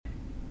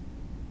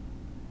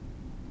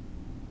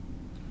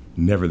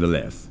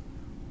Nevertheless,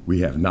 we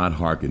have not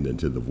hearkened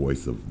unto the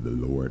voice of the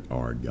Lord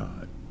our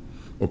God,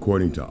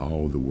 according to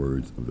all the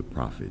words of the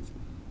prophets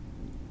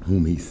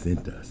whom he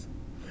sent us.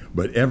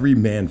 But every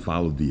man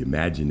followed the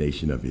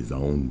imagination of his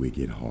own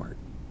wicked heart,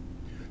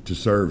 to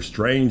serve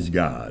strange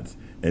gods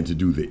and to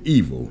do the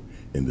evil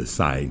in the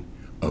sight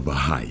of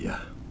Ahiah.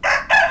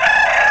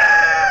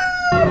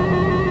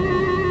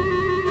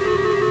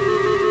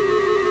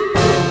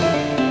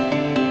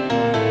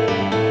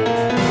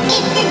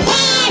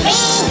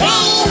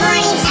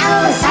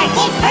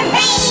 Circus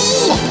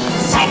parade,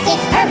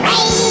 circus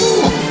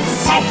parade,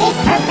 circus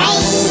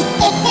parade.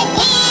 It's the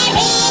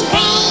Gary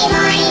Gray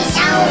Morning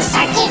Show.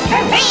 Circus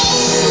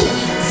parade,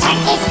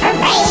 circus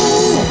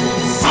parade,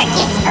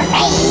 circus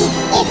parade.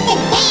 It's the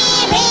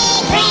Gary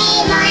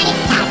Gray Morning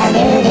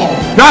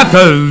Cock-a-doodle-doo.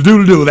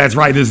 Cock-a-doodle-doo. That's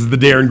right. This is the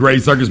Darren Gray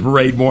Circus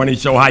Parade Morning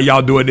Show. How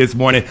y'all doing this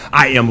morning?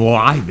 I am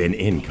live and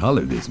in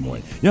color this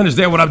morning. You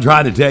understand what I'm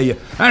trying to tell you?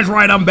 That's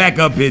right. I'm back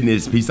up in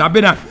this piece. I've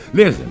been out.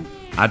 Listen.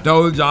 I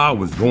told y'all I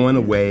was going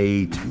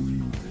away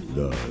to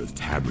the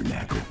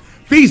tabernacle.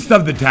 Feast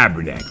of the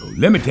Tabernacle.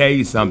 Let me tell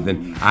you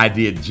something. I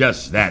did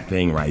just that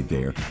thing right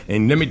there.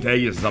 And let me tell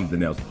you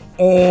something else.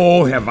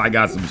 Oh, have I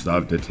got some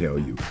stuff to tell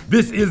you.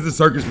 This is the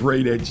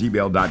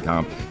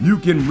circusparade@gmail.com. You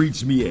can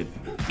reach me at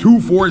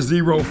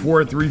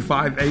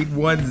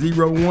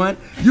 240-435-8101.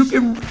 You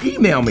can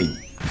email me,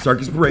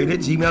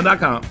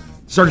 circusparade@gmail.com.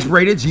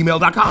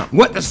 Circusparade@gmail.com.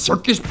 What? The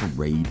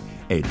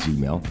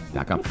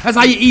circusparade@gmail.com. That's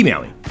how you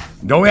email me.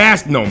 Don't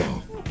ask no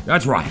more.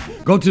 That's right.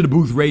 Go to the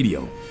Booth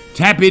Radio.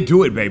 Tap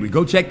into it, baby.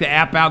 Go check the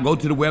app out. Go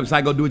to the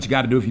website. Go do what you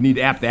got to do. If you need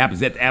the app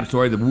is at the App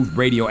Store, the Booth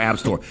Radio App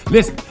Store.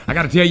 Listen, I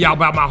got to tell y'all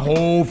about my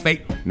whole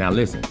fake. Now,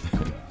 listen.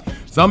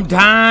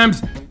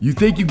 Sometimes you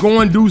think you're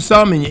going to do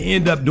something and you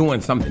end up doing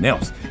something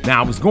else.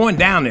 Now, I was going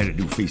down there to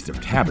do Feast of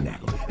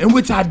Tabernacle, in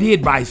which I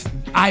did by,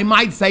 I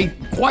might say,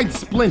 quite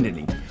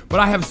splendidly.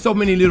 But I have so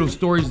many little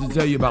stories to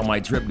tell you about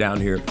my trip down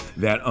here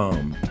that,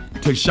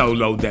 to show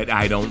low that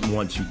I don't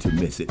want you to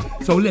miss it.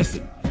 So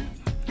listen,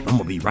 I'm going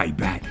to be right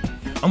back.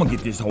 I'm going to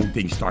get this whole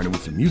thing started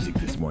with some music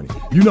this morning.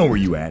 You know where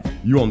you at.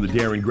 You on the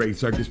Darren Gray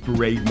Circus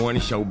Parade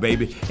Morning Show,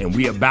 baby. And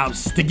we about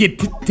to get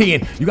to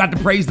 10. You got to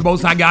praise the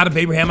Most High God of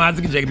Abraham,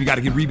 Isaac, and Jacob. You got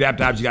to get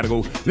rebaptized. You got to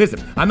go.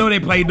 Listen, I know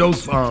they played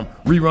those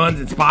reruns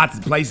and spots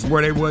and places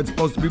where they weren't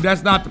supposed to be. But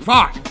that's not the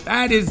part.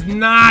 That is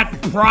not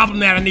the problem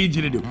that I need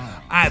you to do.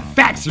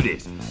 Facts are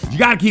this. You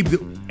got to keep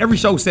every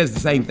show says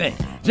the same thing.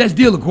 Just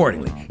deal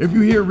accordingly. If you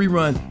hear a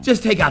rerun,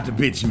 just take out the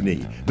bits you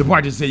need. The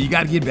part that says you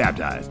got to get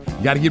baptized.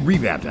 You got to get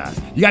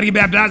rebaptized. You got to get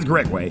baptized the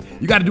correct way.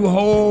 You got to do a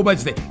whole bunch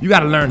of things. You got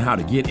to learn how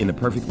to get in the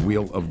perfect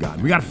will of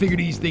God. We got to figure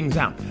these things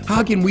out.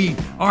 How can we,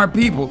 our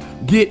people,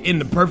 get in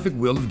the perfect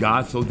will of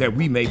God so that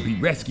we may be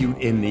rescued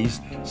in these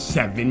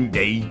 7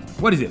 days?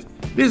 What is this?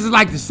 This is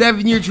like the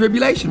 7-year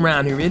tribulation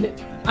around here, isn't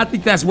it? I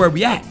think that's where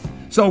we at.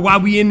 So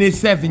while we in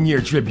this 7-year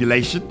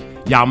tribulation,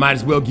 y'all might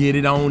as well get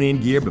it on in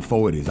gear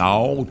before it is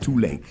all too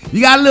late.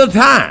 You got a little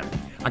time.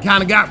 I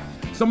kind of got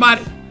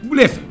somebody.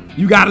 Listen,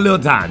 you got a little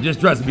time. Just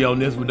trust me on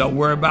this one. Don't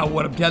worry about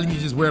what I'm telling you.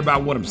 Just worry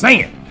about what I'm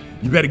saying.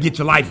 You better get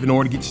your life in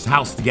order, get your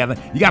house together.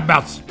 You got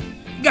about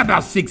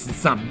 6 and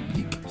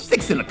something.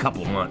 6 in a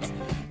couple of months.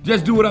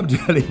 Just do what I'm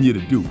telling you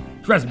to do.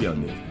 Trust me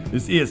on this.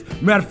 This is,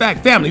 matter of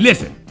fact, family,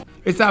 listen.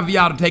 It's time for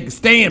y'all to take a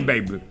stand,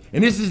 baby.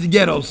 And this is the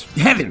ghetto's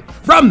heaven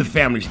from the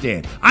family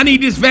stand. I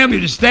need this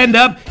family to stand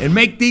up and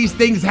make these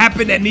things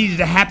happen that needed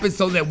to happen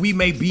so that we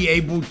may be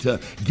able to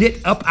get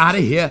up out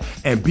of here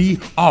and be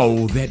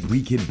all that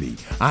we can be.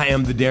 I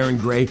am the Darren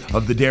Gray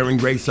of the Darren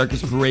Gray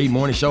Circus Parade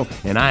Morning Show,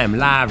 and I am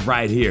live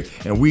right here.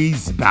 And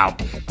we's about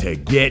to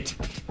get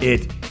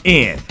it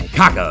in.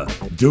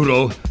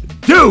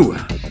 Cock-a-doodle-doo.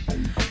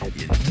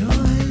 You know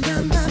I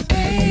love my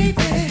baby.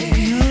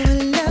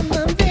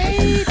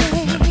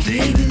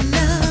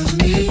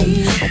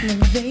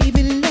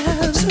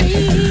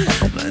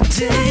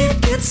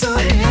 It's so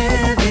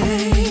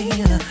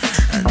heavy,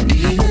 I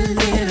need a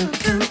little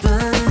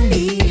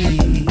company.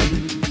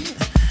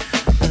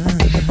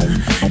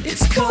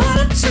 It's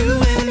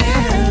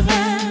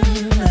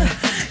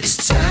 11:45.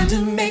 It's time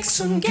to make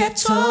some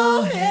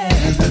ghetto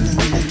heaven.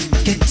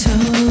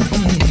 Ghetto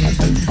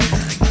heaven.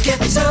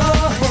 Ghetto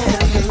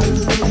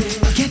heaven.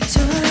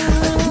 Ghetto. I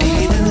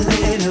need a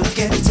little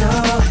ghetto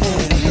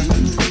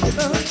heaven.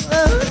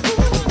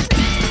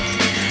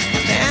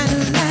 Nana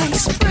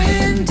likes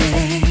brandy.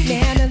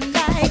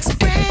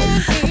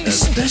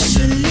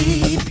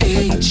 Especially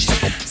peach.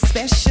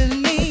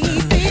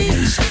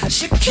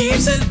 She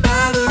keeps it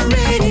by the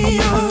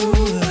radio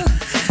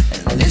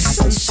and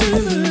listens to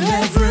the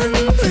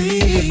Reverend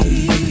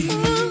preach.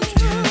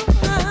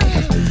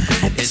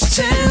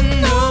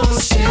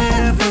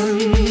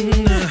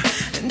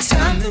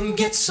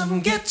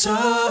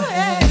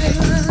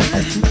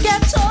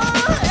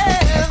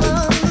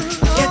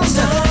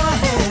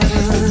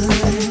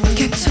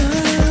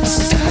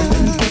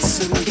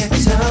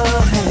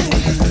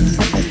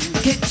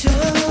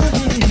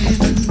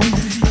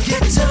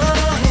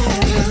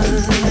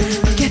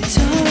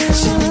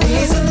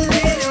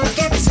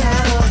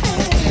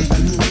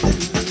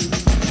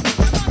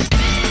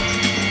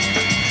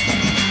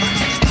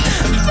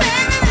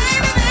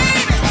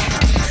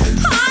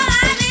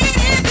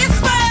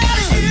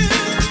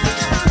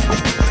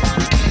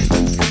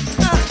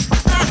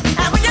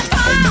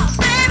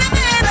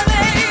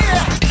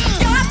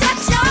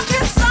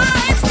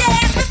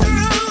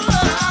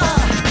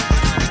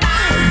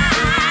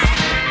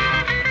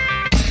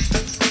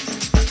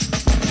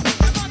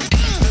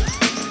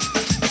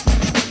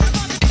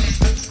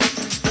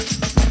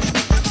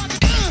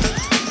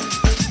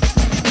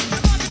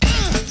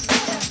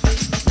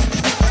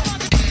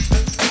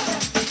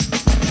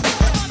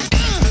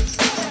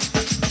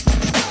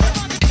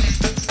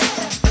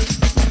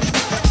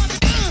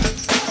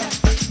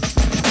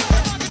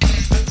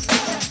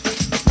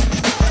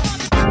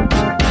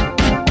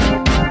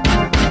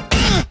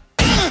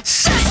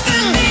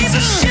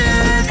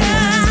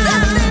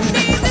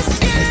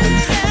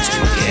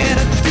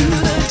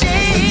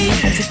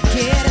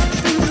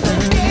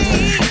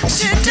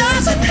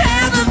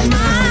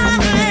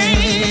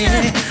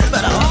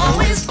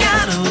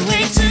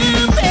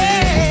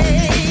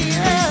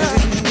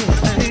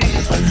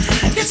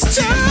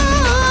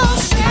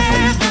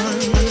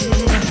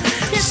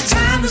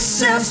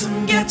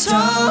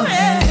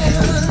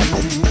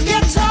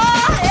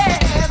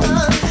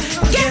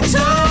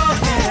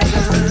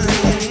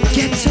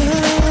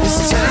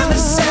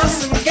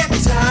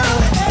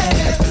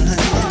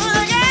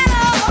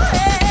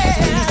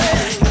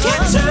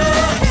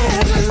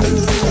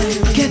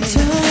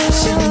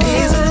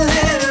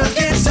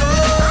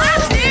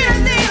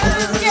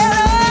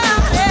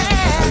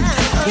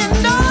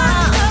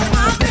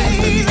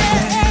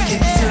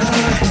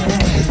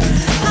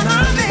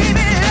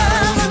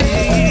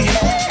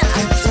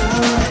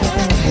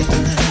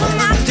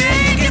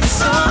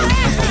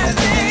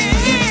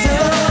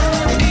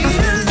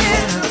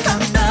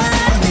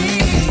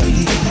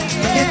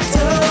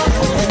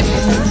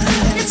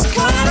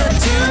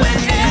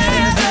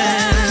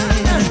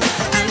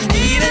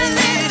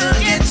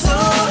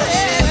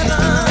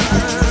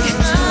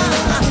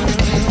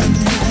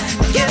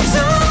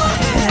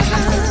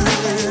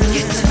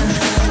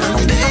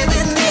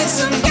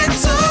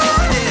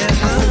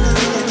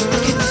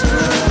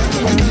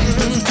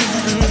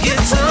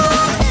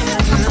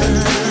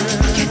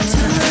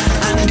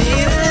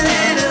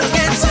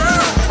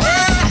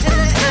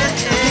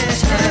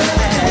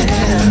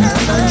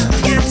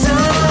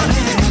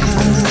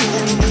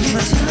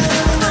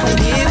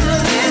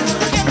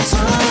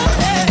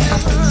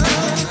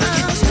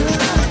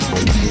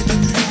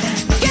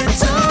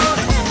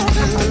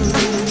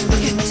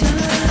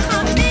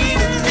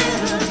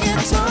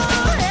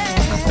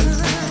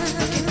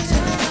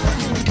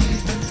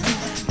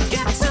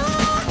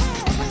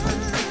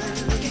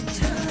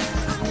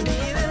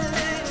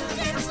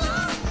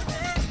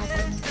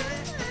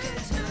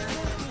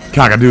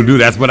 Cock-a-doodle-doo,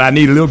 that's what I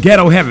need. A little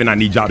ghetto heaven. I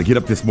need y'all to get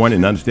up this morning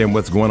and understand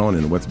what's going on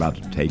and what's about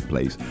to take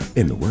place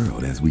in the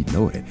world as we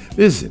know it.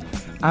 Listen,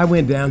 I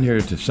went down here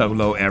to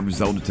Solo,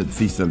 Arizona, to the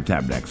Feast of the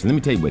Tabernacles. Let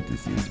me tell you what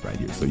this is right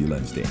here so you'll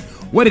understand.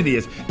 What it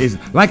is,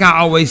 like I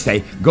always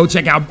say, go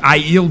check out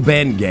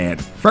Aint Time.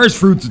 First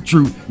Fruits of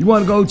Truth. You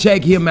want to go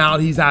check him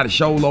out. He's out of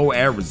Solo,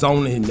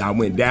 Arizona, and I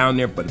went down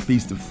there for the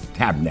Feast of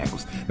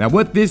Tabernacles. Now,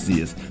 what this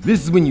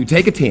is when you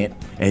take a tent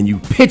and you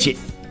pitch it.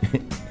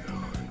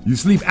 You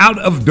sleep out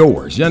of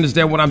doors. You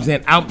understand what I'm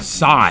saying?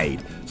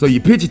 Outside. So you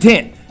pitch a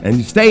tent and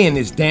you stay in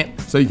this tent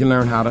so you can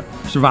learn how to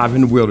survive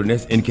in the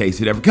wilderness in case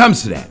it ever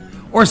comes to that.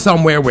 Or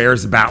somewhere where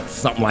it's about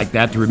something like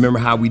that to remember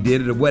how we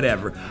did it or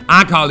whatever.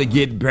 I call it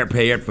getting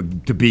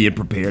prepared to being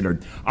prepared, or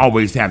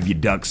always have your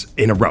ducks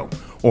in a row,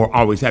 or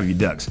always have your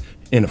ducks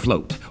in a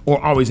float, or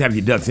always have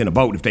your ducks in a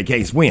boat if they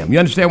can't swim. You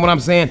understand what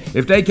I'm saying?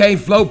 If they can't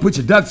float, put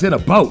your ducks in a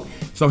boat.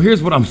 So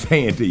here's what I'm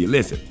saying to you.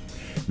 Listen.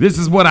 This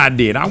is what I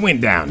did. I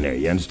went down there,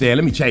 you understand?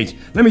 Let me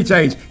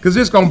change, because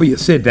this going to be a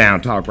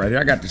sit-down talk right here.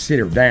 I got to sit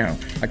her down.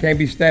 I can't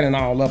be standing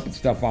all up and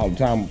stuff all the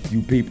time with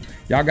you people.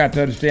 Y'all got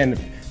to understand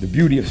the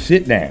beauty of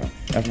sit down.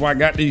 That's why I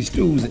got these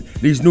stools,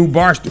 these new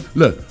bar stools.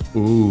 Look,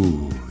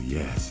 ooh,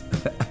 yes.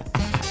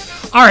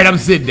 All right, I'm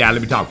sitting down.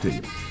 Let me talk to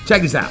you.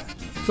 Check this out.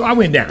 So I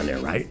went down there,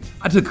 right?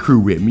 I took a crew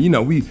with me. You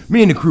know, me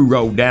and the crew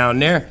rode down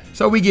there.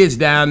 So we gets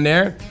down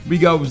there. We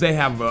goes, they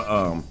have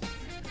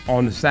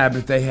on the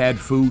Sabbath, they had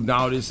food and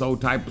all this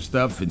old type of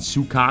stuff and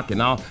Sukkot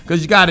and all.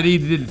 Because you got to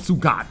eat it in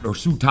Sukkot or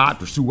Sutot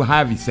or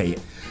however you say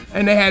it.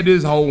 And they had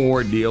this whole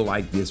ordeal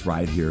like this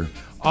right here.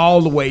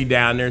 All the way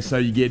down there. So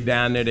you get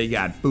down there, they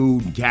got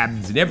food and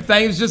cabins and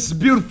everything. It's just a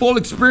beautiful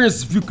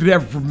experience if you could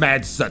ever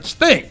imagine such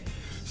thing.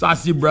 So I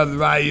see brother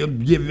right here,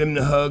 give him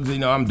the hugs. You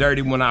know, I'm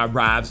dirty when I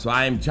arrive, so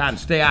I am trying to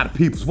stay out of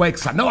people's way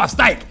because I know I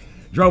stink.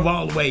 Drove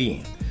all the way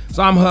in.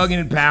 So I'm hugging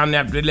and pounding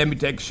after they let me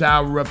take a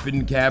shower up in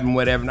the cabin,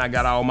 whatever, and I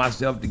got all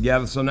myself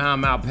together. So now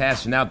I'm out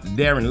passing out the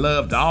daring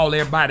love to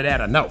everybody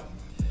that I know.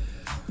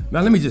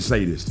 Now let me just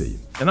say this to you,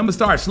 and I'm gonna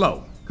start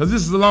slow, because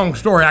this is a long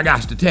story I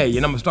got to tell you,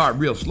 and I'm gonna start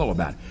real slow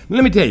about it.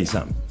 Let me tell you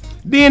something.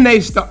 Then they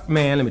start,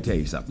 man, let me tell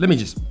you something. Let me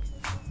just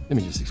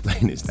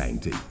explain this thing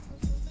to you.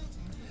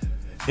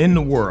 In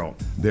the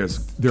world, there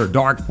are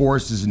dark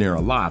forces and there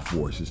are light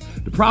forces.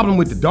 The problem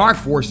with the dark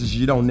forces is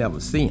you don't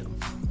never see them.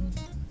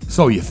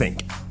 So you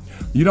think.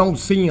 You don't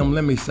see them,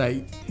 let me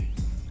say,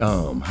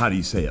 how do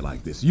you say it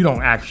like this? You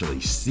don't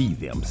actually see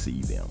them.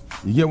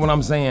 You get what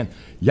I'm saying?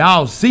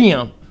 Y'all see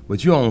them,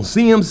 but you don't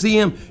see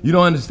them. You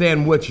don't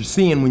understand what you're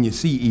seeing when you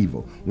see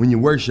evil, when you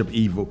worship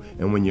evil,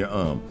 and when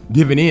you're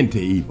giving in to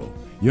evil.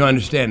 You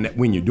understand that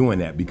when you're doing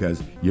that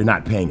because you're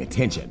not paying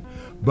attention.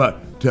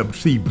 But to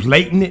see it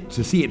blatantly,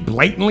 to see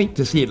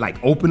it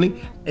like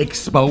openly,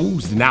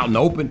 exposed and out and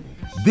open,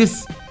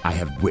 this I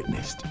have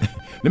witnessed.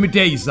 Let me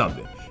tell you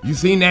something. You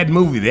seen that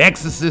movie, The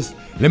Exorcist?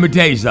 Let me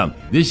tell you something.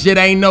 This shit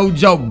ain't no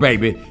joke,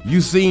 baby.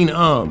 You seen,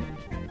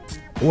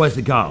 what's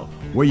it called?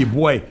 Where your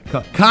boy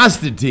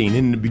Constantine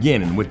in the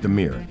beginning with the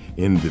mirror.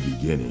 In the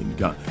beginning.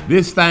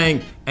 This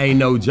thing ain't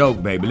no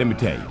joke, baby. Let me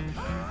tell you.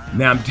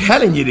 Now, I'm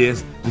telling you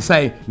this to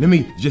say, let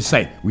me just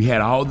say, we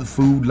had all the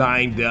food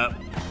lined up.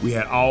 We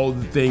had all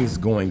the things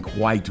going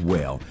quite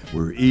well. We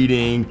were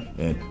eating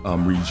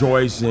and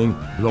rejoicing,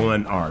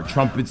 blowing our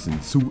trumpets and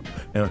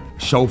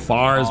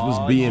shofars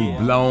was being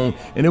blown.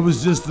 And it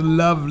was just a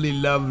lovely,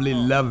 lovely,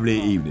 lovely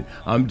evening.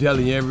 I'm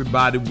telling you,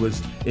 everybody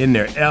was in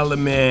their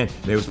element.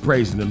 They was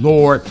praising the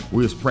Lord.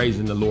 We was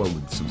praising the Lord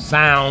with some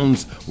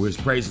sounds. We was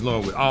praising the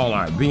Lord with all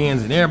our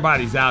beings. And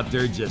everybody's out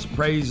there just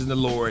praising the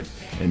Lord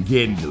and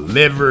getting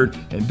delivered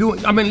and doing,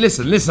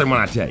 listen when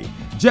I tell you,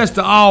 just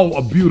all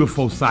a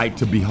beautiful sight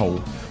to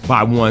behold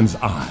by one's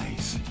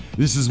eyes.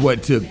 This is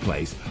what took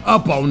place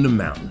up on the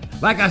mountain.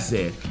 Like I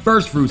said,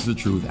 First Fruits of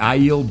Truth,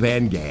 Aint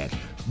Time.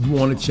 You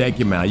want to check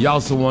him out. You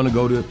also want to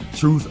go to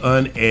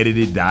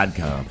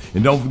truthunedited.com.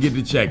 And don't forget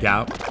to check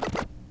out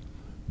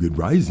Good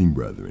Rising,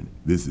 brethren.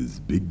 This is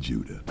Big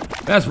Judah.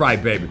 That's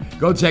right, baby.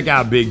 Go check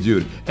out Big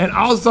Judah. And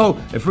also,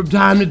 from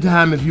time to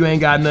time, if you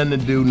ain't got nothing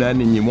to do,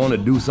 and you want to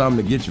do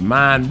something to get your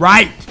mind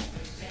right,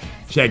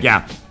 check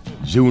out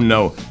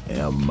Juno,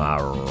 am I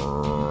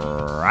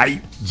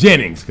right?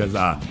 Jennings,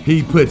 because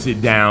he puts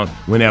it down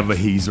whenever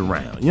he's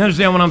around. You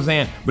understand what I'm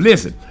saying? But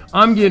listen,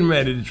 I'm getting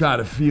ready to try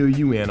to fill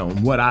you in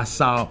on what I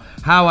saw,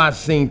 how I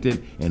seen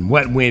it, and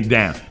what went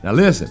down. Now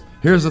listen,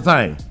 here's the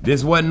thing.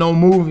 This wasn't no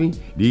movie.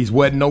 These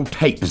wasn't no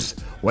tapes.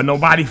 Wasn't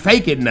nobody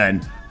faking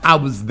nothing. I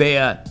was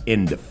there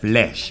in the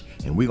flesh.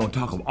 And we're going to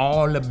talk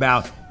all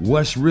about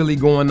what's really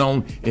going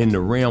on in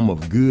the realm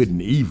of good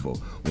and evil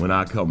when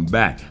I come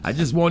back. I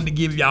just wanted to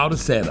give y'all the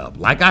setup.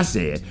 Like I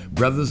said,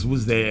 brothers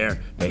was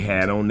there. They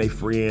had on their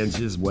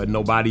fringes. Wasn't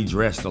nobody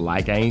dressed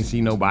alike. I ain't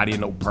seen nobody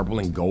in no purple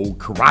and gold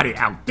karate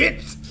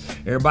outfits.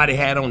 Everybody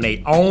had on their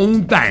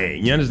own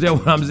thing. You understand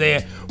what I'm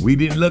saying? We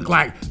didn't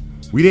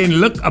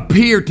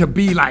appear to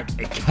be like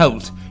a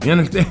cult. You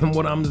understand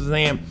what I'm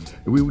saying?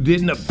 We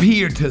didn't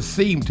appear to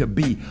seem to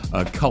be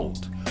a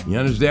cult. You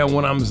understand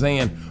what I'm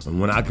saying? And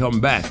when I come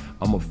back,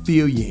 I'm going to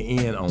fill you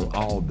in on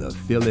all the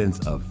feelings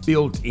of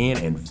filled in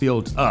and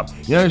filled up.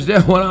 You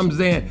understand what I'm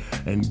saying?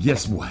 And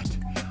guess what?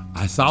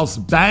 I saw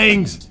some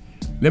things.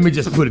 Let me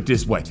just put it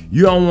this way.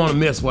 You don't want to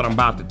miss what I'm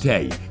about to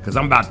tell you, because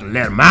I'm about to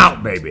let them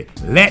out, baby.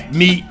 Let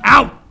me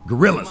out.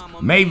 Gorillas,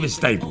 Mavis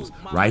Staples,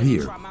 right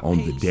here on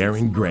the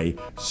Darren Gray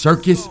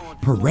Circus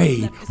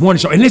Parade Morning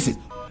Show. And listen,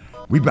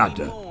 we about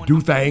to do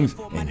things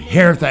and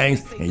hear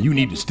things, and you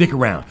need to stick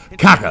around.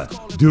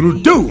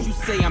 Cock-a-doodle-doo. You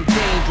say I'm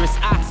dangerous,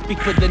 I speak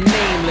for the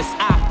nameless.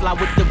 I fly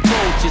with the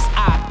vultures,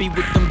 I be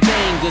with them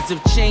bangers.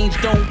 If change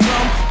don't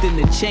come, then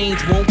the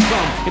change won't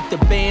come. If the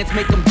bands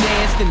make them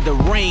dance, then the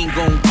rain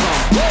gon'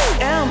 come.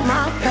 Am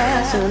I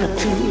passing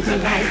to the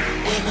light?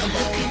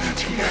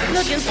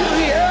 Looking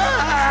through your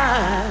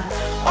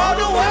eyes. All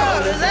the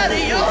world is out of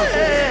your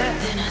head.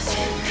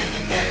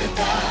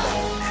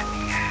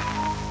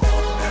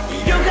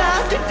 You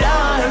got to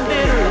die a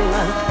little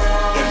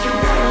if you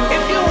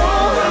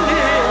want to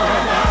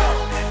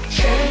live.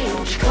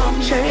 Change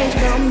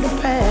come to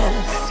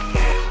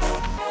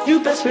pass. You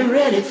best be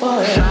ready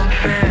for it.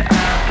 Something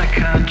out the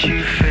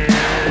country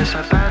fair is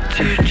about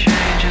to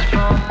change its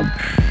form.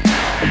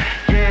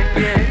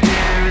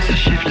 Yeah, it's a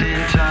shift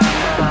in time,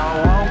 but I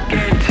won't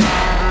get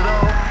tired at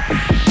all.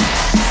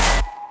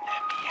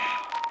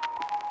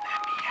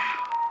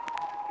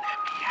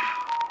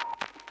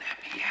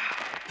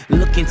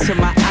 Look into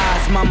my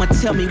eyes, mama,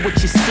 tell me what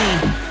you see.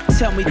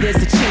 Tell me there's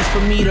a chance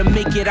for me to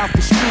make it out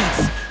the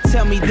streets.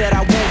 Tell me that I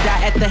won't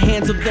die at the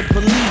hands of the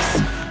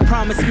police.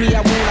 Promise me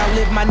I won't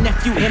outlive my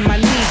nephew and my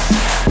niece.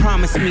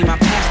 Promise me my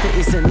pastor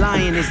isn't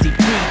lying as he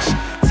preach.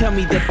 Tell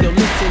me that they'll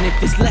listen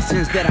if it's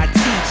lessons that I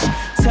teach.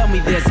 Tell me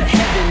there's a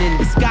heaven in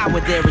the sky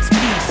where there is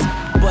peace.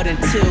 But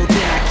until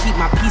then I keep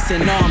my peace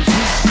in arm's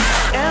reach.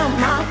 Am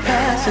I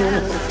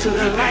passing to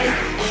the light?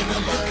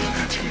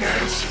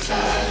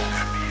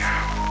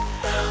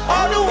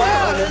 All the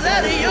world is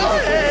out of your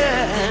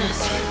head.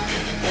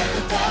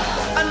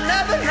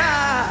 Another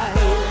night,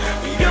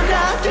 you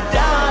got to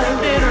die a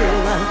little.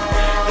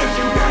 If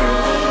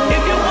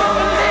you want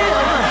to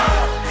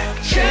live,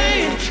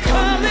 change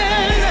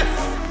coming.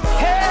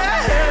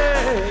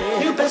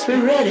 Hey, you best be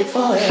ready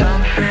for it.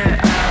 Something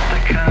out the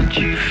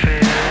country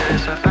fair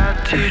is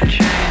about to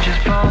change its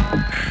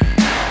form.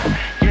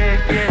 Yeah,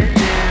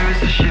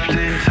 it's a shift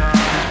in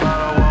times, but I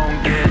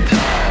won't get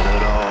tired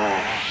at all.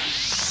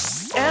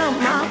 Am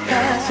I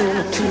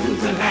passing to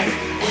the light?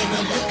 Am I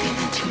looking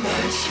into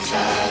mercy's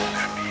eye?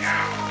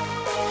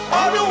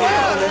 All the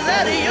world is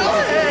out of your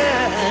head.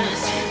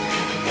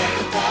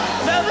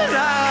 Another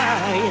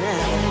night,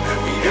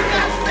 you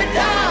got to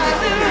die,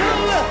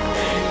 little.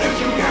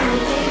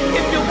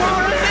 If you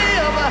want to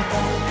live,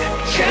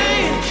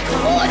 change,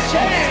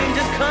 change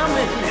is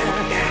coming.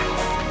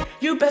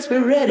 You best be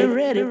ready. Be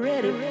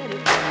ready.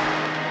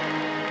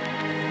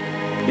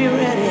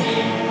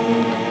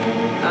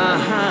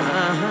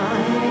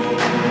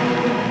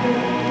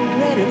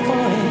 Ready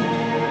for it.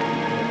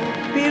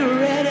 Be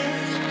ready.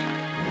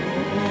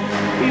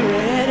 Be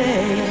ready.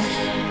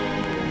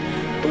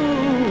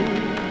 Ooh.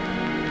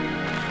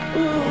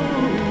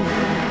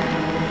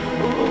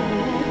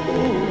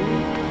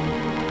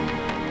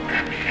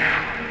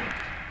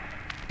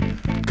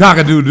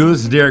 Cock-a-doodle-doo,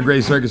 this is Darren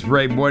Gray Circus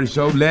Parade Morning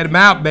Show. Let him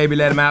out, baby.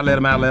 Let him out. Let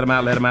him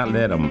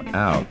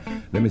out.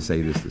 Let me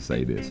say this to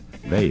say this.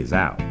 They is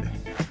out.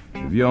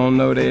 If you don't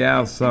know they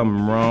out,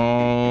 something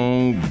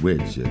wrong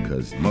with you,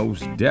 because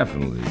most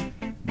definitely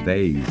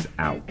they's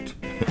out.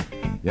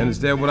 You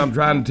understand what I'm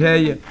trying to tell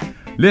you?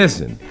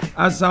 Listen,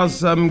 I saw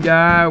some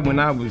guy when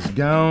I was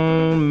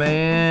gone,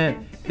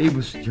 man. He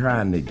was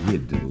trying to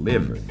get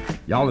delivered.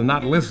 Y'all are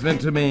not listening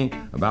to me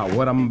about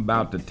what I'm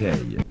about to tell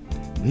you.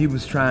 He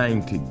was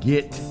trying to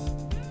get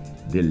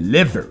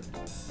delivered.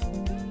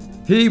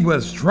 He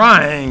was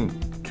trying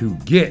to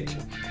get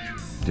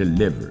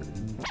delivered.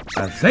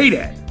 I say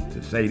that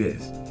to say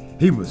this.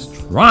 He was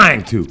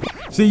trying to.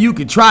 See, you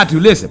could try to.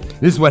 Listen,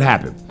 this is what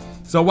happened.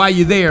 So while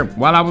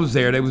I was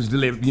there, they was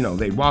delivered. You know,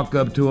 they walk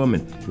up to him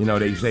and, you know,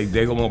 they say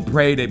they're going to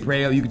pray. They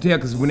pray. You could tell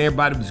because when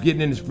everybody was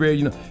getting in the spirit,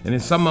 you know, and then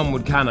some of them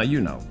would kind of, you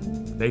know,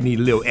 they need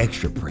a little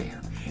extra prayer.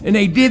 And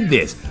they did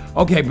this.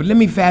 Okay, but let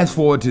me fast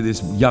forward to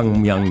this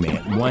young man.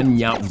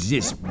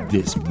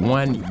 This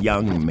one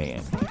young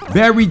man.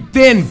 Very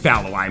thin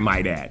fellow, I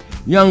might add.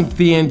 Young,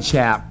 thin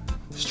chap.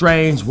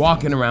 Strange,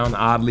 walking around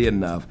oddly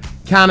enough.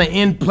 Kind of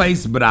in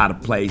place, but out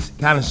of place.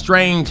 Kind of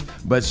strange,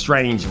 but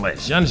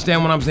strangeless. You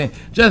understand what I'm saying?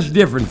 Just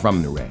different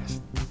from the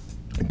rest.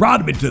 They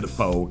brought him into the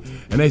fold,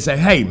 and they say,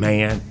 hey,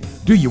 man,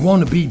 do you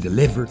want to be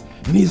delivered?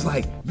 And he's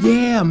like,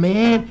 yeah,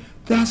 man,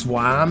 that's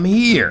why I'm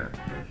here.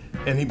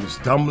 And he was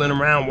stumbling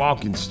around,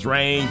 walking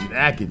strange and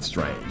acting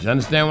strange. You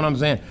understand what I'm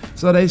saying?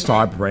 So they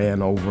started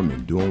praying over him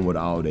and doing what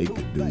all they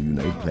could do. You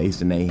know, they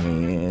placing their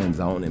hands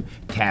on him,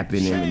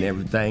 tapping him and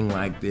everything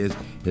like this.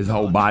 His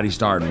whole body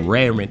started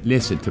rearing.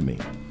 Listen to me.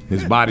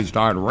 His body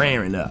started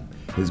rearing up.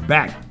 His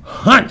back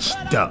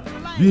hunched up.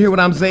 You hear what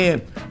I'm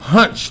saying?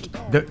 Hunched.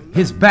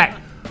 His back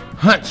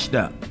hunched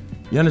up.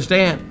 You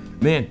understand?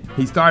 Then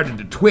he started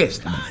to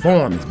twist and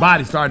deform. His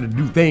body started to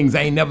do things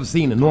I ain't never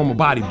seen a normal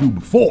body do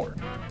before.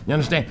 You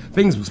understand?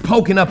 Things was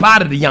poking up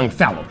out of the young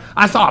fellow.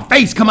 I saw a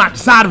face come out the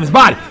side of his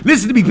body.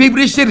 Listen to me, people.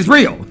 This shit is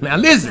real. Now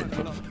listen.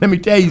 Let me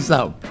tell you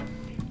something.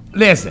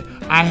 Listen,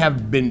 I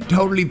have been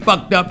totally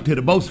fucked up to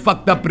the most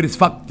fucked up of this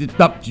fucked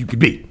up you could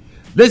be.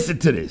 Listen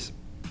to this.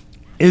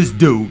 This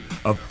dude,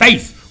 a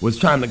face was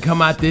trying to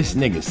come out this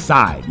nigga's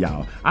side,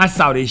 y'all. I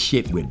saw this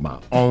shit with my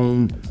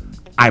own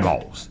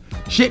eyeballs.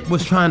 Shit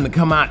was trying to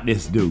come out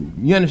this dude.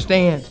 You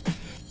understand?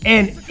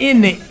 And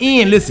in the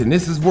end, listen,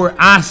 this is where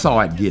I saw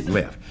it get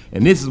left.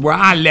 And this is where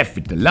I left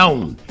it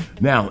alone.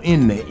 Now,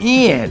 in the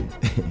end,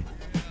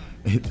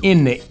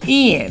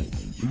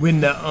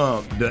 when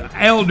the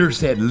elder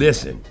said,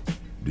 listen,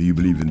 do you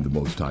believe in the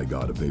Most High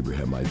God of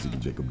Abraham, Isaac,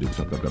 and Jacob?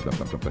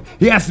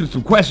 He asked him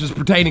some questions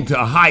pertaining to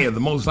Ahia, the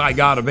Most High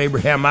God of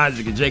Abraham,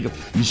 Isaac, and Jacob,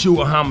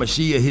 Yeshua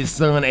HaMashiach, his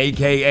son,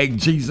 a.k.a.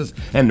 Jesus,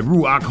 and the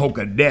Ruach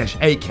HaKodesh,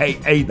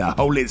 a.k.a. the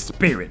Holy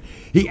Spirit.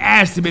 He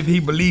asked him if he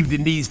believed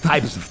in these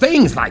types of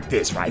things like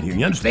this right here,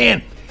 you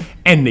understand?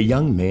 And the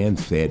young man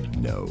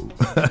said no.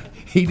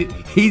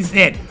 He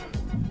said,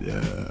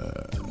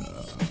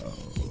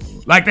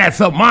 like that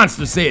some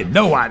monster said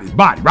no out of his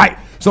body, right?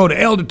 So the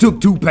elder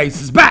took 2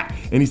 paces back,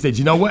 and he said,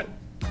 you know what?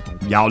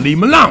 Y'all leave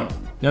him alone.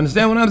 You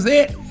understand what I'm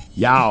saying?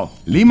 Y'all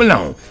leave him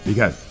alone,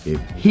 because if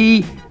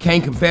he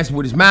can't confess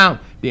with his mouth,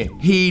 then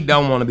he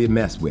don't want to be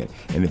messed with.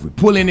 And if we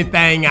pull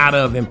anything out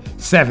of him,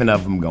 7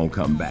 of them gonna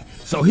come back.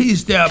 So he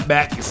stepped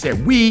back and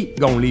said, we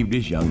gonna leave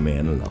this young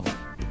man alone.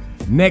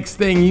 Next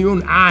thing you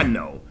and I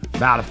know,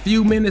 about a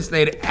few minutes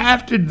later,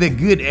 after the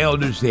good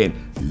elder said,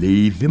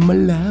 leave him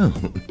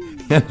alone.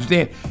 You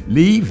understand?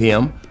 Leave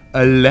him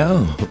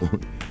alone.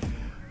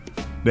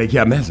 They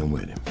kept messing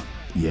with him.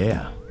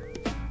 Yeah.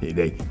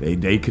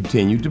 They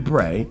continued to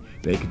pray.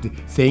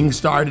 Things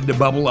started to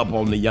bubble up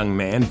on the young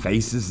man,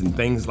 faces and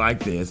things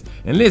like this.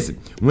 And listen,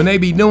 when they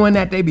be doing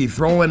that, they be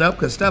throwing up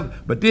cause stuff.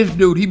 But this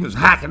dude, he was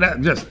hacking up,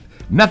 just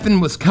nothing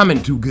was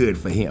coming too good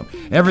for him.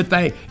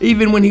 Everything,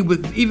 even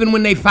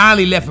when they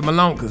finally left him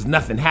alone, cause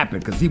nothing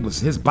happened, cause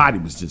his body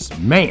was just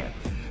man.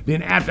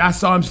 Then after I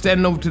saw him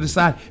standing over to the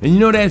side, and you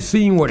know that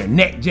scene where the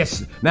neck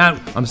just, now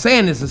I'm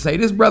saying this to say,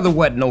 this brother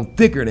wasn't no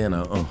thicker than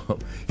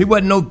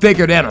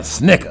a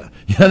Snicker.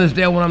 You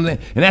understand what I'm saying?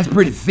 And that's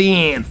pretty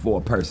thin for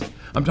a person.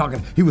 I'm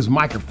talking, he was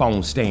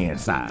microphone stand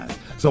size.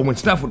 So when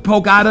stuff would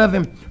poke out of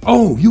him,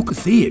 oh, you could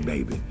see it,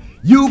 baby.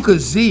 You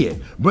could see it.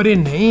 But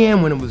in the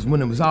end, when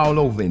it was all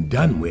over and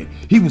done with,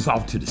 he was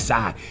off to the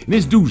side. And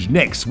this dude's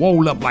neck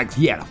swole up like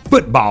he had a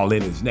football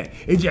in his neck.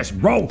 It just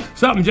rolled,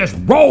 something just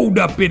rolled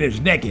up in his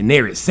neck, and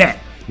there it sat.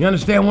 You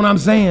understand what I'm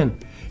saying?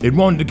 It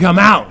wanted to come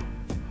out,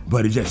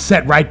 but it just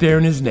sat right there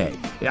in his neck.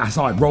 I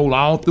saw it roll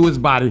all through his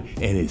body,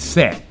 and it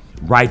sat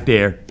right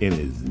there in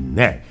his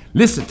neck.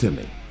 Listen to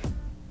me.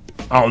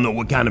 I don't know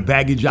what kind of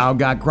baggage y'all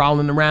got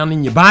crawling around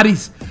in your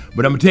bodies,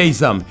 but I'm gonna tell you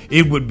something.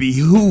 It would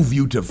behoove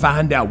you to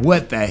find out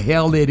what the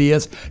hell it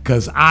is,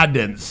 cause I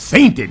done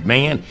seen it,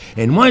 man.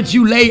 And once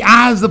you lay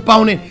eyes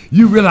upon it,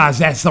 you realize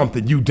that's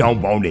something you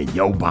don't want in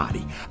your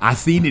body. I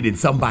seen it in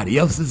somebody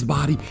else's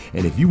body,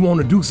 and if you want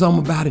to do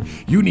something about it,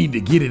 you need to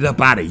get it up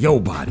out of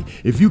your body.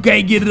 If you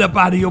can't get it up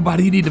out of your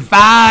body, you need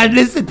to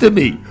listen to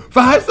me,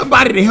 find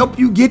somebody to help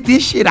you get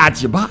this shit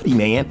out your body,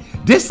 man.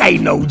 This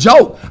ain't no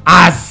joke.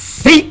 I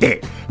seen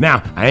it.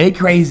 Now, I ain't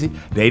crazy.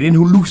 They didn't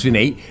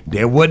hallucinate.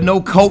 There wasn't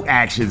no court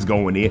actions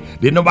going in.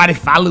 Didn't nobody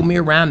follow me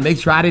around and make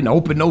sure I didn't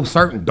open no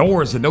certain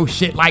doors or no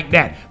shit like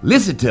that.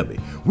 Listen to me.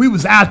 We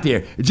was out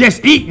there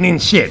just eating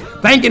and shit,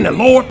 thanking the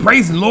Lord,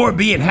 praising the Lord,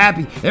 being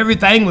happy.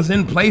 Everything was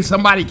in place.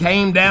 Somebody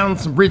came down,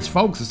 some rich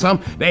folks or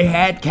something. They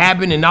had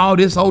cabin and all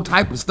this old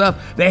type of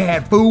stuff. They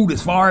had food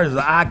as far as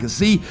the eye could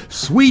see.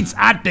 Sweets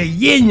out the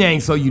yin-yang,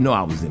 so you know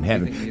I was in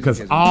heaven.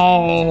 Because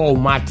all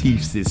my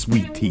teeth is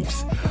sweet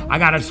teeth. I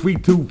got a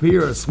sweet tooth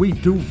here, a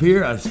sweet tooth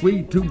here, a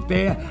sweet tooth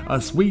there,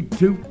 a sweet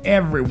tooth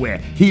everywhere.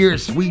 Here,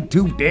 sweet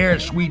tooth, there,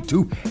 sweet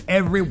tooth,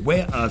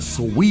 everywhere, a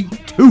sweet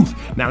tooth.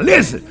 Now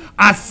listen,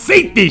 I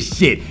see this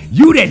shit.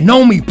 You that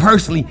know me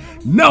personally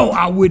know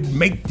I wouldn't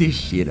make this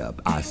shit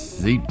up. I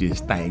see this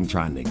thing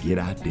trying to get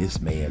out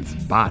this man's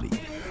body.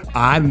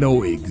 I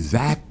know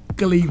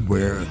exactly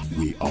where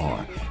we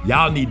are.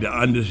 Y'all need to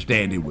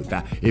understand it with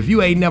that. If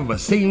you ain't never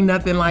seen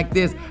nothing like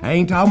this, I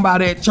ain't talking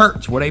about at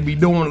church where they be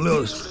doing a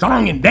little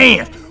song and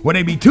dance, where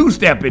they be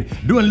two-stepping,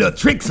 doing little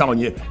tricks on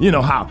you. You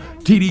know how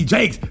T.D.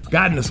 Jakes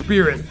got in the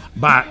spirit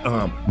by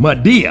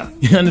Medea.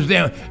 You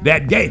understand?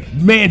 That gay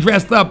man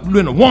dressed up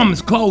in a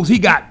woman's clothes, he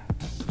got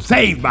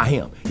saved by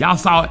him. Y'all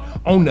saw it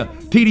on the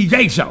T.D.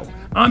 Jakes show.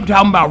 I'm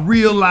talking about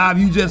real life,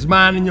 you just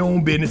minding your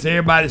own business.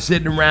 Everybody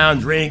sitting around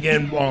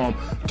drinking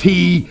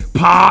tea,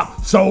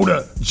 pop,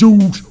 soda,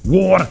 juice,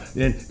 water,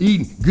 and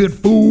eating good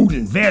food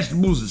and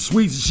vegetables and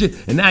sweets and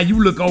shit. And now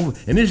you look over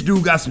and this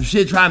dude got some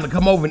shit trying to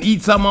come over and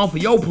eat something off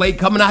of your plate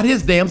coming out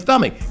his damn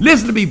stomach.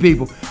 Listen to me,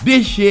 people.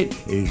 This shit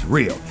is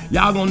real.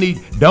 Y'all gonna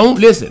need, don't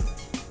listen.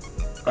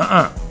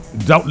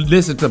 Don't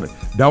listen to me.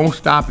 Don't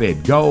stop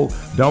at go.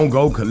 Don't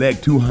go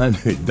collect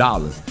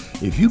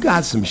 $200. If you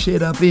got some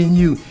shit up in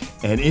you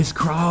and it's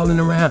crawling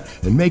around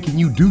and making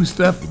you do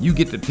stuff, and you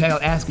get to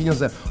asking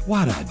yourself,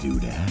 why'd I do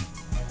that?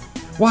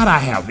 Why'd I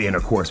have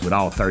intercourse with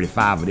all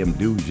 35 of them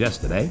dudes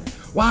yesterday?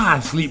 Why I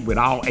sleep with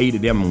all 8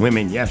 of them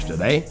women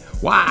yesterday?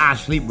 Why I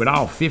sleep with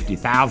all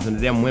 50,000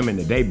 of them women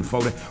the day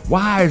before that?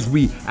 Why is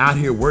we out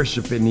here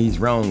worshiping these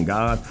wrong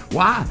gods?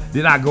 Why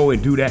did I go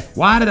and do that?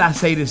 Why did I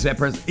say this to that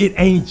person? It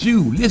ain't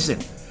you. Listen,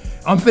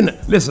 I'm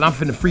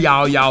finna free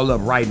all y'all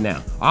up right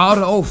now. All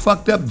the old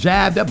fucked up,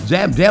 jabbed up,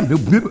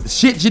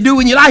 shit you do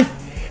in your life,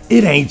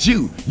 it ain't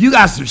you. You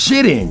got some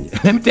shit in you.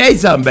 Let me tell you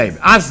something, baby.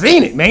 I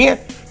seen it, man.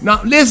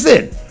 Now,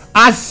 listen,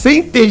 I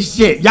seen this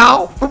shit,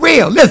 y'all, for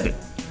real. Listen.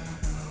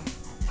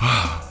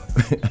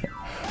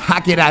 How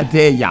can I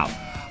tell y'all?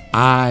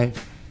 I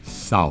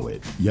saw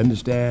it. You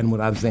understand what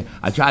I'm saying?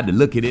 I tried to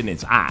look it in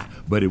its eye,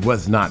 but it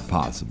was not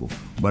possible.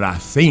 But I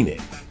seen it.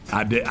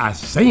 I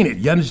seen it.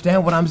 You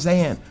understand what I'm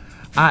saying?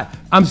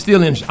 I'm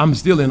still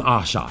in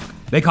awe shock.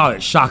 They call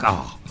it shock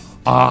awe.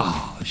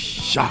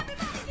 Shock.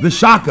 The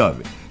shock of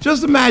it.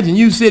 Just imagine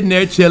you sitting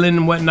there chilling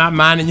and whatnot,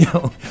 minding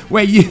you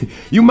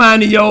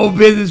minding your own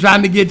business,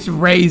 trying to get your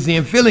raise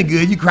in, feeling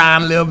good. You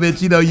crying a little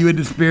bit, you in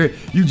the spirit.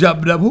 You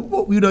jumping up,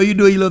 you doing your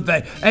little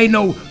thing. Ain't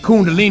no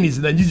kundalinis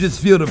and nothing. You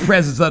just feel the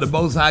presence of the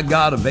Most High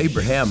God of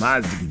Abraham,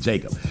 Isaac, and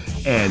Jacob.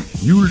 And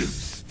you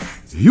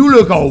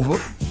look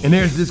over, and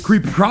there's this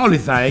creepy crawly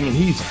thing, and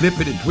he's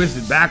flipping and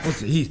twisted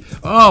backwards, and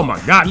oh my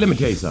God, let me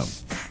tell you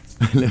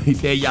something. Let me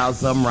tell y'all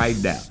something right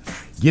now.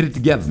 Get it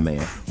together,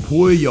 man.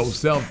 Pull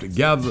yourself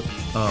together.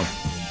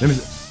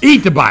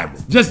 Eat the Bible.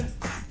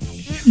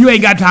 You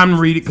ain't got time to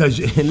read it, because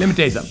let me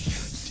tell you something.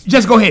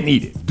 Just go ahead and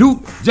eat it.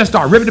 Just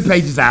start ripping the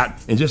pages out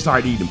and just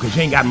start eating them, because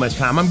you ain't got much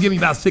time. I'm giving you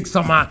about 6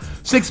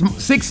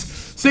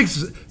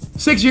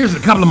 years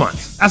and a couple of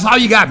months. That's all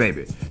you got,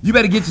 baby. You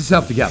better get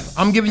yourself together.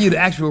 I'm giving you the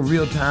actual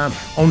real time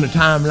on the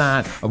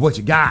timeline of what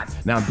you got.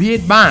 Now, be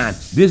it mine,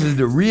 this is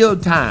the real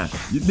time.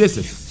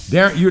 Listen,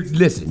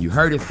 you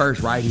heard it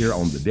first right here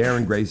on the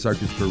Darren Gray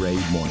Circus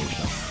Parade Morning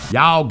Show.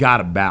 Y'all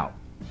got about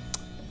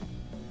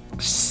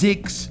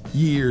 6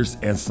 years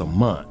and some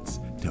months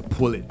to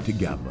pull it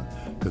together.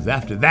 Because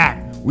after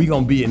that, we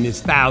going to be in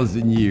this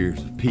 1,000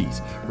 years of peace.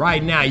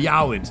 Right now,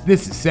 y'all,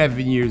 this is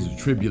 7 years of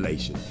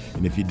tribulation.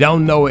 And if you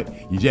don't know it,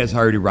 you just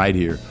heard it right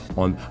here.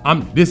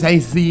 This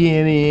ain't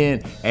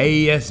CNN,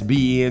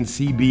 ASBN,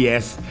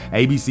 CBS,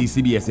 ABC,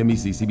 CBS,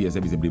 NBC, CBS,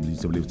 ABC,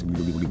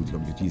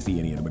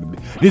 CNN.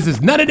 This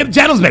is none of them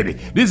channels, baby.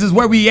 This is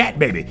where we at,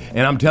 baby.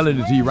 And I'm telling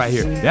it to you right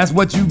here. That's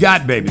what you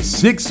got, baby.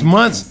 6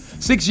 months,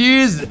 6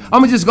 years.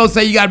 I'm just going to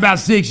say you got about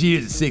 6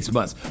 years and 6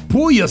 months.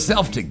 Pull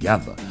yourself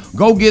together.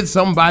 Go get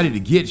somebody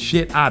to get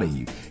shit out of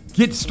you.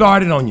 Get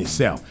started on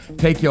yourself.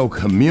 Take your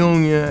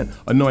communion,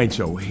 anoint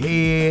your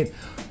head.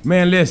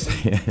 Man,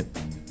 listen.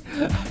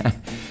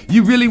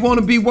 You really want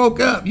to be woke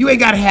up? You ain't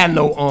got to have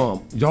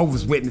no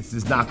Jehovah's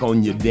Witnesses knock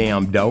on your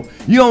damn door.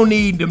 You don't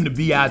need them to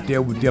be out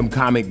there with them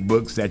comic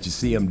books that you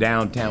see them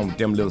downtown with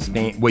them little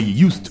stand where you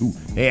used to.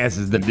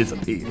 Asses that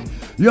disappeared.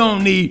 You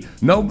don't need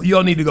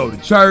to go to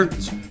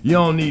church. You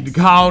don't need to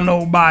call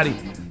nobody.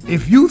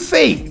 If you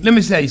think, let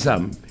me tell you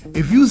something.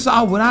 If you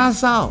saw what I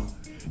saw,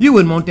 you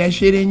wouldn't want that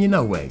shit in you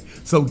no way.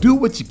 So do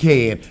what you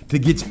can to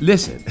get you.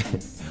 Listen,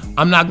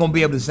 I'm not going to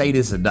be able to say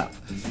this enough.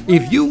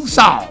 If you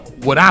saw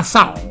what I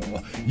saw,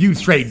 you'd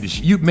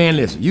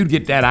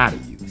get that out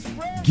of you.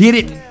 Get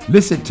it?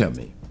 Listen to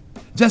me.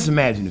 Just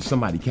imagine if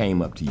somebody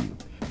came up to you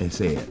and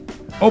said,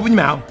 open your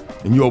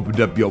mouth, and you opened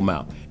up your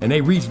mouth, and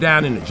they reached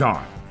down in the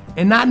jar,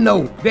 and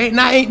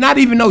ain't not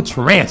even no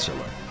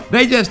tarantula.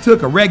 They just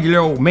took a regular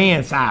old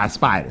man-sized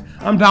spider.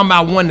 I'm talking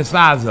about one the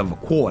size of a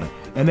quarter.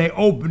 And they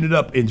opened it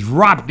up and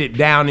dropped it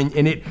down,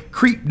 and it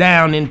creeped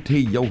down into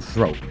your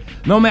throat.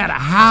 No matter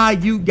how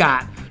you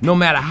got, no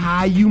matter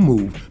how you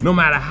move, no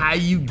matter how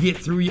you get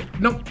through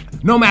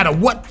no matter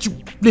what you,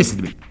 listen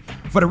to me.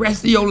 For the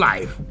rest of your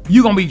life,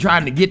 you're going to be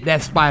trying to get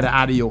that spider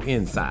out of your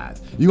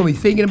insides. You're going to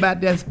be thinking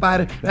about that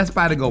spider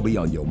going to be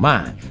on your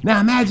mind.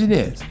 Now imagine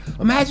this.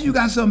 Imagine you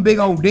got some big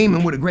old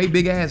demon with a great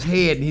big ass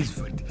head, and he's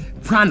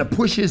trying to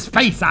push his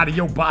face out of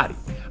your body.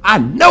 I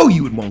know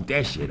you would want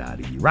that shit out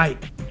of you,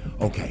 right?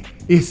 Okay,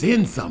 it's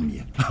in some of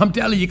you. I'm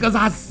telling you, because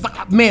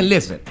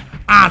listen,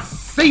 I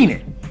seen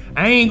it.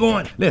 I ain't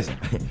going, listen,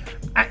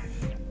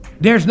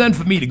 there's nothing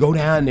for me to go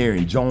down there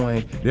and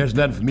join. There's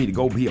nothing for me to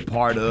go be a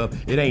part of.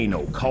 It ain't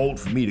no cult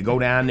for me to go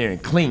down there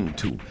and cling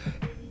to.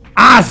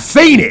 I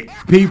seen it,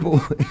 people.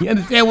 You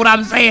understand what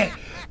I'm saying?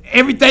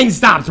 Everything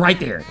stops right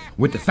there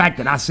with the fact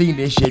that I seen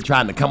this shit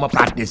trying to come up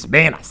out this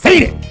man. I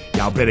seen it.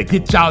 Y'all better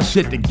get y'all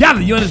shit together.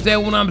 You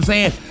understand what I'm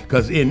saying?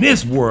 Because in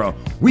this world,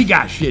 we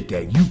got shit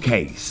that you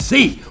can't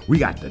see. We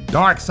got the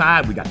dark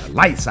side. We got the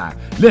light side.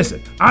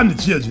 Listen, I'm the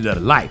children of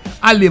the light.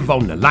 I live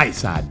on the light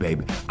side,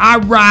 baby. I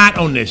ride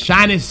on the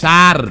shiny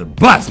side of the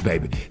bus,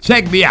 baby.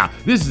 Check me out.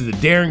 This is the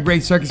Darren Gray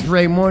Circus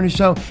Parade Morning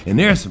Show, and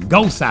there's some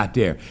ghosts out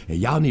there, and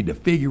y'all need to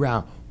figure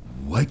out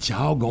what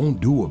y'all gonna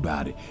do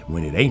about it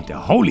when it ain't the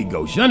Holy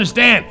Ghost? You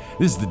understand?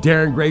 This is the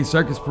Darren Gray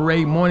Circus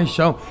Parade Morning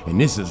Show,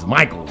 and this is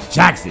Michael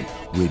Jackson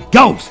with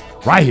Ghost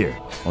right here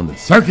on the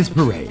Circus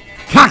Parade.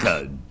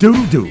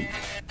 Cock-a-doodle-doo.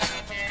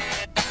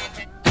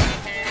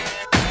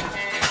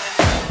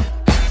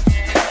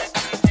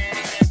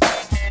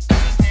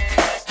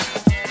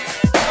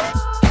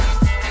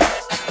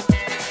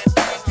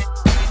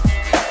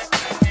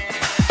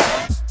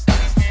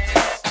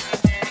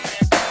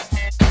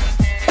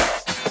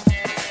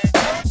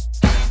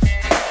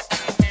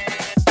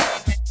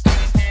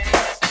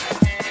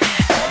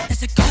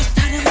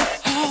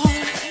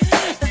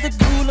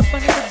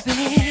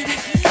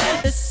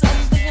 There's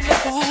something in the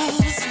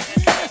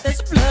walls.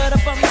 There's blood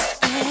up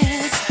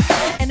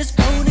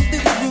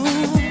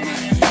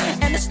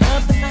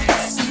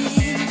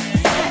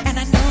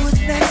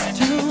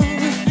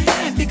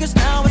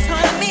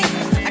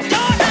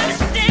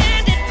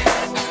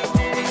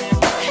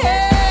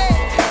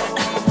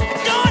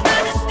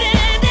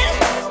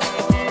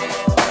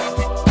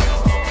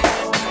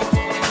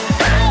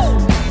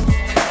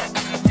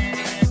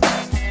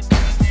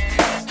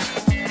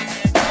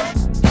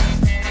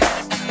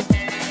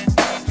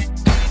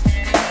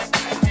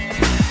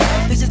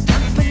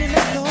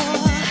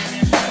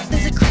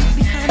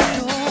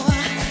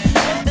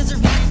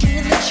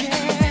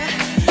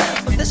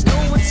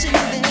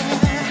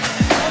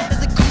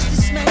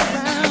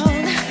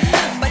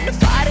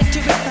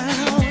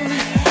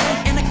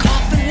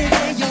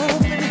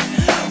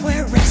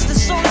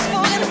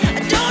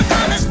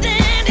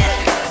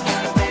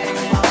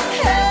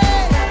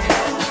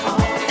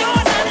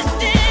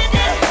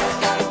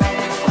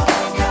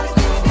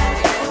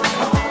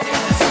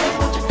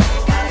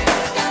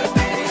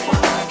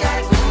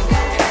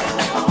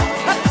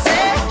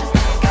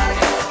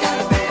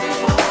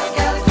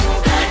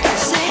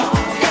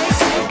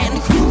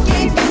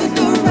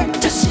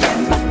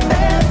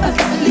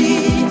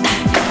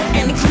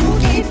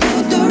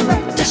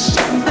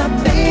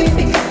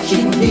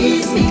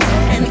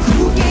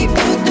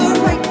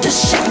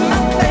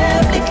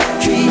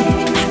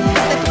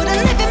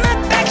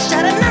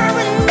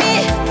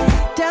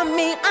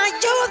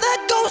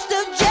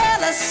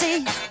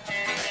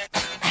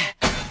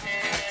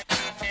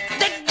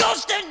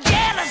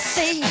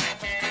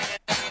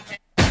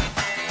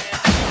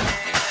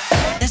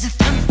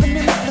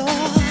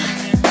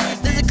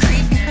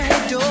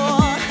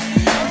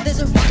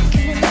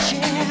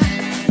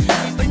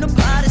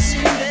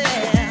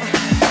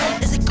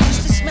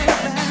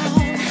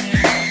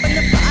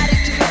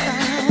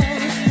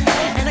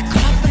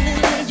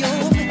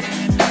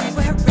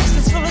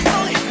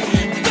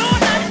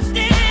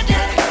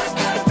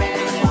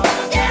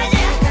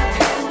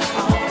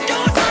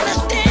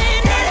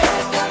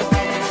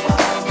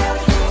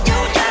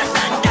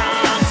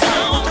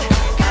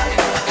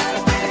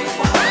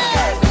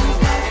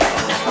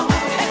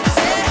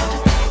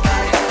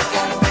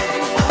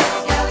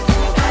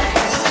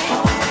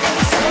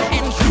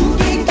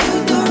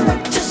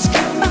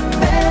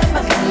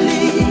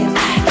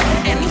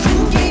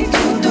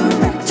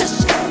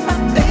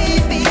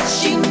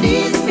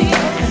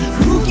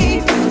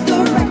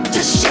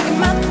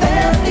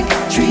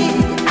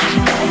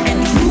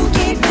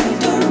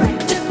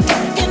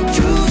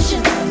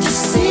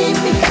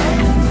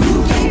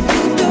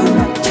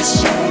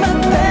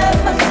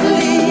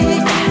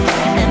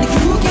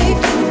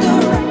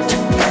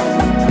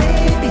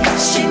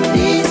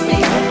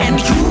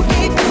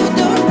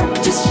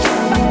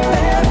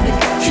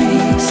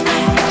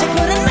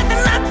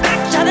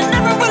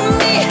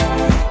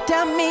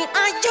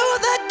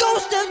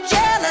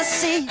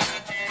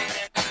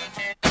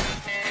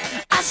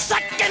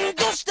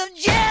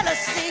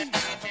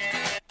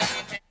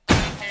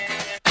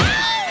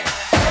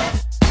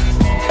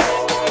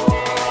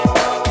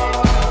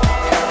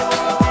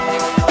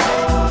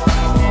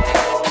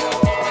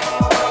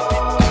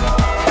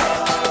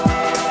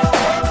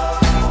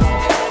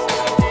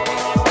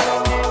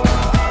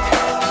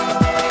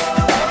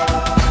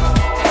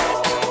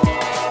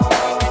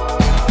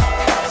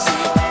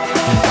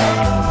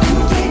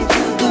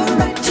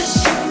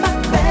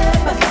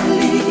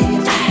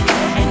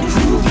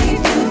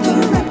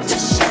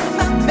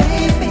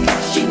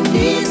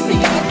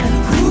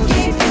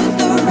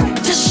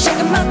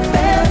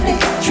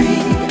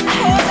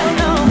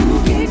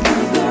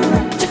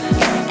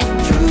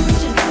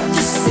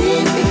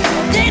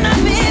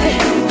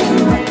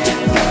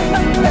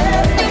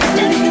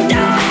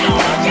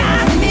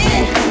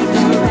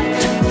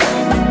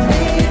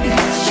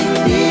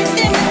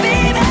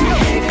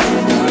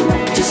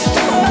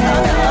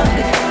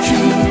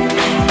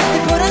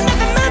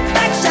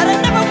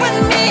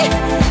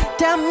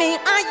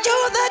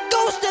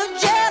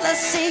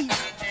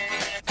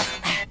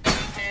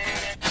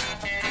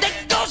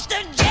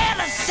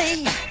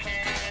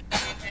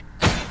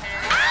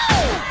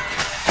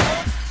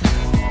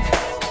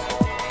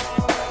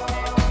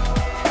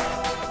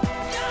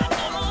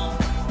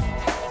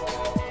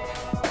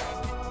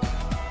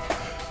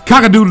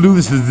Cock-a-doodle-doo,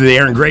 this is the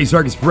Aaron Gray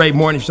Circus Parade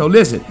Morning Show.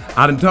 Listen,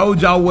 I done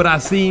told y'all what I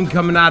seen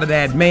coming out of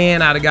that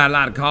man. I done got a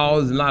lot of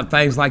calls and a lot of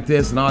things like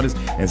this and all this.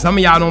 And some of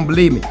y'all don't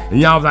believe me.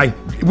 And y'all was like,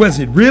 was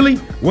it really?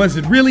 Was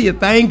it really a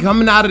thing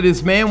coming out of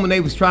this man when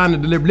they was trying to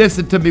deliver?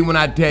 Listen to me when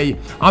I tell you,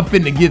 I'm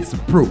finna get some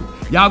proof.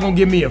 Y'all gonna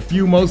give me a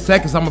few more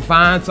seconds. I'm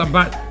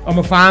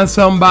gonna find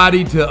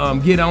somebody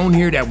to get on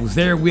here that was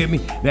there with me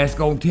that's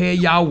gonna tell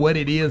y'all what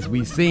it is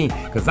we seen.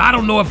 Cause I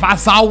don't know if I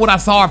saw what I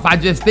saw or if I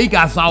just think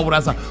I saw what I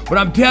saw. But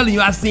I'm telling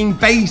you, I seen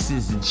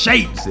faces and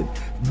shapes and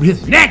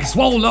his neck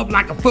swole up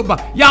like a football.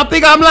 Y'all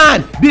think I'm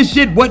lying? This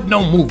shit wasn't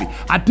no movie.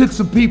 I took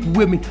some people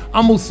with me.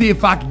 I'm gonna see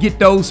if I can get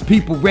those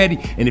people ready.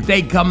 And if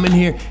they come in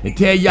here and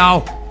tell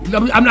y'all,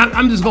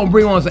 I'm just gonna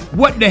bring on and say,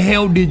 what the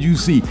hell did you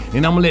see?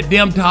 And I'm gonna let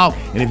them talk.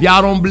 And if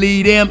y'all don't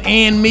believe them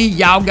and me,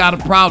 y'all got a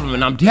problem.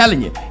 And I'm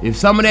telling you, if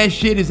some of that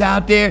shit is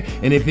out there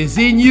and if it's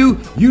in you,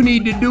 you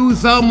need to do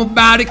something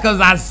about it.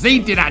 Cause I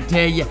seen it, I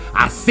tell you.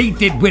 I seen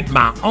it with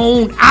my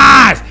own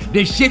eyes.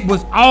 This shit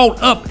was all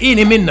up in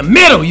him in the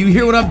middle. You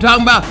hear what I'm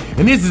talking about?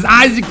 And this is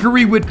Isaac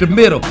Curry with the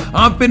middle.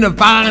 I'm finna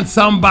find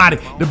somebody.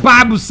 The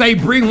Bible say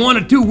bring 1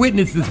 or 2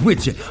 witnesses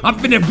with you. I'm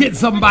finna get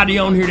somebody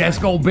on here that's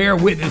gonna bear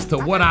witness to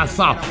what I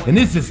saw. And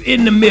this is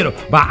In the Middle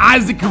by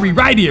Isaac Curry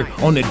right here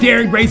on the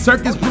Darren Gray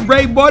Circus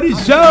Parade Morning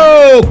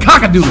Show.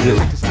 Cock-a-doodle-doo.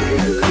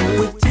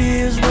 With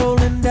tears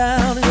rolling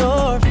down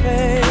your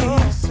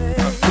face,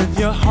 with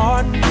your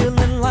heart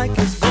feeling like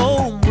it's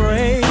gon'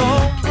 break,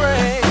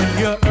 when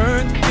your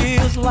earth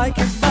feels like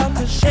it's about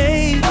to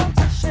shake,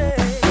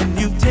 when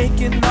you've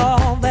taken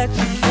all that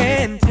you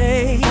can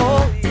take.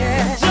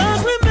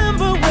 Just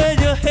remember where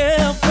your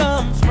help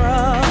comes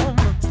from.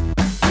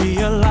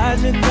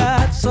 Realize you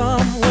got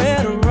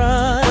somewhere to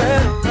run.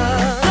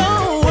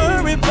 Don't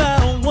worry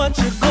about what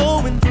you're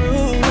going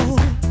through.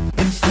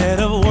 Instead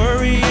of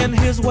worrying,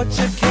 here's what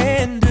you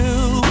can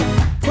do.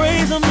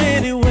 Praise him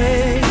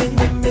anyway.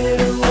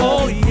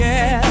 Oh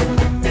yeah.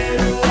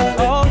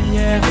 Oh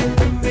yeah.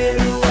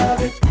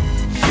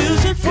 You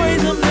should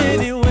praise him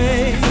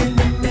anyway.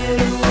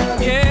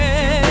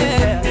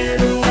 Yeah.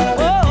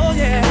 Oh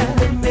yeah.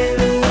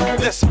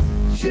 Listen.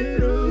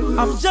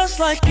 I'm just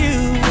like you.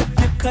 If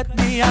you cut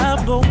me,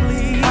 I'm gon'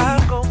 bleed.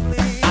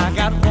 I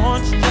got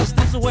wants just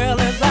as well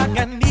as I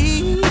can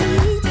eat.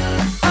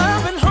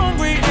 I've been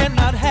hungry and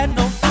not had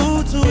no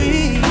food to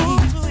eat,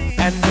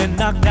 and been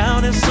knocked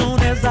down as soon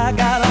as I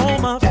got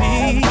on my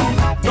feet.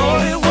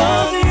 Lord, it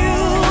was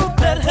you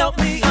that helped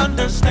me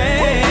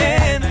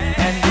understand,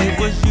 and it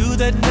was you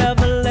that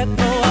never let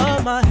go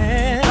of my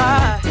hand.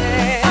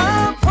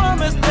 I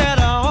promise that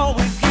I'll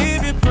always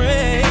give you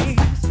praise,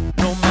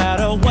 no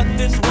matter what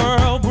this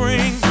world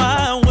brings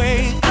my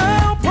way.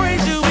 I'll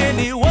praise you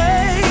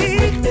anyway.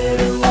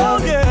 Oh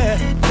yeah.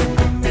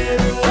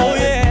 Oh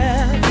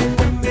yeah.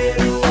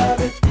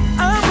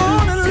 I'm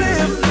gonna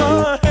lift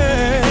my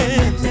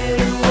hands.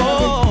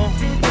 Oh,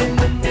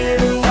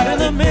 right in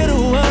the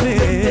middle of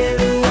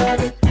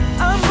it.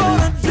 I'm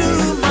gonna do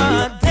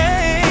my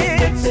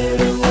dance.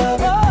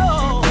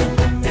 Oh,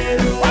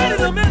 right in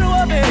the middle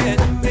of it.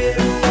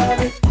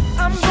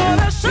 I'm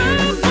gonna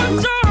shout for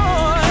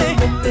joy.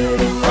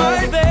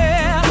 Right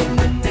there.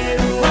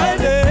 Right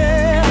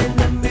there.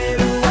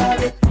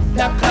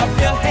 Now clap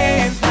your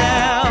hands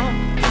now.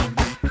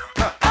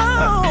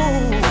 Oh.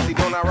 Is he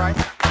doing all right?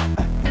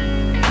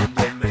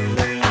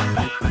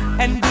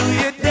 And do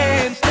your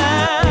dance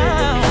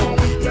now.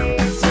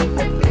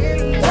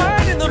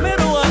 Right in the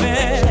middle of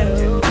it.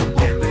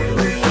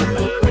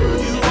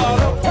 You ought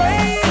to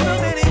praise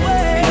him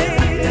anyway.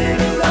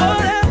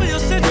 Whatever your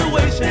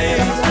situation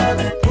is,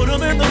 put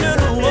him in the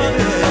middle of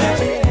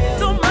it.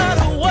 No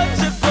matter what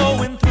you're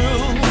going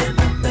through,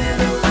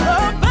 the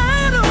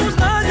battle's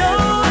not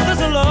yours,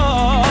 it's the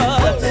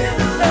Lord's.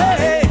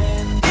 Hey,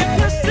 if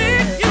you're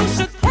sick, you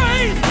should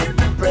praise him.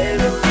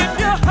 If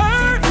you're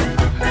hurt,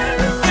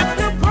 if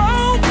you're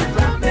broke,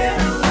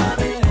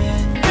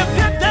 if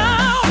you're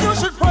down, you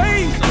should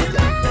praise him.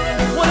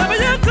 Whatever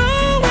you're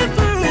going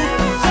through,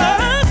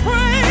 just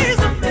praise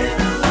him.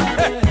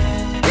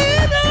 He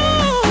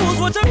knows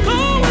what you're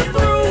going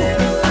through.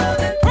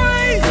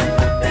 Praise him.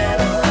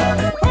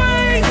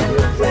 Praise him.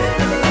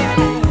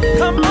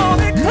 Come on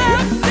and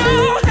clap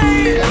your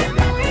hands.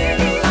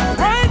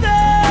 Right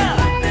there.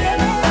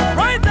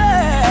 Right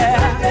there.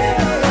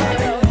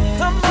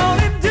 Come on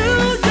and do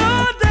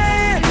your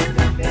dance.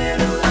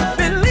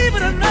 Believe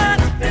it or not,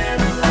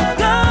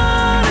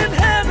 God in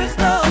heaven's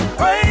the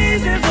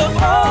praises of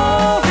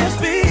all his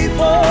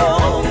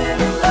people.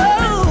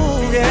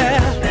 Oh yeah.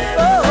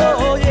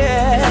 Oh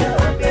yeah.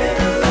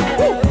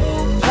 Woo.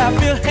 Clap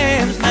your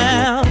hands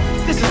now.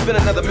 This has been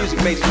another Music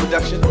Major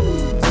production.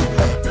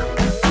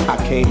 I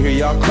can't hear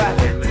y'all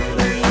clapping.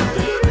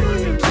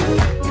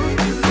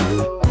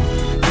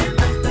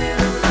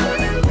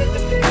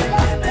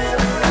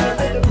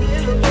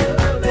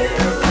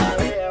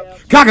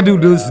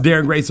 Cock-a-doodle-doo, this is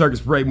Darren Gray Circus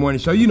Parade Morning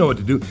Show. You know what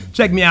to do.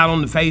 Check me out on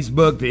the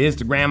Facebook, the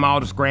Instagram, all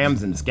the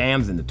scrams and the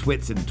scams and the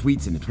twits and the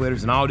tweets and the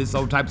twitters and all this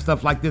old type of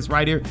stuff like this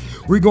right here.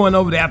 We're going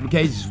over the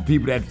applications for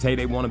people that say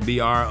they want to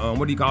be our,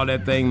 what do you call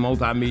that thing,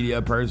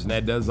 multimedia person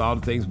that does all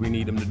the things we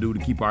need them to do to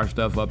keep our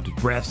stuff up to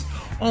press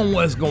on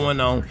what's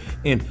going on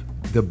in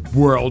the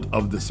world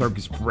of the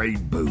Circus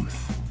Parade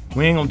booth.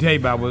 We ain't gonna tell you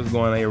about what's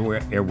going on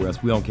everywhere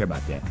else. We don't care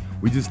about that.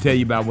 We just tell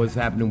you about what's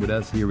happening with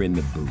us here in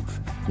the booth.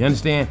 You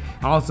understand?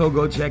 Also,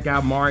 go check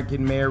out Mark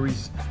and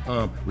Mary's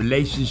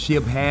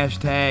relationship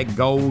hashtag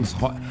goes.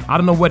 I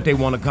don't know what they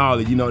want to call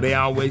it. You know, they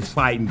always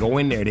fighting. Go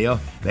in there.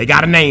 They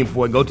got a name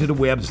for it. Go to the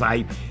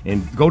website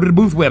and go to the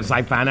booth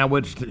website. Find out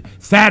what's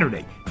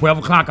Saturday, 12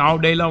 o'clock all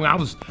day long. I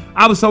was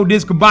so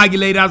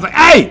discombobulated. I was like,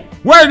 hey,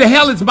 where the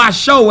hell is my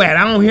show at?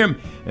 I don't hear him.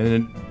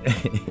 And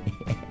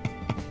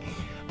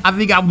I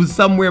think I was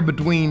somewhere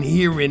between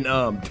here and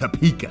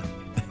Topeka.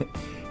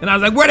 And I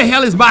was like, where the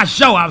hell is my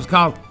show? I was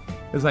called.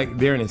 It's like,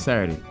 Darren, it's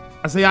Saturday.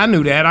 I say, I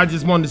knew that. I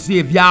just wanted to see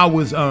if y'all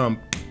was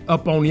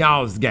up on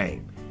y'all's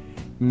game.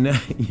 You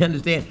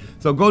understand?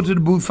 So go to the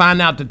booth,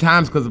 find out the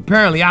times, because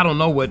apparently I don't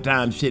know what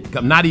time shit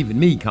come. Not even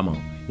me come on.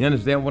 You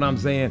understand what I'm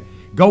saying?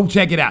 Go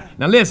check it out.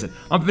 Now listen,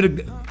 I'm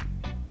finna.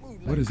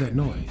 What is that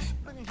noise?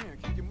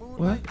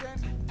 What?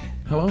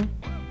 Hello?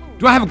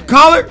 Do I have a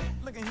caller?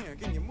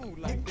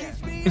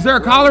 Is there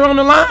a caller on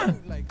the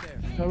line?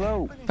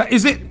 Hello.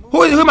 Is it?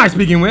 Who am I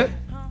speaking with?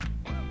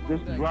 This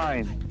is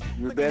Ryan,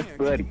 your best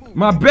buddy.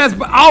 My best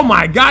buddy. Oh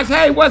my gosh.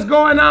 Hey, what's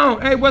going on?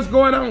 Hey, what's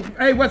going on?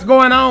 Hey, what's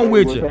going on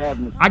with What's you?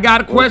 happening? I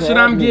got a question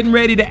I'm getting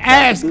ready to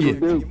ask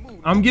you.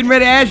 I'm getting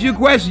ready to ask you a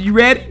question. You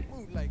ready?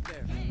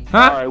 Huh?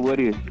 All right, what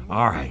is?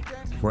 All right.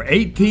 For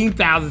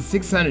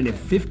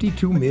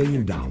 $18,652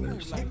 million,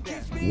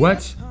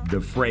 what's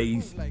the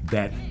phrase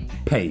that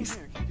pays?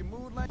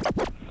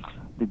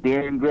 The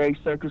Darren Gray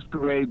Circus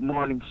Parade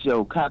Morning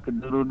Show,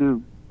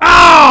 Cock-a-doodle-doo.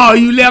 Oh,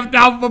 you left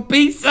off a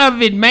piece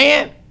of it,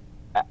 man.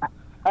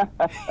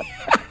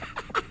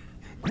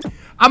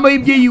 I'm going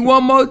to give you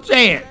one more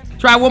chance.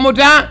 Try one more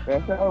time.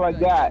 That's all I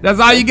got. That's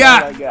all you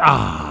got? All I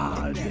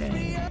got. Oh,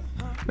 dang.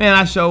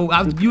 Man,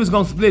 you was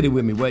going to split it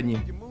with me, wasn't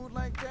you?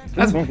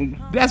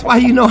 That's why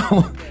you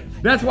know.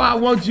 That's why I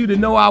want you to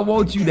know I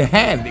want you to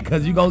have it,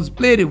 because you're going to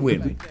split it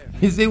with me.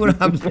 You see what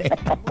I'm saying?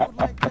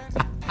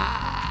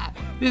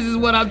 This is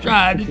what I'm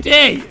trying to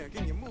tell you.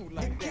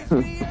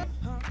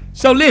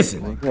 So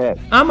listen,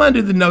 I'm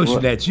under the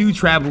notion that you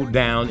traveled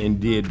down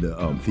and did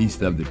the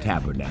Feast of the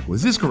Tabernacle.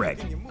 Is this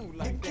correct?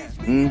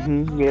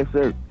 Mm-hmm. Yes,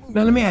 sir.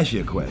 Now let me ask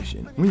you a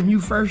question. When you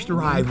first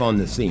arrived on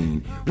the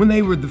scene,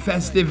 the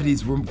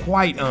festivities were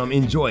quite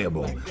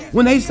enjoyable.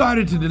 When they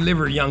started to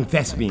deliver a young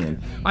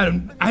thespian, I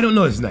don't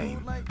know his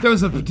name. There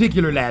was a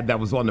particular lad that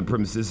was on the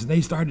premises, and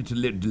they started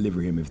to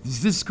deliver him.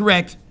 Is this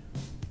correct?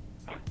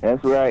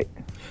 That's right.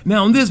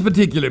 Now, on this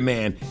particular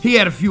man, he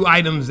had a few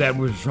items that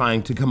were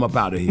trying to come up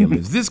out of him.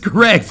 Is this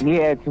correct? He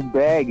had some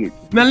baggage.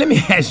 Now, let me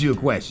ask you a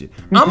question.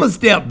 I'm going to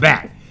step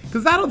back,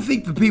 because I don't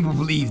think the people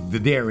believe the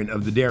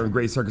Darren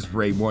Gray Circus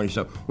Parade Morning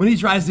Show when he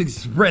tries to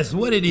express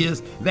what it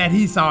is that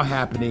he saw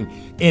happening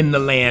in the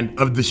land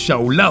of the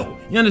show low.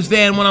 You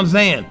understand what I'm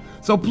saying?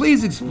 So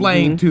please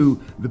explain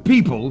to the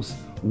peoples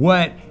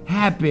what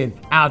happened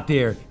out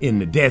there in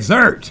the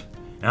desert.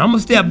 Now, I'm going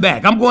to step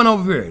back. I'm going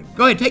over here.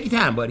 Go ahead. Take your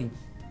time, buddy.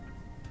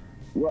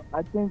 Well,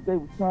 I think they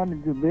were trying to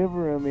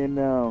deliver him, and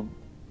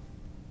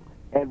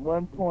at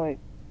one point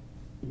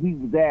he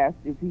was asked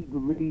if he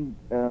believed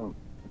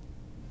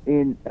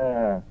in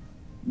the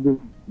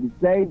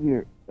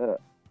Savior,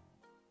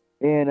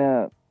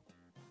 and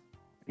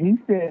he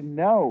said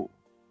no.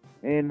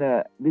 And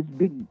he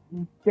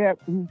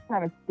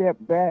kind of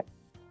stepped back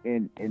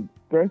and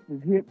thrust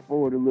his hip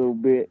forward a little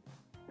bit,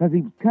 because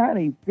he was kind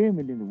of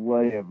effeminate or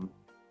whatever.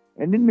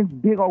 And then this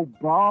big old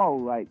ball,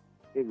 like,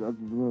 it was a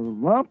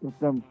lump of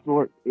some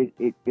sort. It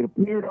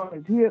appeared on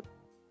his hip,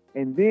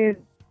 and then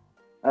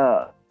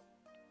the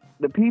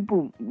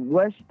people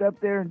rushed up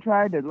there and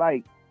tried to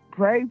like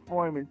pray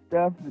for him and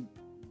stuff,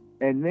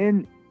 and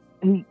then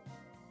they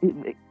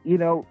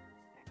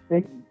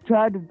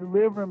tried to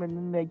deliver him, and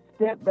then they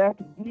stepped back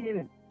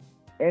again,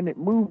 and it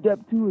moved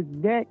up to his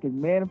neck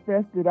and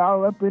manifested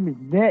all up in his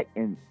neck,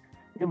 and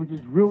it was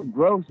just real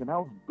gross, and I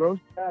was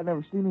grossed out. I'd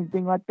never seen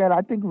anything like that. I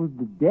think it was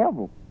the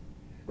devil.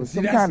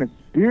 Some kind of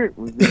spirit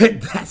was there.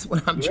 That's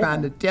what I'm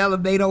trying to tell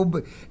him.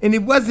 And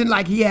it wasn't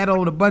like he had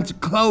on a bunch of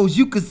clothes.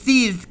 You could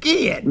see his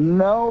skin.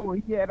 No,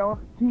 he had on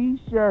a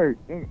T-shirt.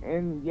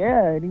 And he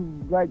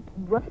was like,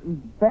 he wasn't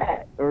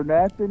fat or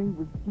nothing. He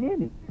was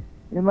skinny.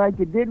 And like,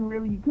 you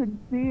couldn't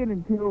see it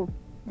until,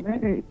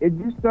 man, it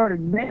just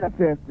started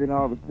manifesting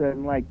all of a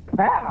sudden. Like,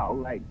 pow,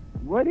 like,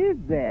 what is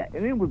that?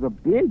 And it was a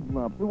big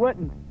lump. It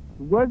wasn't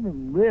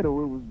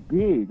little, it was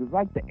big. It was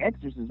like The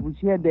Exorcist, when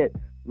she had that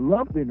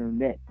lump in her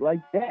neck, like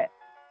that.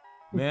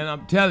 Man,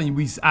 I'm telling you,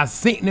 let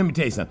me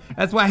tell you something.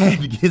 That's why I had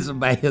to get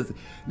somebody else.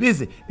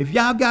 Listen, if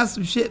y'all got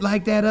some shit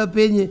like that up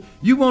in you,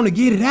 you want to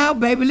get it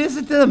out, baby,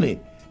 listen to me.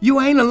 You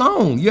ain't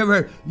alone. You ever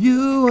heard,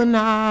 you are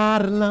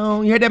not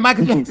alone? You heard that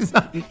Michael Jackson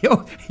song?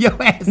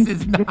 Your ass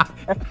is not.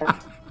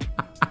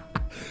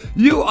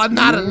 You are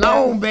not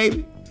alone,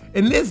 baby.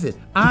 And listen,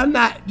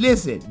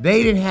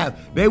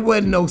 they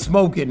wasn't no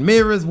smoking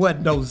mirrors,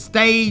 wasn't no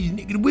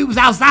stage. We was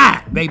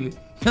outside, baby.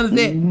 You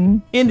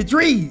understand? In the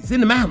trees,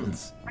 in the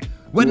mountains.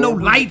 Wasn't no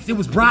lights, it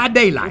was broad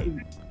daylight.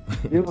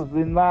 It was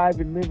in live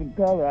and living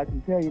color, I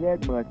can tell you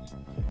that much.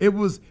 There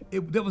was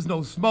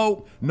no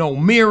smoke, no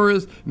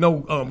mirrors,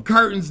 no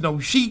curtains, no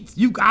sheets.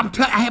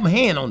 I have my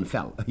hand on the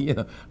fella. You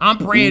know, I'm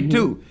praying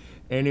too.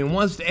 And then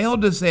once the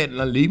elder said,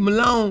 leave him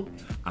alone,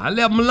 I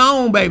left him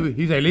alone, baby.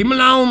 He said, leave him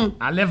alone.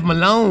 I left him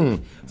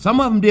alone.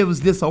 Some of them was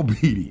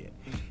disobedient.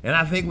 And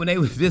I think when they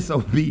was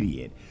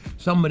disobedient,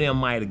 some of them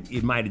might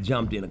have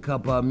jumped in, a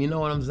couple of them, you know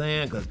what I'm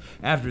saying? Because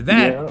after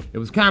that, it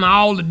was kind of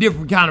all the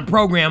different kind of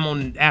program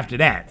on after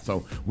that.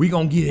 So we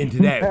going to get into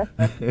that.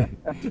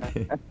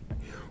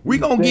 We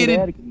going to get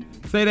it.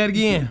 Say that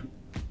again.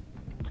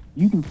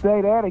 You can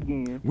say that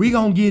again. We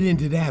gonna get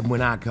into that when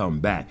I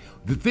come back.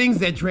 The things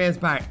that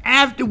transpired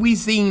after we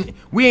ain't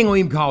gonna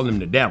even call him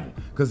the devil,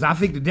 because I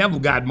think the devil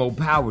got more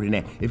power than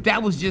that. If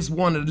that was just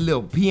one of the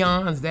little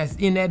peons that's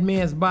in that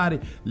man's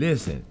body,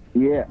 listen.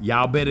 Yeah.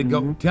 Y'all better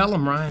go. Tell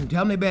them, Ryan.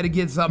 Tell them they better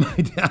get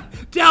something.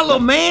 Tell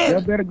them, man.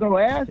 Y'all better go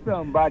ask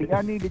somebody.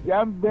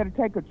 Y'all better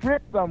take a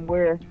trip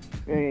somewhere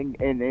and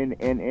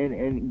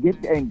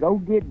go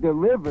get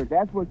delivered.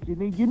 That's what you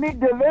need. You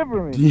need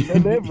deliverance.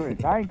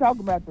 Deliverance. I ain't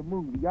talking about the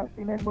movie. Y'all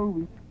seen that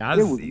movie?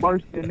 It was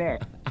worse than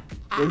that.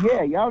 But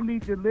yeah, y'all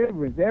need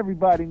deliverance.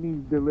 Everybody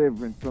needs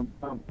deliverance from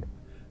something.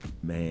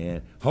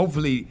 Man,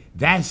 hopefully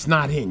that's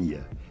not in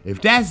you.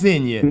 If that's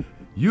in you,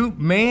 you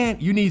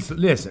need some,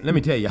 listen, let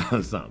me tell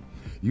y'all something.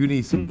 You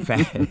need some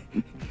fat.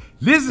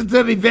 Listen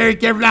to me very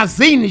carefully. I've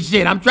seen this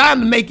shit. I'm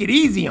trying to make it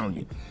easy on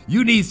you.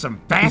 You need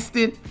some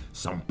fasting,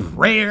 some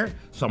prayer,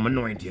 some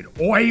anointed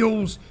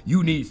oils.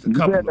 You need a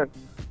couple.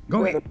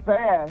 Go ahead.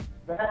 Fast.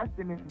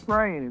 Fasting and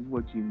praying is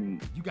what you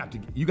need.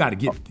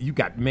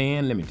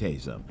 Man, let me tell you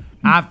something.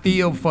 I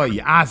feel for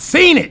you. I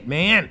seen it,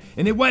 man.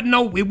 And it wasn't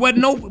no Benny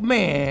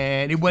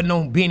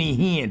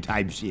Hinn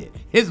type shit.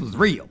 His was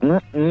real.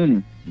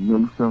 It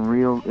was some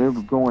real, it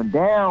was going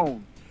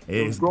down.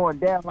 It was going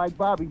down like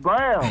Bobby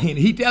Brown. And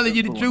he telling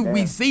you the truth.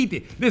 We see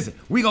it. Listen,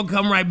 we gonna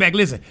come right back.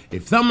 Listen,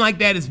 if something like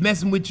that is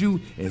messing with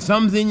you and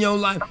something's in your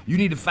life, you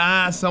need to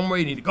find somewhere.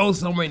 You need to go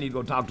somewhere. You need to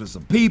go talk to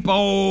some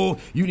people.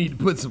 You need to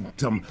put some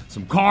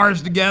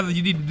cars together.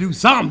 You need to do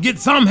something. Get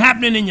something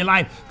happening in your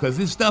life, because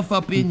there's stuff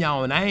up in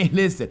y'all. And I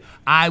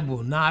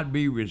will not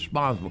be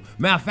responsible.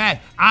 Matter of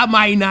fact, I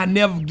might not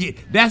never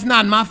get. That's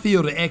not my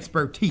field of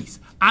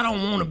expertise. I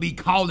don't want to be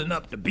calling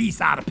up the beast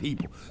out of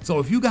people. So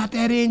if you got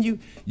that in you,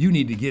 you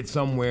need to get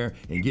somewhere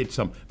and get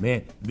some,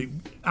 man.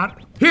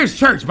 Here's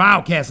church by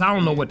Outcast. I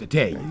don't know what to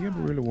tell you. You ever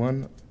really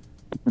wonder?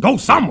 Go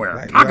somewhere.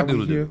 Like, I can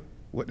do it.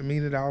 What the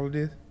meaning of all of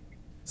this?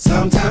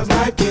 Sometimes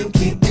life can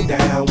keep you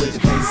down with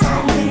your face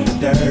all in the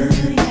dirt.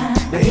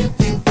 Now if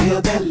you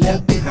feel that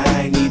left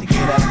behind, need to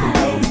get up and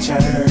go to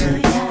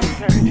church.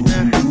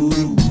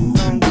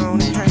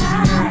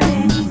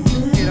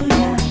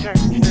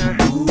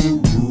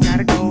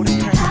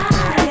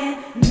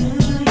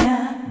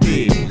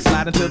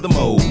 Into the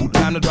mold,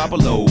 time to drop a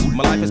load.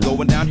 My life is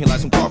going down here like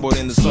some cardboard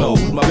in the snow.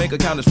 My bank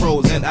account is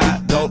frozen,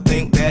 I don't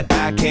think that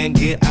I can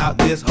get out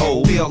this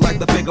hole. Feel like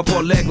the figure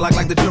 4 leg,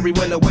 like the jury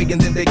went away and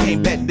then they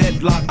came back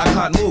deadlocked. I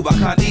can't move, I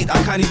can't eat,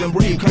 I can't even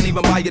breathe. Can't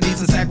even buy a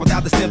decent sack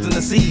without the stems and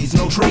the seeds.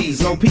 No trees,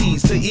 no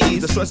peas to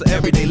ease the stress of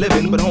everyday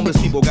living. But homeless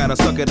people gotta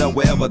suck it up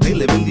wherever they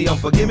live in. The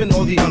unforgiving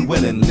or the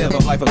unwilling live a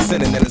life of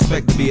sinning and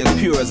expect to be as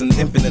pure as an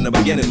infant in the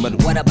beginning.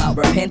 But what about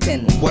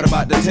repenting? What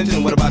about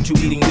detention? What about you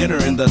eating dinner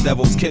in the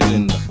devil's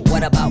kitchen?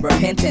 What about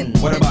repenting?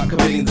 What about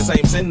committing the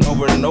same sin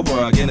over and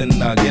over again and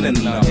again and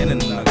again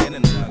and again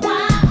and again?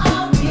 Why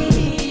are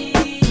we?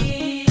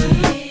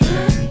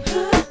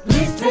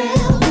 Please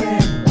tell me,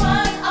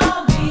 what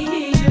are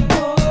we here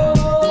for?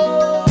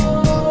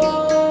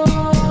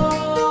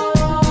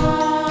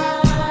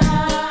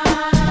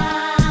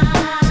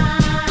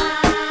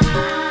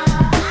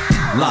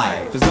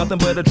 Life is nothing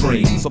but a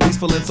dream, so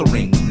peaceful and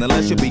serene.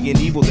 Unless you're being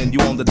evil, then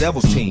you're on the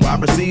devil's team. I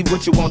receive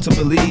what you want to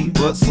believe,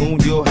 but soon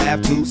you'll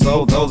have to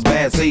sow those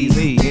bad seeds.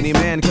 Any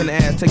man can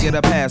ask to get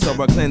a pass or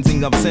a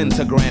cleansing of sin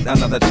to grant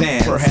another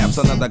chance. Perhaps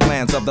another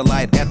glance of the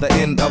light at the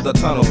end of the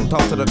tunnel.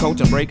 Talk to the coach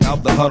and break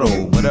out the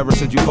huddle. Whatever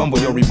should you fumble,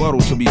 your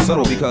rebuttal should be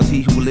subtle, because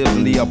he who lives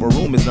in the upper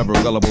room is never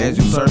gullible. As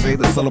you survey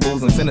the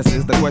syllables and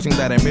sentences, the question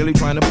that I'm merely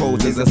trying to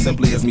pose is as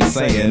simply as me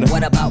saying,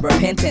 what about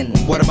repenting?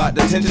 What about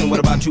detention? What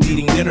about you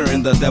eating dinner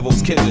in the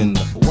devil's kitchen?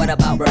 What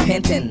about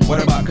repenting?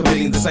 What about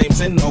committing the same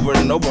sin over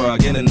and over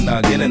again and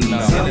again and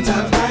again?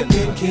 Sometimes life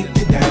can keep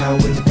you down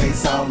with your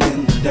face all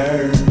in the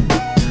dirt.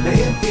 Now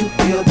if you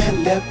feel that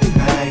left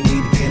behind,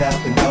 need to get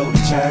up and go to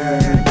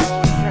church.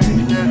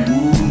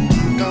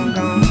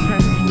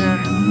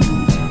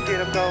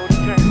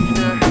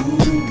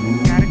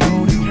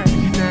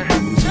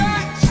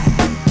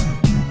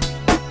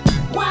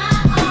 Why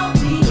are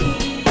we?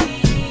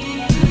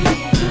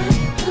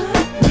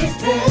 Please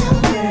tell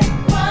me.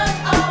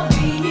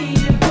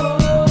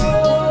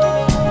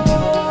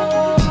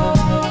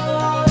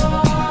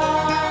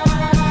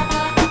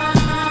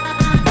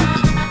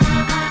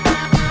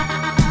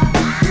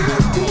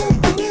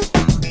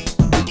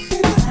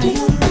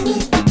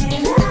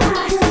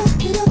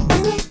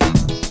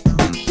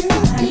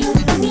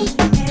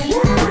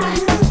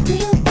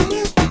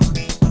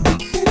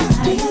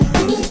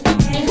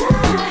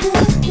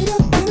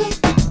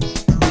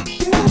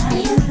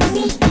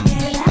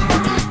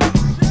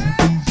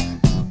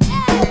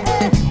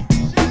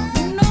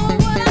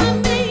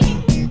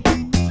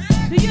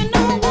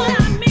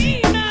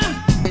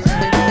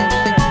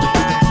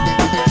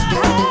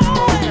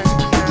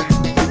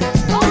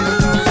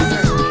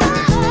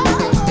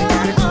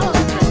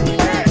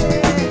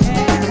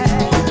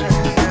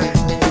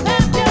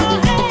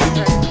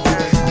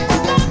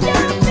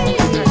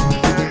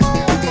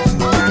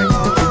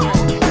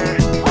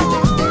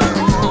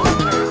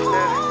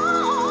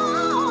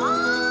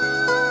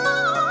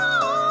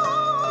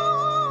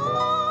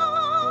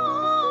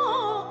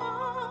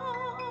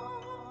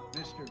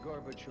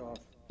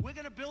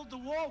 build the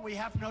wall. We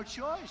have no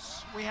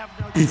choice. We have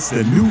no choice. It's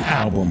the new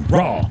album,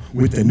 Raw,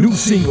 with the new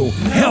single,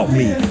 Help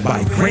Me,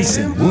 by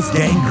Grayson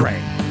Wolfgang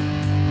Gray.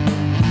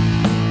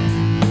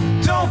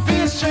 Don't be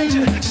a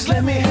stranger, just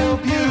let me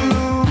help you.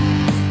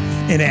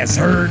 And as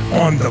heard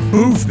on The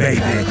Booth,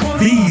 baby,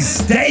 these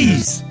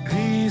days.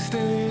 These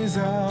days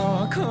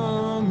are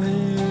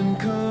coming,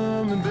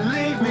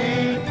 believe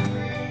me.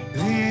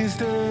 These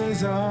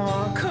days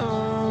are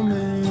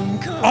coming.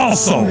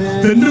 Also,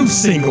 the new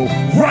single,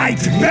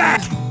 Right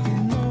Back.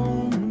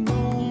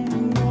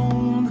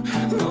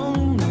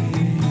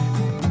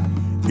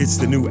 It's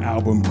the new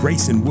album,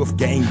 Grayson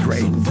Wolfgang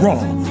Gray,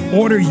 Raw.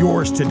 Order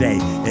yours today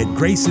at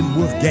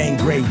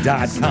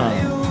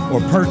GraysonWolfgangGray.com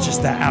or purchase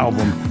the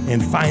album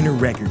in finer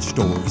record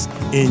stores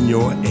in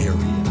your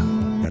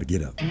area. Gotta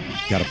get up.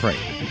 Gotta pray.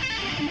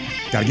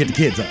 Gotta get the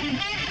kids up.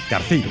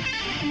 Gotta feed them.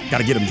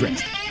 Gotta get them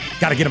dressed.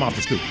 Gotta get them off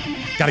to school.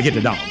 Gotta get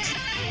the dogs.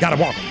 Gotta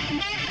walk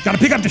them. Gotta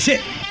pick up the shit.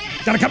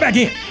 Gotta come back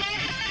in.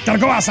 Gotta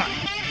go outside.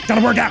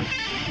 Gotta work out.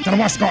 Gotta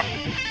wash the car.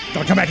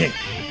 Gotta come back in.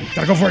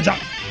 Gotta go for a jog.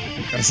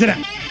 Gotta sit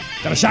down.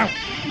 Gotta shower.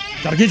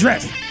 Gotta get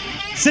dressed.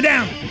 Sit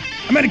down.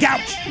 I'm on the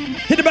couch.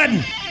 Hit the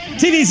button.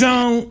 TV's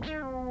on.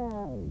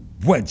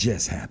 What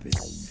just happened?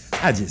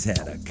 I just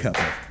had a cup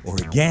of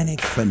organic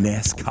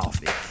finesse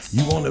coffee.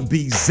 You want to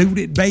be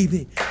zooted,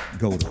 baby?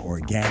 Go to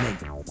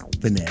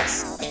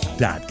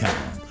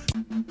organicfinesse.com.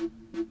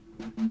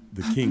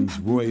 The King's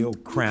Royal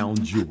Crown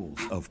Jewels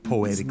of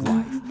Poetic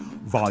Life,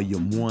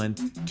 Volume 1,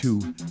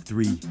 2,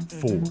 3,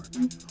 4.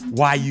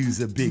 Why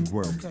use a big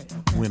word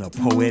when a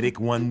poetic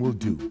one will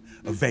do?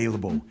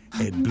 Available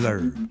at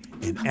Blurb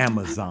and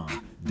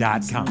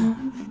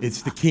Amazon.com.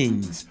 It's the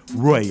King's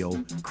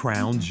Royal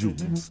Crown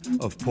Jewels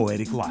of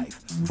Poetic Life,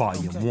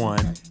 Volume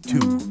 1, 2,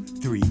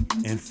 3,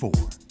 and 4.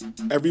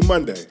 Every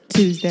Monday,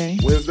 Tuesday,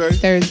 Wednesday,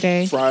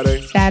 Thursday,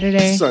 Friday,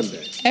 Saturday,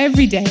 Sunday.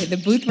 Every day, the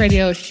Booth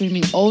Radio is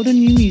streaming old and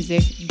new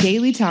music,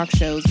 daily talk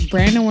shows,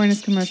 brand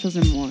awareness commercials,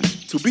 and more.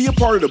 To be a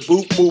part of the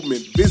Booth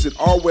movement, visit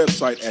our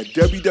website at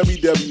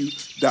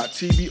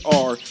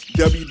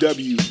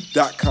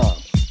www.tbrww.com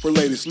for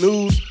latest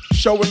news,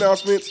 show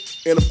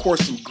announcements, and of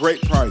course, some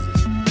great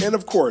prizes. And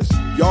of course,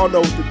 y'all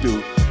know what to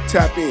do.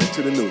 Tap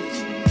into the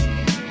news.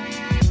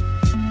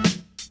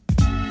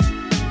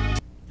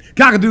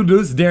 Cock-a-doodle-doo,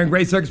 this is Darren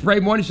Gray, Circus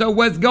Parade Morning Show.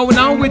 What's going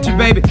on with you,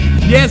 baby?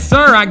 Yes,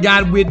 sir, I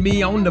got with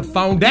me on the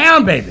phone.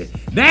 Down, baby.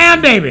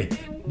 Down, baby.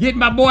 Get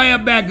my boy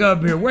up back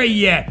up here. Where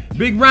you at?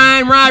 Big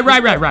Ryan, right.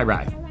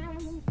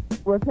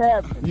 What's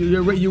happening?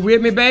 You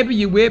with me, baby?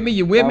 You with me?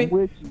 I'm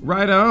with you.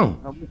 Right on.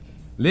 I'm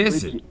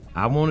Listen, with you.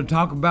 I want to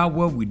talk about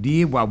what we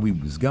did while we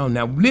was gone.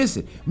 Now,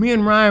 listen, me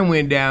and Ryan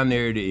went down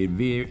there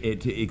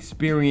to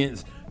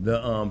experience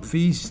the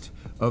Feast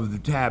of the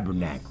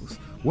Tabernacles.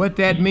 What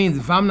that means,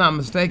 if I'm not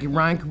mistaken,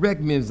 Ryan,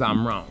 correct me if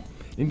I'm wrong.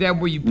 Isn't that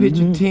where you pitch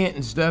a tent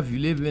and stuff? You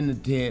live in the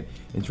tent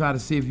and try to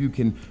see if you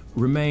can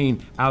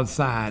remain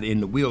outside in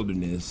the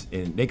wilderness.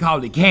 And they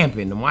called it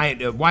camping. The white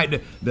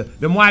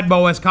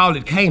boys called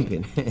it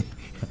camping.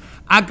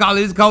 I call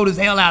it, it's cold as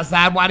hell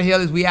outside. Why the hell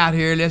is we out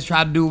here? Let's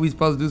try to do what we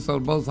supposed to do so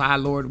the Most High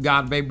Lord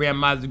God of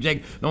Abraham, Isaac,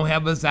 Jacob don't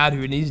have us out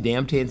here in these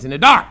damn tents in the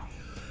dark.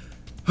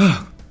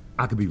 I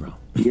could be wrong.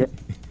 Yeah,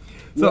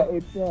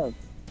 So-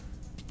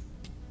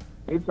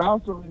 it's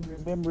also in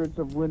remembrance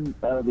of when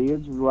the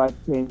Israelites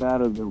came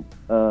out of the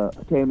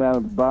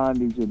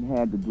bondage and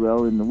had to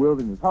dwell in the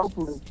wilderness.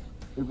 Hopefully,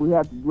 if we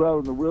have to dwell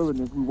in the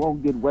wilderness, we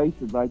won't get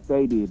wasted like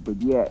they did. But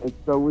yeah, it's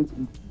so we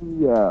can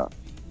see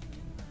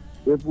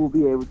if we'll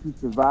be able to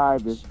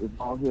survive if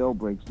all hell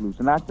breaks loose.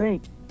 And I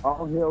think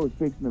all hell is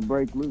fixing to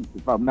break loose,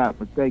 if I'm not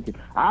mistaken.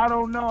 I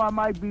don't know. I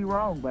might be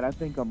wrong, but I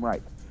think I'm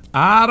right.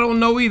 I don't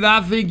know either.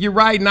 I think you're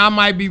right, and I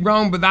might be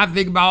wrong, but I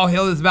think about all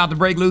hell is about to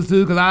break loose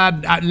too.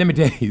 Because let me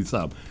tell you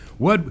something.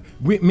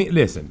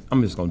 Listen,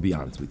 I'm just gonna be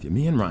honest with you.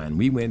 Me and Ryan,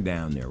 we went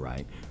down there,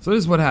 right? So this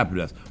is what happened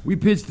to us. We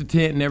pitched the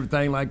tent and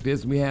everything like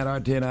this. We had our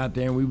tent out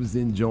there, and we was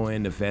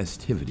enjoying the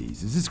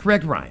festivities. Is this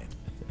correct, Ryan?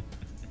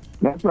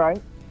 That's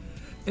right.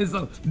 And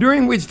so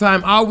during which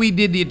time, all we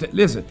did,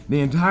 the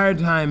entire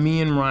time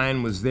me and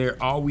Ryan was there,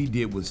 all we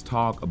did was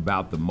talk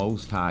about the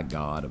Most High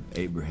God of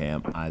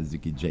Abraham,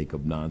 Isaac, and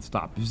Jacob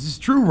nonstop. Is this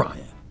true,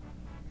 Ryan?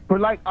 For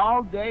like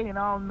all day and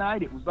all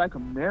night, it was like a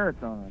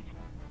marathon.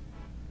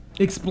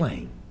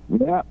 Explain.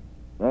 Yeah,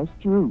 that's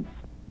true.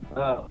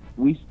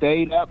 We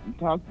stayed up and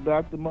talked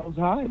about the Most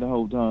High the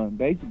whole time,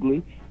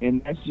 basically,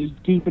 and that's just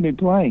keeping it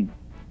plain.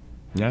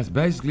 That's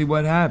basically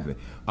what happened.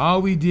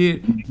 All we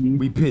did,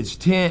 we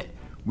pitched tent.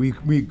 We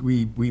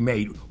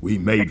made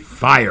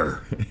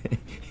fire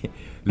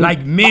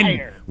like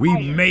men.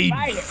 Made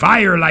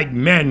fire like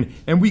men,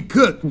 and we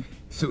cooked.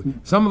 So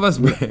some of us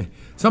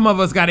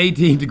got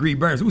 18-degree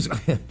burns.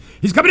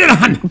 He's coming in.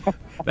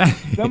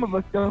 Some of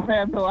us don't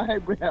have no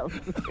eyebrows.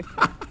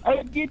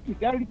 Gotta get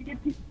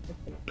you.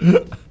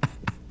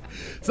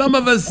 Some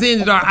of us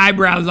singed our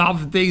eyebrows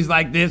off and things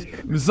like this.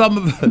 Some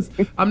of us,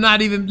 I'm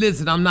not even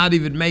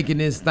making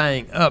this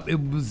thing up.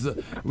 It was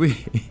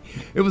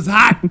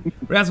hot.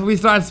 That's when we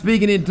start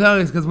speaking in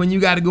tongues, because when you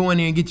got to go in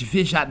there and get your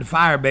fish out the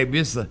fire, baby,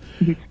 it's a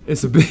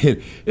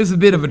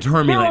bit of a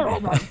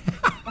turbulent.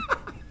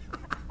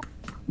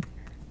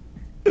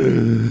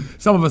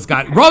 Some of us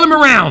got roll him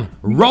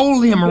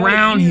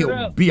around,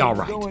 he'll be all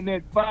right. Go in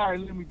that fire,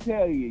 let me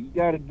tell you, you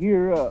gotta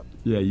gear up.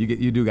 Yeah,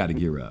 you do got to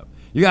gear up.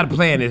 You got to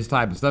plan this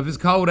type of stuff. It's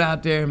cold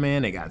out there,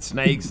 man. They got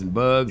snakes and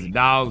bugs and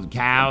dogs and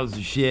cows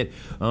and shit.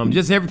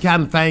 Just every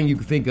kind of thing you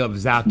can think of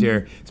is out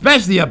there,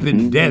 especially up in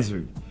the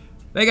desert.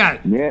 They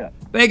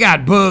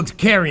got bugs,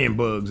 carrying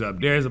bugs up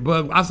there. There's a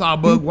bug. I saw a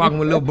bug walking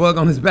with a little bug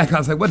on his back. I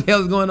was like, what the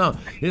hell is going on?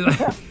 He's like,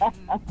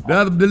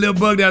 the little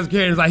bug that was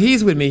carrying is like,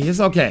 he's with me.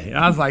 It's okay. And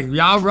I was like,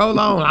 y'all roll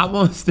on. I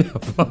won't step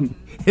up.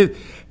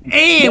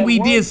 And we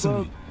did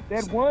some.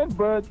 That one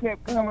bug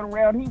kept coming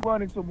around. He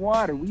wanted some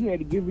water. We had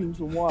to give him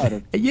some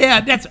water.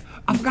 Yeah,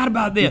 I forgot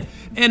about that.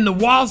 And the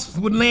wasps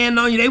would land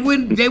on you. They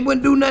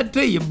wouldn't do nothing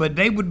to you, but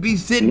they would be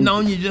sitting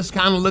on you, just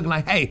kind of looking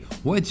like, hey,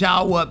 what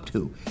y'all up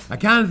to? I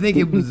kind of think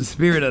it was the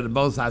spirit of the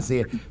Most High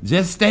said,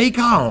 just stay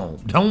calm.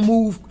 Don't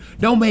move.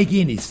 Don't make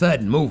any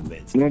sudden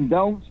movements. And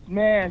don't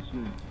smash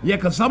him. Yeah,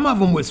 because some of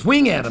them would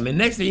swing at him, and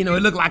next thing you know,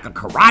 it looked like a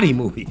karate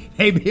movie.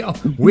 They be all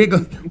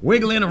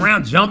wiggling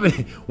around,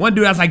 jumping. One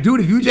dude, I was like, dude,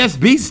 if you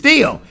just be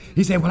still.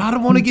 He said, well, I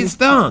don't want to get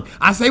stung.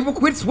 I say, well,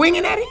 quit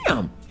swinging at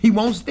him. He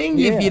won't sting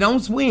you if you don't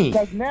swing.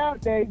 Because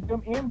nowadays,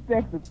 them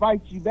insects will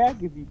fight you back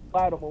if you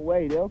fight them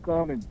away. They'll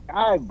come and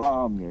dive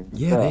bomb you.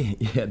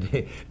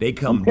 They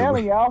come. I'm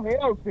telling y'all,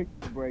 hell fixes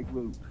to break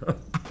loose.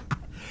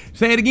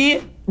 Say it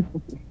again.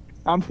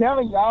 I'm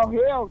telling y'all,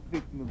 hell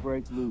fixing to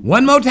break loose.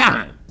 One more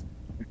time.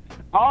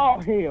 All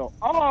hail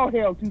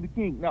to the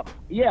king. No,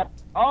 yeah,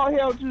 all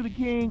hail to the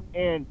king,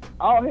 and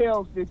all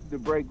hell fixing to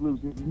break loose.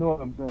 If you know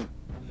what I'm saying.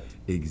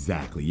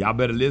 Exactly. Y'all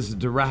better listen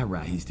to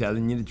Rai. He's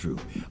telling you the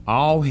truth.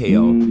 All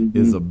hell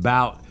is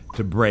about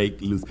to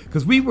break loose.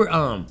 Because we were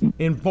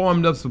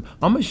informed of some.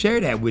 I'm going to share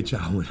that with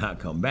y'all when I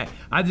come back.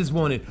 I just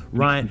wanted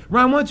Ryan,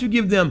 why don't you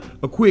give them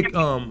a quick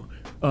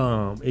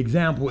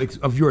example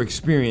of your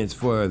experience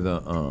for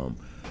the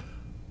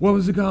what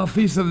was it called?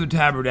 Feast of the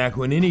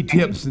Tabernacle, and any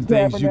tips and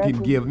things you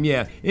can give them.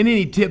 Yeah, and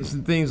any tips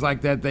and things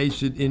like that they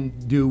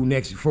should do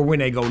next for when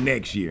they go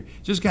next year.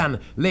 Just kind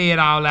of lay it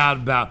all out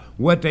about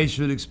what they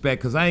should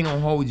expect, because I ain't going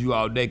to hold you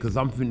all day, because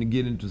I'm finna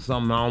get into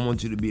something I don't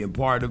want you to be a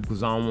part of,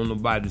 because I don't want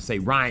nobody to say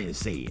Ryan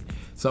said.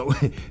 So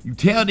you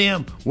tell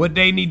them what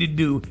they need to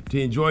do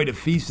to enjoy the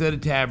Feast of the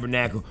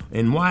Tabernacle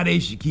and why they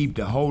should keep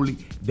the holy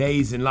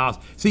days and laws.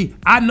 See,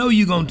 I know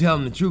you're going to tell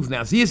them the truth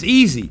now. See, it's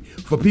easy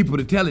for people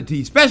to tell it to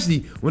you,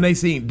 especially when they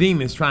see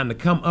demons trying to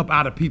come up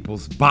out of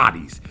people's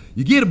bodies.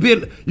 You get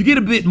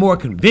a bit more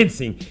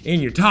convincing in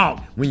your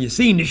talk when you've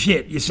seen the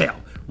shit yourself.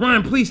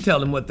 Ryan, please tell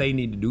them what they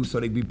need to do so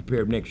they be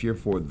prepared next year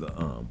for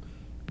the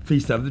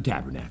Feast of the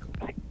Tabernacle.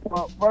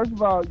 Well, first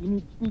of all, you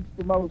need to speak to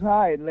the Most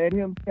High and let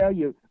him tell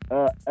you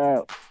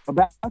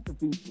about the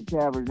Feast of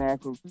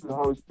Tabernacles through the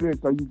Holy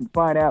Spirit, so you can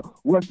find out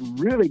what's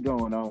really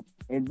going on.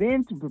 And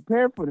then to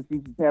prepare for the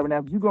Feast of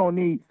Tabernacles, you're going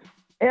to need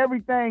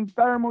everything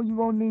thermal. You're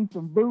going to need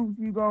some boots.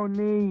 You're going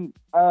to need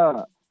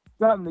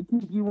something to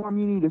keep you warm.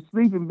 You need a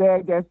sleeping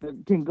bag that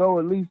can go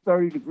at least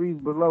 30 degrees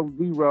below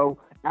zero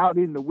out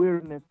in the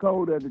wilderness,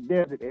 cold of the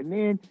desert. And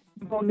then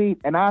you're going to need,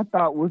 and I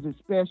thought was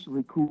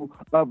especially cool,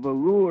 a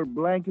velour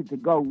blanket to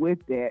go with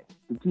that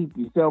to keep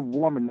yourself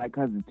warm at night,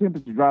 because the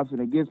temperature drops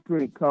and it gets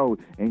pretty cold,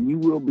 and you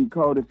will be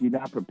cold if you're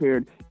not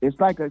prepared. It's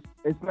like a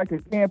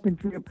camping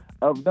trip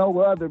of no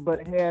other, but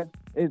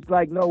it's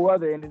like no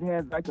other, and it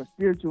has like a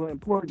spiritual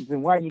importance.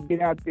 And while you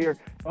get out there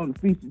on the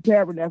Feast of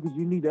Tabernacles,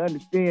 you need to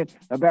understand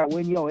about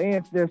when your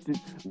ancestors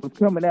was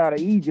coming out of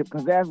Egypt,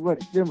 because that's what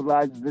it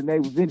symbolizes, and they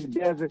was in the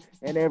desert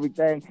and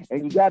everything.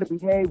 And you got to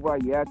behave while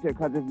you're out there,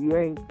 because if you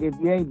ain't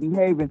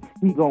behaving,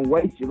 he gonna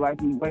waste you like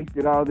he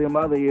wasted all them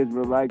other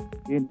Israelites.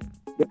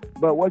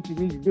 But what you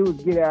need to do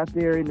is get out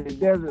there in the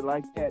desert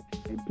like that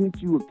and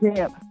pitch you a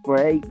camp for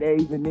 8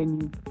 days, and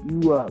then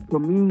you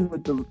commune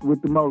with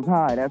the Most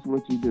High. That's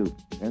what you do.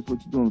 That's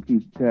what you do in the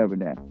Feast of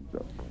Tabernacles.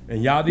 So.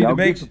 And y'all need to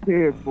get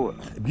prepared for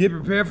it. Get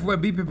prepared for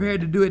it. Be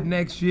prepared to do it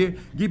next year.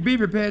 Be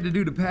prepared to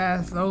do the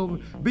Passover.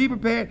 Be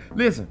prepared.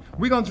 Listen,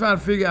 we're going to try to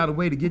figure out a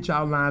way to get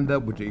y'all lined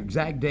up with the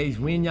exact days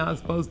when y'all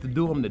supposed to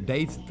do them, the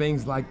dates,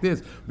 things like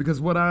this.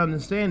 Because what I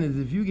understand is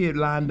if you get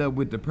lined up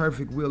with the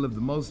perfect will of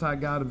the Most High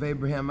God of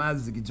Abraham,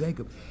 Isaac, and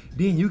Jacob,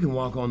 then you can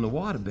walk on the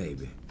water,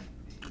 baby.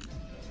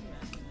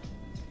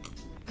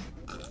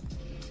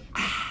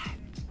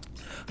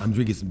 I'm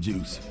drinking some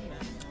juice.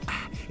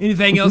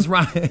 Anything else,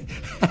 Ryan?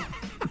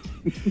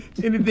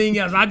 Anything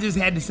else? I just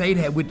had to say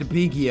that with the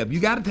pinky up. You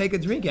got to take a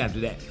drink after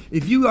that.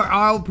 If you are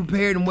all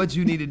prepared in what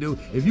you need to do,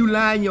 if you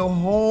line your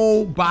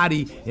whole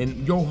body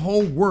and your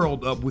whole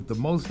world up with the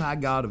Most High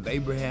God of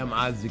Abraham,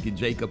 Isaac, and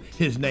Jacob,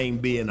 his name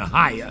being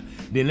Ahia,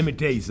 then let me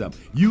tell you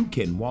something. You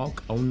can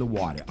walk on the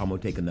water. I'm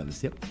going to take another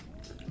sip.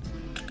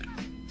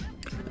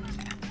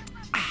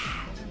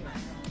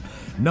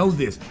 Know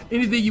this.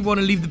 Anything you want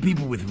to leave the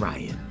people with,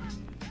 Ryan?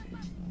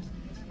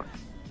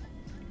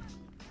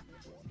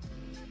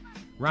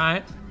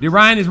 Ryan?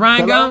 Is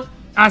Ryan Hello? gone?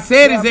 I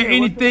said, Yeah, is there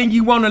man, what's anything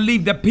you want to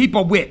leave the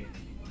people with?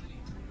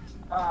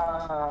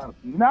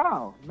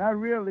 No, not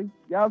really.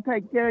 Y'all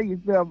take care of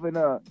yourself and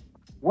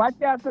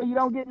watch out so you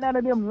don't get none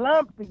of them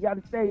lumps. You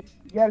gotta stay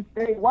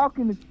walk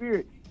in the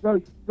spirit so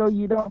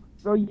you don't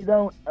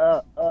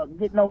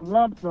get no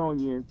lumps on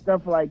you and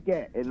stuff like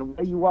that. And the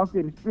way you walk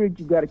in the spirit,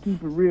 you gotta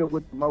keep it real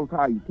with the Most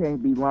High. You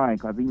can't be lying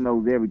because He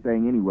knows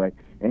everything anyway.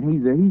 And he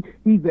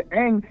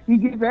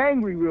gets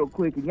angry real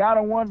quick, and y'all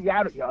don't want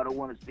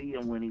to see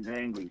Him when He's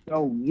angry.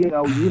 So you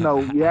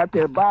have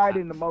to abide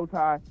in the Most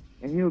High,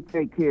 and He'll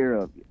take care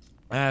of you.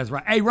 That's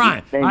right. Hey,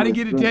 Ryan, I didn't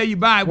get to tell you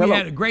bye. We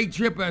had a great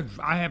trip.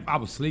 I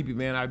was sleepy,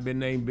 man. I've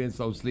been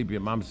so sleepy.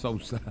 I'm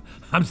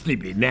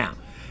sleepy now.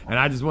 And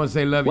I just want to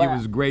say love you. It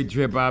was a great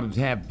trip. I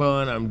had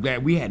fun. I'm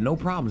glad we had no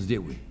problems, did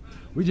we?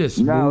 We just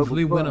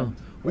smoothly went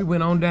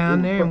on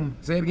down there.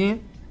 Say it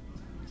again.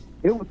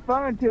 It was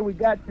fun until we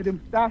got to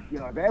them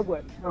stockyards. That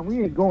wasn't fun.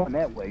 We ain't going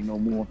that way no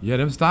more. Yeah,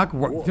 them stock. I'm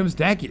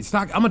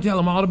gonna tell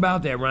them all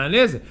about that, Ryan.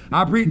 Listen,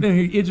 I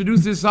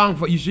introduce this song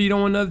for you. Sure you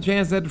don't want another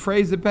chance at the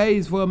phrase that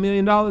pays for $1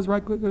 million,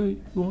 right quick? You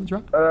want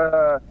to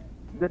try?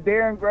 The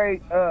Darren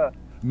Gray.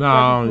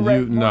 No.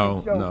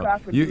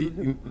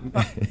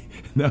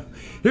 No.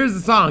 Here's the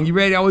song. You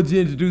ready? I want you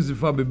to introduce it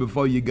for me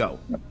before you go.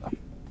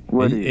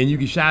 And you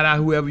can shout out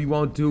whoever you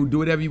want to, do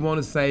whatever you want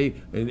to say.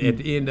 And at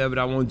the end of it,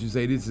 I want you to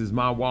say, "This is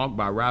my walk"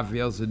 by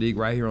Raphael Sadiq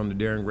right here on the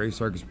Darren Gray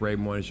Circus Parade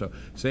Morning Show.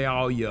 Say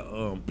all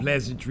your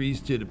pleasantries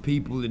to the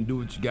people and do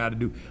what you got to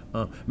do.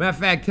 Matter of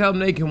fact, tell them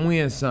they can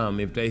win some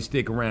if they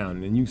stick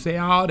around. And you say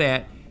all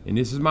that. And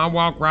this is my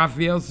walk,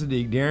 Raphael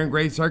Sadiq, Darren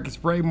Gray Circus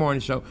Parade Morning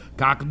Show,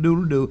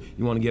 cock-a-doodle-doo.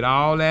 You want to get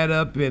all that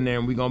up in there,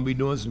 and we're going to be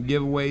doing some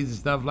giveaways and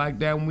stuff like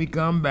that when we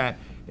come back.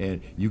 And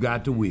you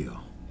got the wheel.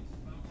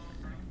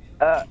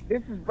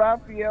 This is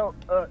Raphael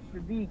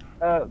Sadiq.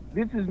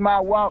 This is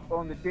my walk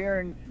on the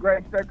Darren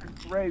Gray Circus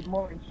Parade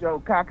Morning Show,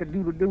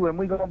 cock-a-doodle-doo, and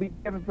we're gonna be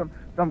giving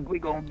we're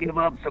gonna give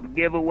up some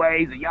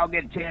giveaways, and y'all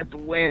get a chance to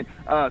win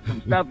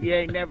some stuff you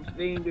ain't never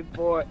seen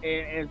before,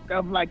 and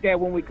stuff like that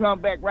when we come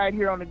back right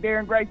here on the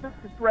Darren Gray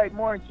Circus Parade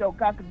Morning Show,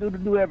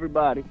 cock-a-doodle-doo,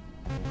 everybody.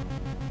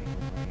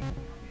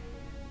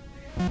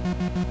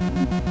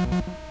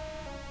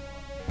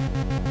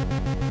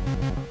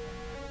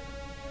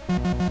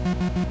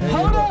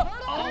 Hold up!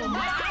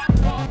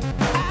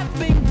 I've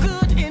been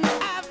good and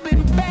I've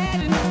been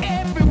bad in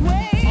every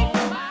way.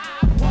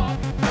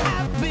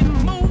 I've been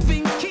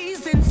moving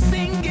keys and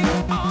singing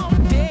all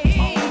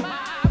day.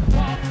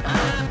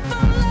 I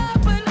found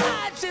love but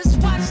I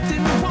just watched it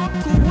walk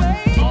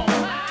away.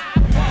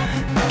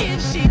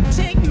 If she'd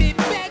take me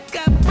back,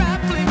 I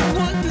probably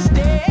wouldn't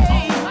stay.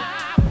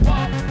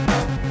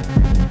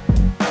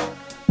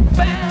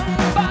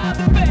 Found by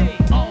the bay.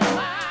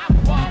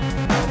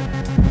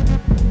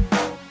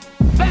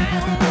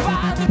 Found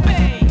by the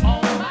bay.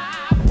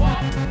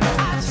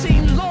 I've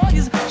seen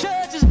lawyers,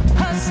 judges,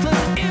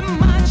 hustlers in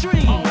my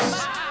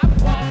dreams.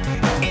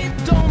 It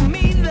don't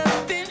mean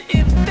nothing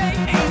if they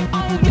ain't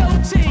on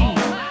your team.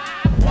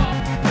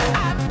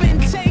 I've been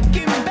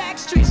taking back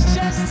streets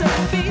just to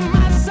feed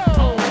my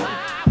soul.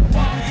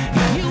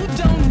 You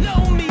don't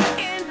know me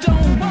and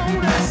don't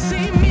wanna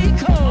see me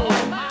cold.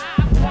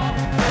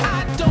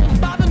 I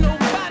don't bother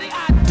nobody,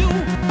 I do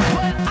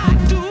what I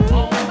do.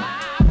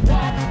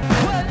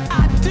 What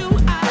I do,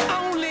 I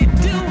only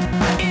do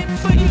it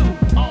for you.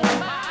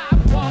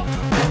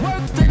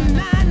 Worked the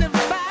 9 to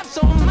 5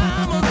 so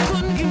mama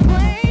couldn't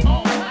complain.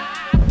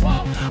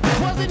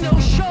 Wasn't no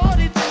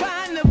shortage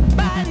trying to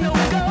buy no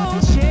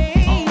gold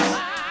chains.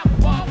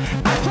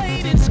 I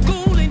played in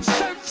school and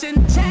church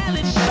and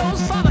talent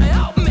shows for the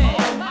help me.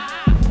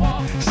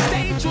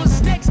 Stage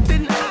was next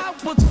and I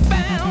was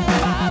found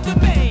by the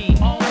bay.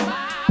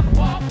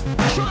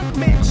 Drunk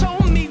man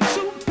told me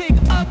to pick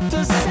up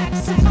the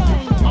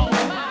saxophone.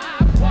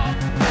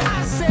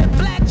 I said,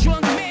 black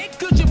drunk man,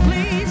 could you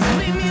please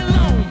leave me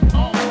alone?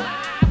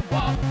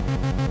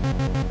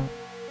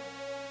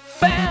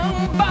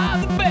 Found by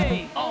the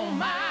bay.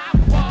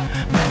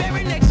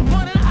 Very next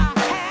morning I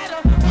had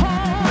a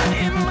horn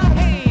in my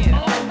hand.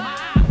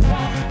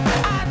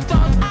 I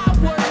thought I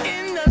was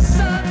in the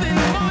Southern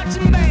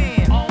Marching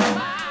Band.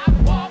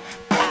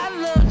 I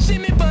love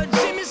Jimmy, but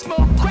Jimmy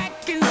smoked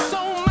crack and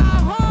sold my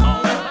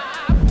horn.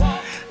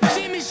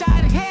 Jimmy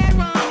shot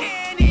heroin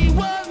and he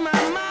was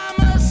my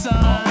mama's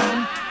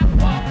son.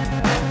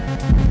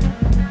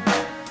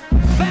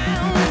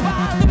 Found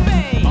by the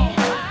bay.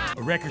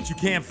 A record you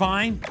can't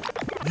find?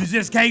 You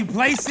just can't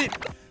place it?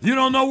 You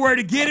don't know where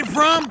to get it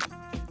from?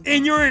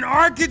 And you're in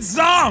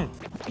Arkansas?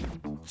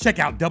 Check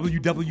out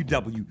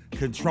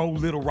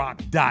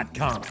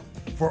www.controllittlerock.com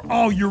for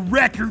all your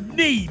record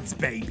needs,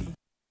 baby.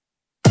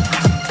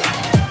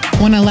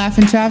 Want to laugh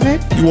in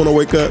traffic? You want to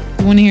wake up?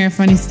 You want to hear a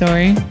funny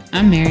story?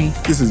 I'm Mary.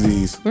 This is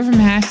Ease. We're from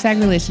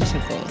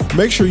 #Relationship Goals.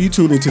 Make sure you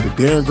tune into the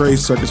Darren Gray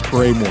Circus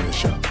Parade Morning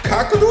Show.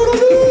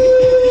 Cock-a-doodle-doo!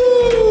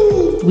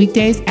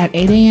 Weekdays at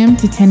 8 a.m.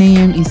 to 10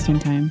 a.m. Eastern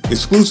Time.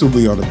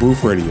 Exclusively on the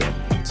Booth Radio.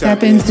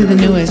 Tap into the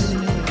newest.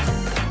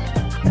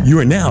 You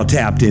are now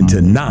tapped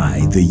into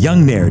Nye, the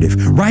Young Narrative,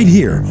 right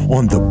here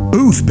on The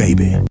Booth,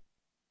 baby.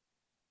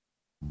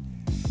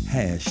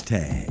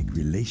 Hashtag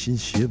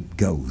relationship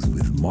goes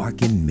with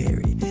Mark and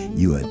Mary.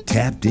 You are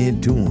tapped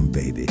into them,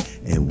 baby,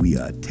 and we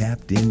are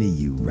tapped into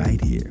you right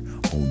here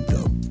on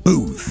the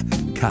booth.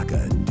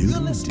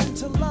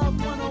 Cock-a-doodle-doo.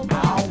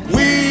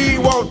 We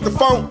want the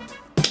funk.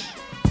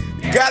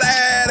 Gotta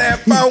have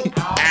that funk.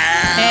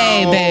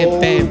 Hey,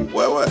 babe.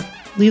 What?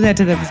 Leave that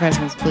to the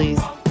professionals,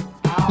 please.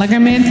 Like our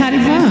man Toddy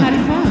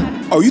Funk.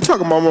 Oh, you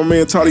talking about my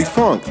man Toddy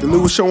Funk, the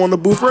newest show on the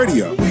Booth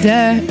Radio.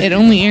 Duh. It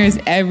only airs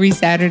every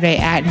Saturday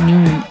at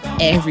noon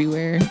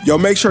everywhere. Yo,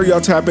 make sure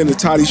y'all tap into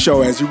Toddy's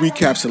show as he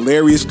recaps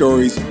hilarious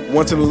stories,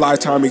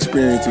 once-in-a-lifetime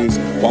experiences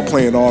while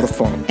playing all the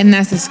funk. And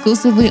that's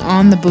exclusively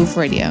on the Booth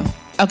Radio.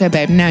 Okay,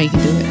 babe, now you can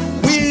do it.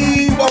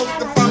 We want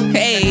the funk.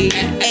 Hey,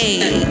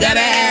 gotta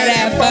have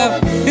that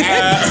funk.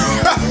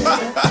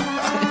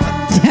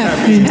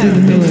 Tap into the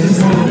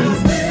newest.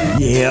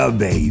 Yeah,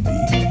 baby.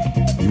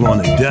 You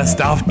want to dust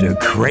off the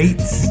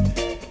crates?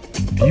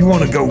 Do you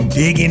want to go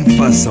digging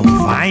for some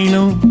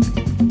vinyl?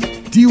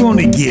 Do you want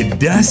to get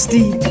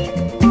dusty?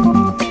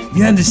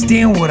 You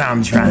understand what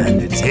I'm trying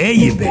to tell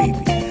you, baby?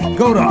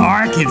 Go to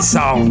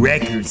Arkansas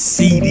Records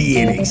CD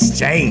and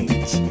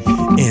Exchange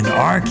in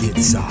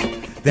Arkansas.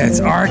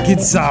 That's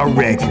Arkansas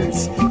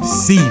Records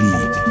CD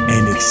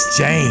and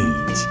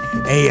Exchange.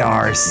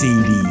 ARCD.com.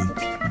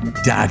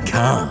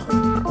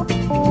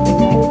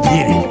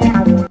 Get it?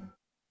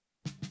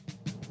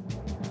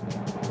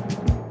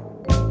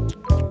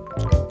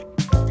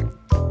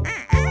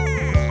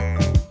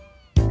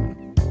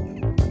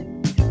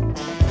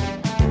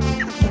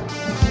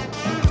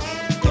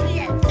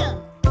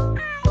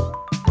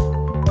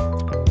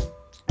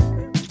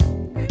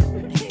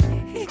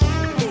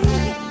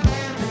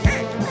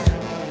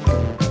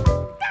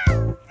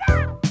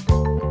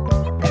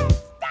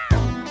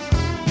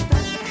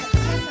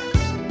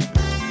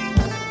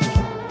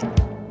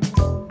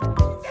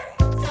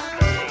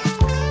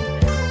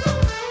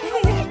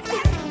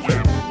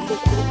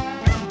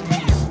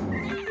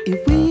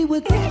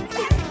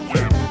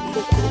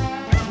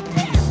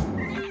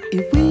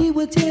 If we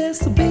were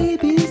just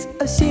babies,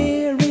 a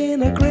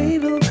sharing a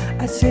cradle,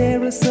 I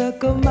share a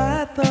suck of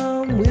my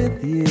thumb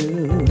with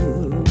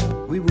you.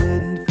 We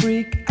wouldn't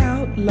freak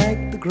out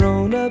like the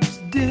grown-ups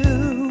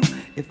do.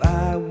 If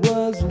I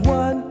was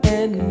one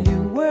and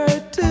you were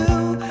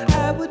two,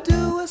 I would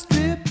do a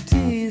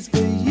striptease for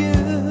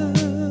you.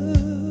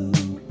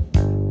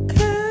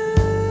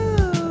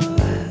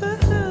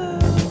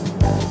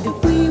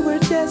 If we were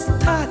just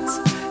tots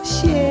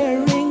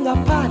sharing a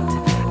pot,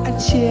 I'd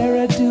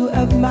share a do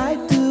of my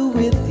do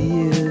with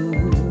you.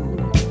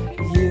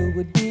 You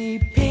would be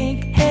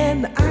pink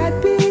and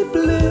I'd be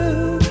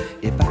blue.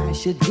 If I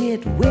should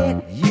get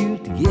wet,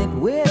 you'd get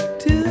wet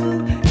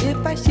too.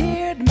 If I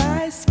shared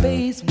my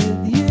space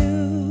with you.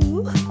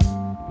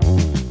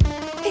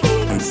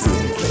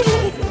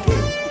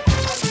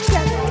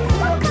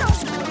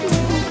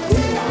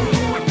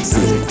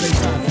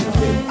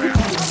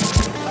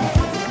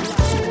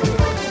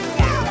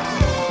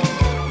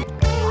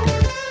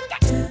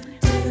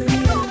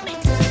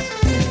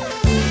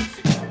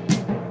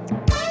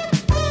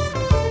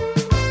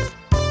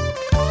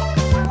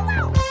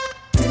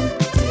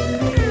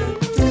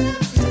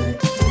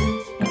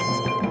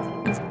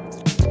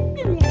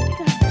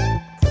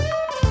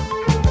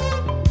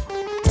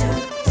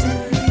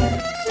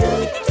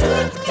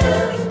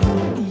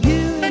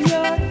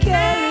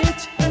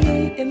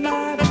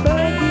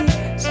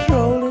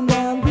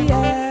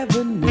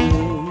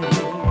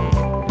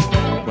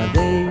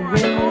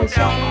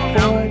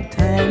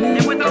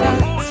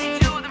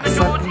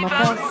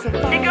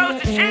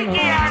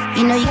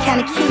 You know you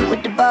kinda cute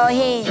with the bald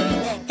head.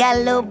 Got a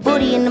little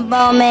booty in the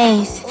ball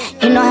maze.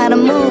 You know how to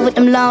move with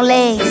them long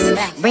legs.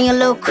 Bring a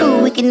little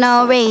crew, we can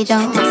all rage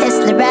on. The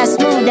Tesla ride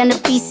smooth down the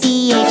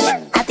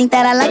PCH. I think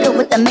that I like it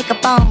with the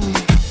makeup on.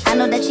 I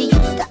know that you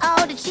used to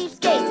all the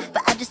cheapskates,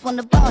 but I just want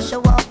the ball,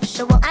 show off,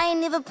 show off. I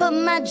ain't never put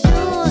my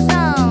jewels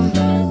on.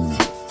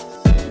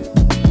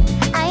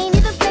 I ain't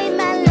never played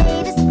my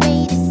latest,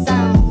 greatest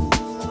song.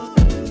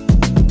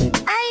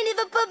 I ain't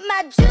never put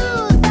my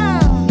jewels on.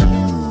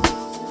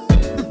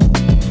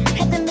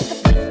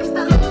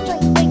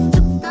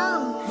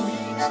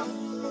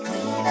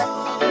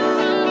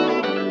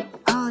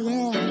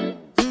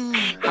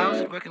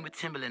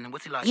 Timberland, and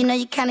what's he like? You know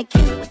you kinda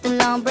cute with the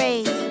long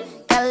braids.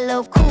 Got a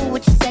little cool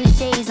with your sunny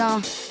shades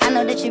on. I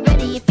know that you're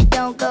ready if you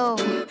don't go.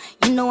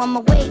 You know I'ma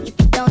wait if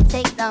you don't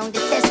take long. The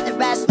test the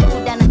ride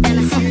smooth down the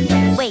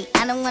Wait,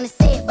 I don't wanna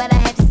say it, but I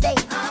had to say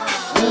it.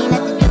 We ain't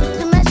have to do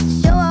too much to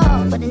show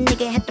off, but a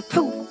nigga had to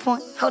prove a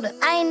point. Hold up,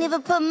 I ain't never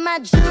put my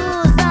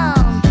jewels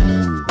on.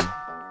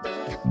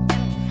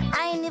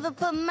 I ain't never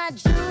put my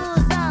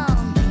jewels on.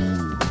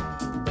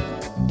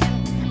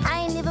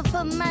 I ain't never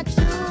put my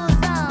jewels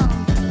on.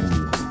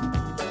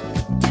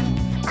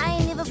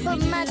 Put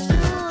my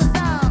jewels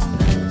on.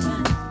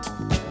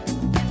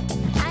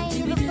 I ain't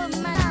never put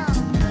my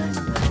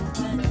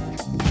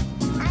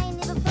I ain't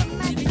never put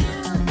my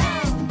jewels on.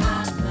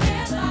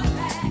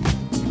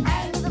 I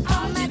ain't never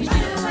put my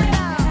jewels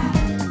on.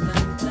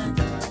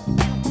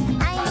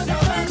 I ain't never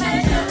put my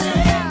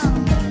jewels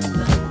on.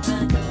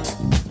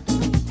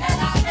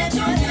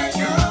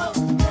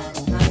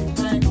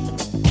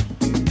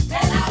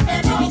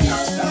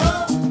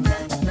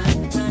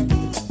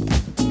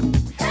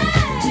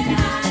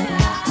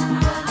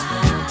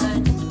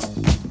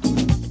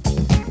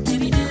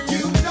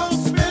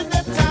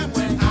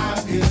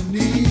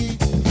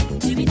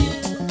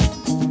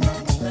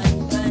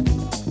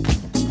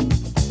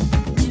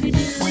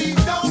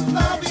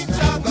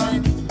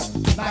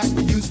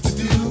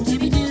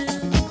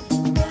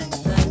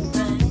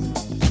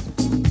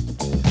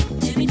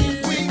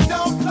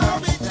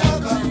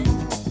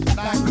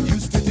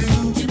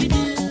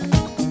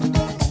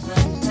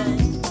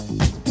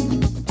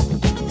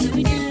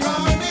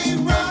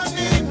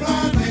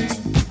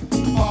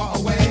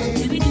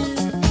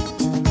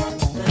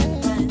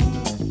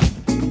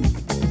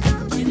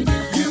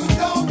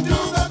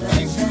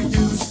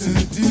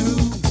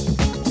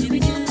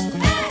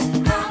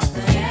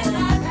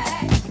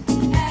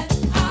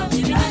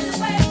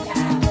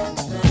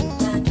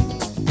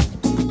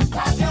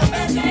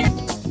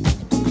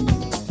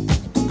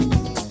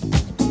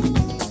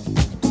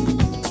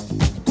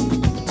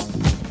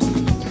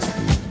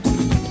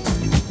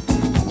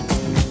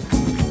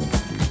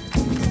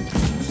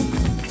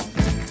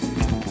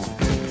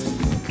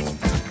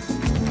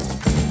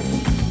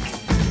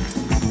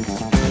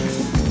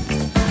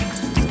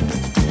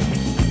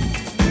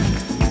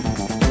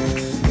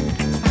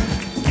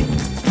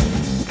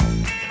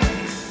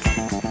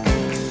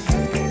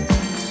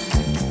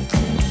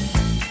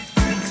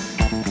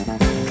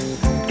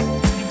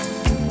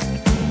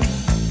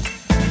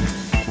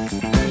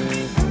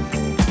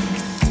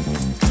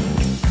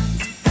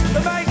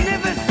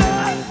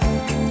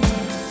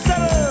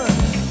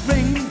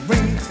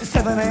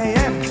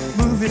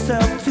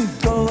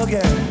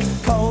 again.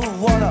 Cold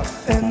water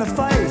in the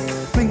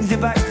face brings you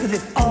back to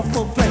this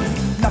awful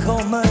place.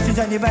 Knuckle merchants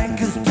and your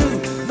bankers too.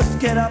 Let's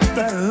get up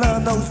and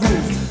learn those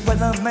rules.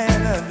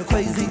 Weatherman and the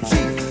crazy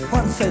chief.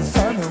 One says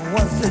sun and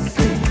one says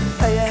sea.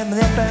 AM, the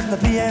FM, the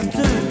PM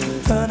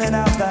too. Turning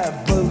out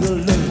that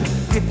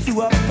boogaloo. Get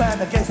you up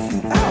and I guess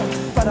you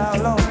out. But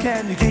how long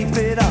can you keep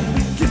it up?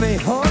 Give me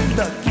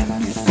Honda, give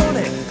me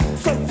Sonic.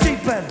 So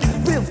cheap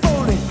and real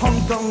phony. Hong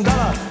Kong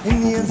dollar,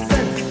 Indian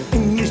cents,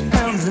 English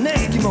pounds and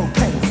Eskimo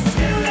pence.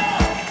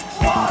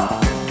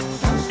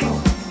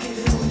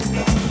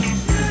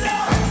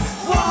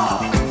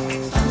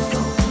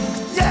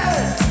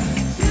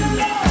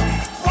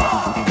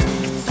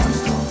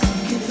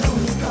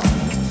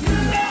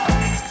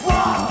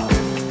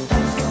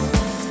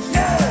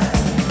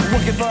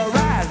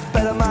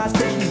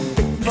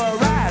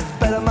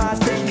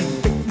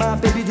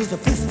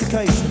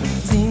 Sophistication,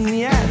 seeing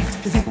the ads,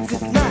 cause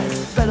it's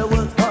nice. Better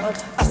work hard,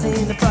 I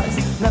seen the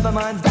price. Never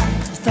mind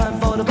that, it's time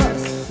for the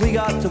bus. We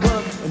got to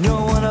work, and you're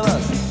one of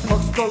us.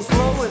 Clocks go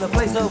slow in a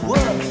place of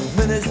work.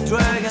 Minutes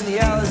drag and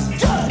the hours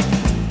judge.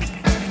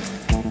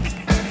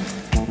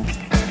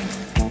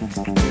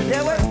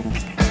 Yeah, wait.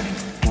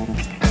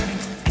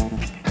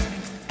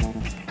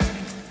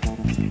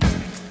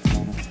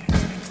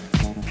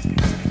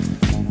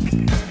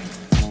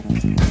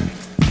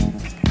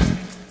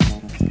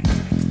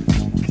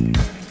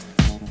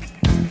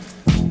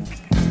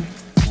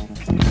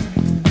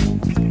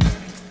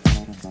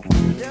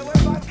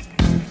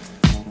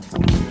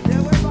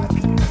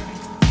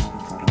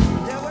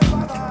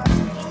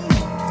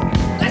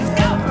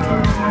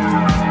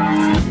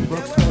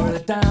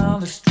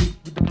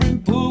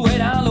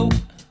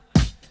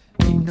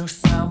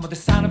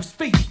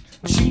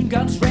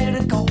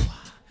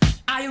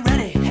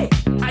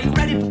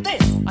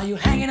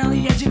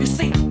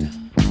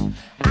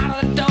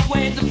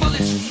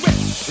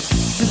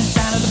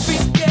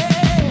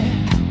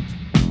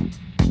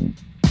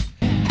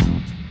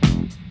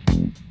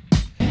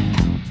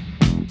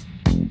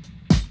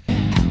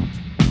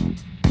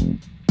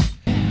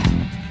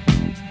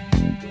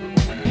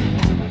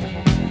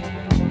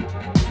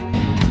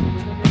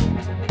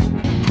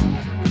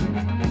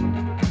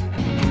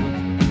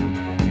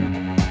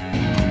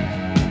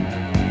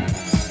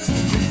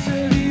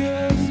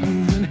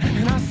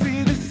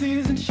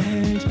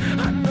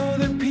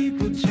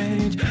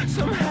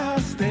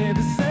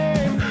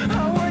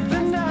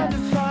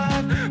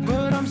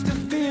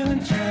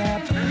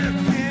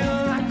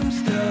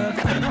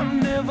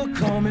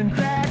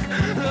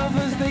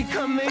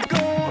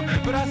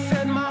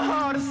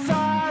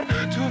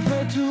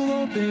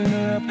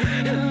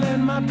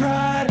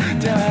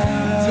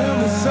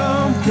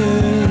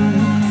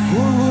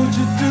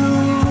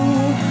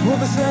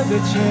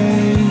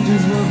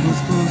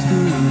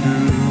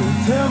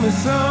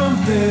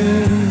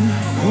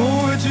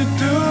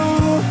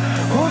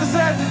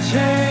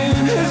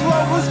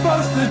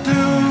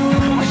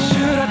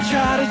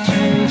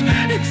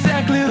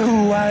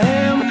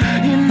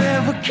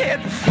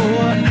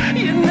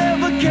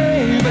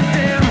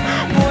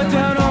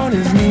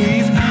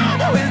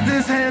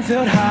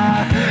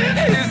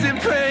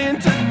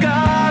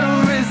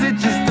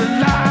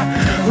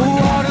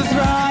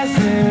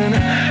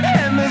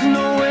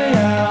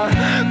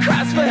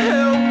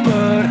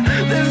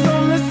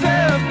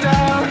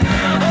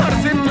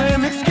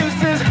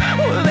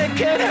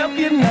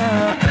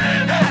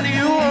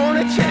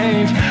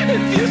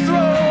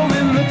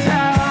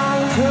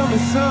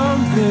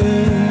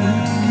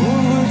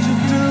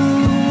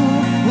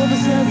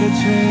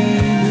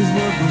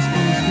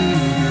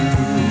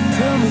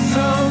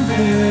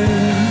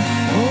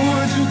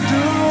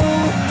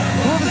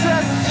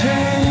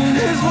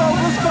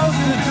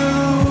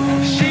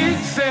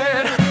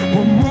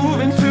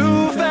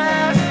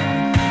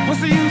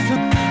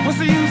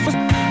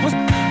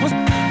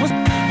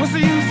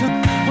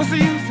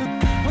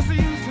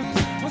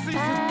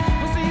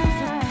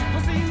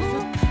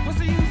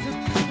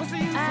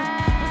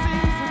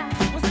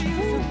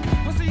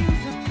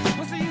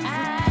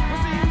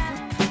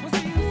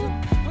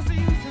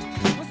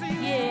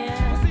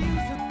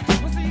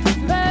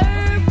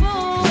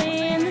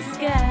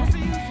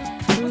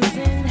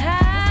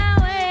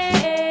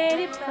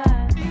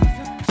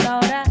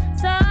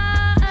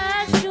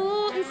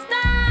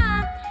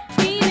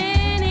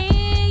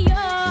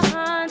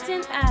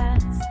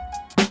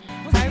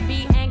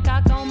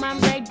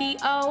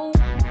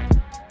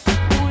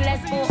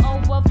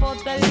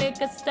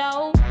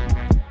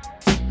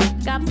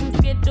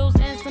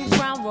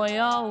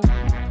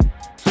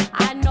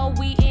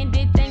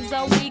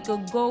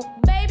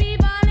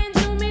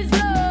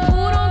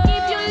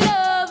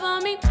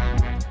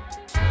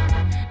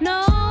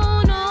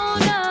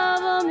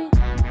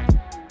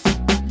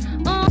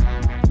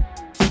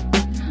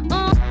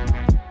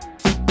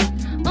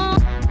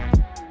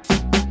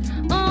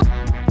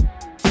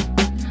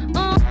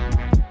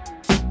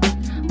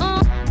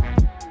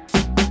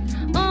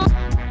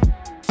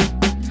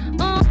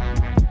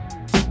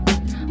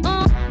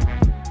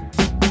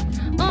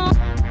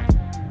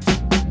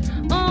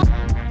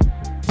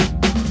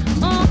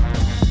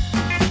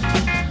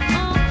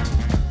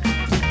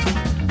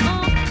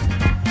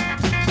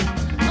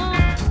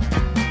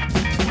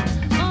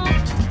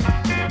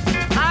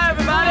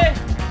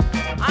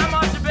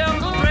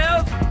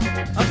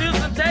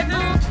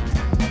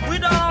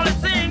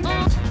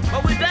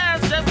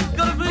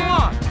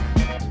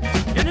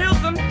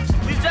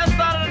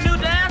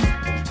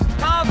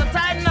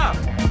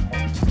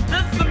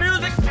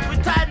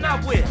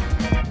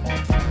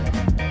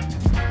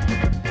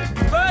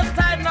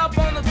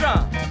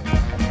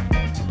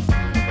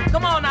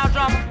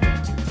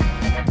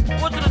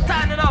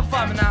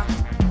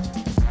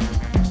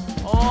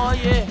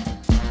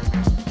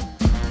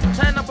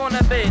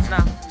 bass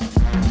now.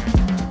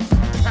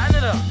 Tighten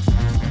it up.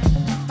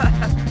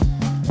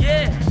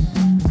 Yeah.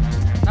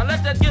 Now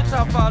let that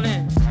guitar fall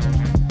in.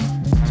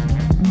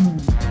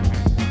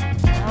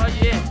 Oh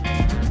yeah.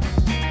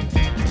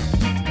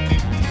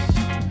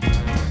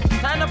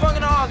 Tighten up on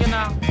the organ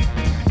now.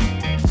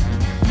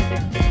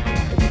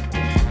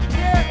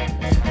 Yeah,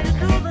 you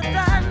do the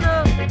tighten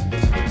up.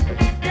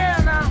 Yeah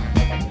now.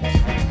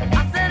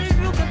 I said if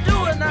you can do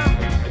it now,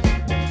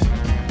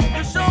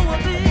 you sure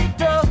will be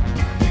tough.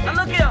 Now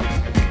look here.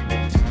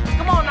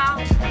 Come on now.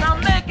 Now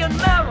make it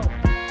mellow.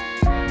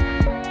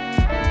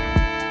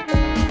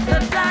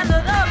 Then tighten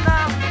it up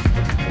now.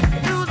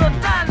 Do the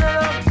tighten it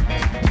up.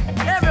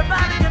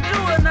 Everybody can do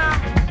it now.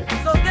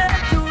 So get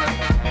to it.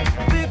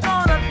 We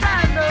gonna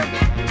tighten up.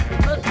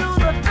 Do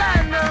the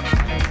tighten up.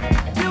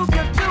 You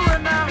can do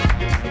it now.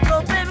 So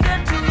baby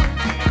get to it.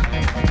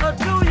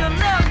 Do your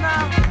left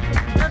now.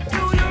 And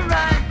do your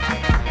right.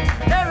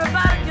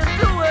 Everybody can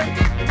do it.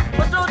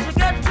 But don't you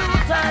get too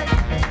tight.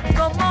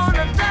 Come on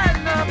and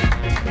tighten up.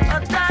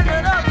 Tighten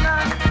it up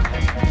now.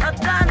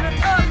 Tighten it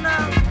up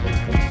now.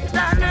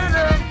 Tighten it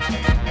up.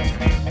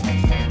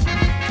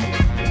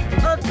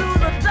 Do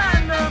the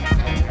tighten up.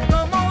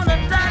 Come on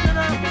and tighten it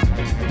up.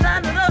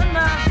 Tighten it up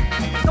now.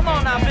 Come on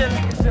now,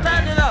 Billy.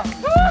 Tighten it up.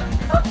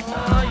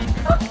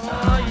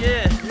 Oh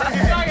yeah. Stop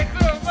talking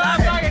to him. Stop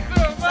talking to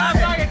him. Stop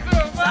talking to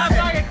him. Stop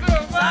talking to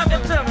him. Stop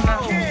talking to him now.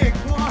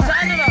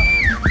 Tighten it up.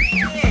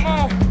 Come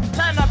on.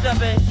 Tighten up that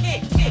baby.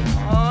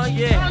 Oh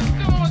yeah.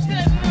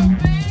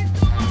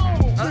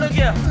 Now look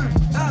here.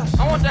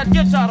 I want that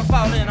guitar to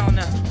fall in on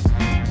that.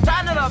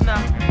 Tighten it up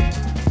now.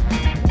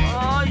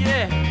 Oh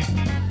yeah.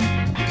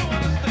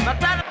 Now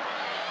tighten it up.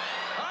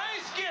 I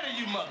ain't scared of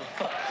you,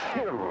 motherfucker.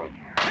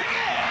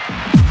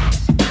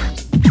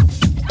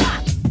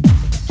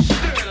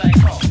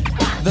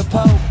 The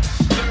Pope.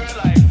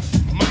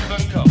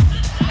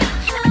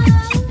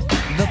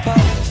 The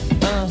Pope.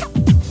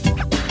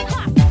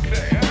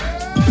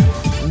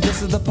 This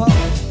is the Pope.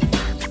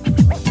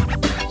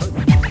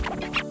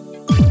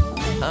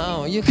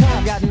 Oh, your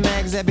car got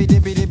mags that be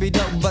dippy dippy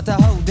dope, but the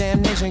whole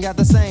damn nation got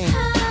the same.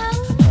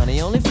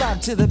 Honey, only flock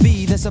to the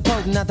bee that's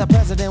supposed not the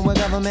president with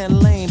government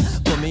lane.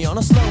 Put me on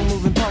a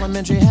slow-moving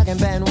parliamentary hacking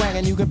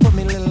bandwagon. You can put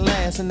me little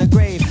ass in the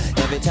grave.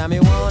 Every time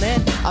you want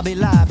it, I'll be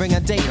live, bring a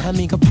date. I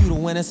mean computer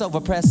when it's over,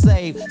 press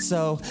save.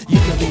 So you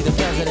can be the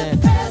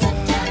president.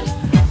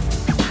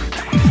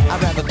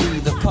 I'd rather be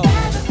the Pope.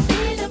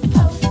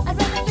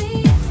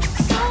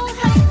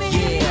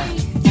 Yeah,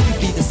 you can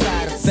be the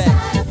side effect.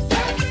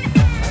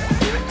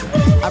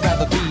 I'd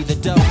rather be the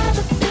dope.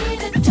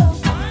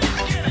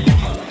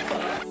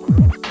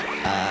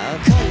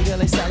 Call you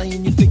girl, Sally,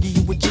 and you figure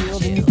you would chill.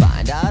 Then you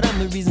find out I'm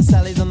the reason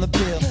Sally's on the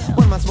pill.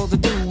 What am I supposed to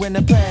do when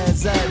the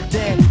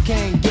president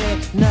can't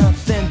get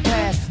nothing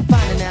past?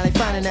 Find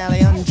an alley,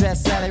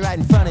 undress Sally right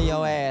in front of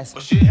your ass.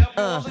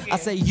 I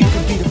say you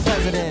can be the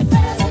president.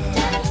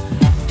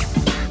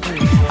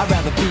 I'd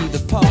rather be the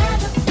Pope.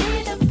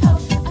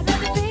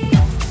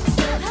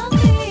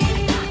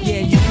 Yeah,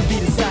 you can be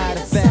the side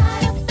effect.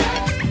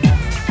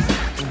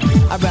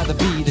 I'd rather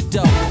be the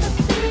dope.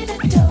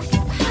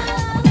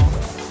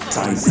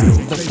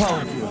 The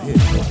Pope.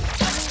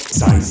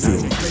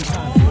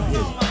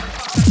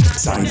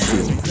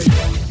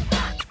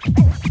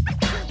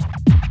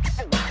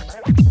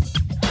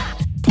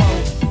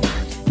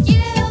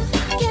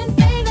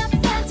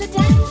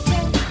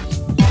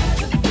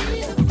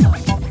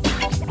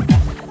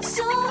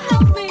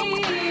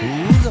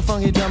 Who's a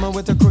funky drummer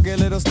with a crooked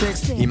little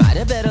sticks? He might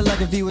have better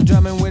luck if he was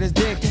drumming with his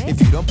dick. If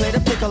you don't play the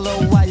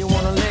piccolo, why you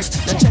wanna lick?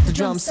 Now check the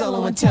drum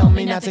solo and tell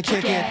me not to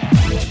kick it.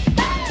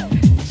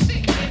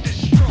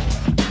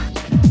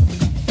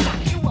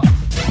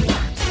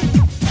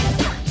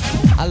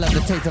 I love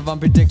the taste of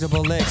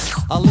unpredictable licks.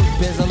 A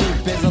loop is a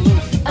loop is a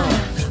loop.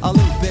 A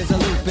loop is a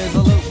loop is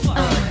a loop.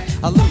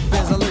 A loop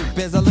is a loop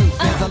is a loop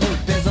is a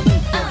loop is a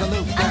loop is a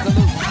loop is a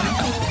loop.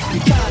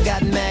 Your car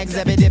got mags,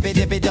 zippy dippy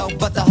dippy dope,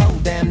 but the whole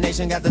damn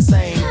nation got the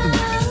same.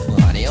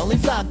 Honey, only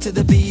flock to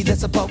the bee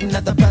that's a potent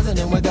at the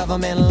president with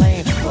government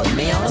lane. Put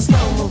me on a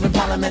slow-moving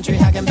parliamentary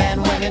hacking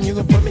bandwagon. You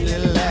can put me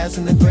little ass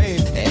in the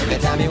grave. Every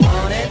time you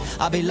want it,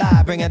 I'll be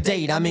live, bring a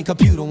date. I mean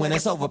computer when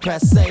it's over,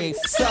 press save.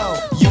 So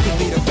you can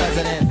be the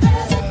president.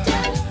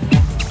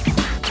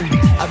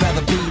 I'd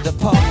rather be the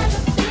Pope.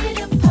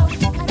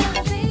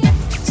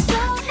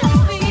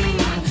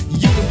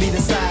 You can be the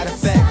side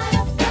effect.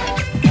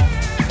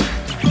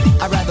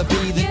 I'd rather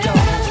be the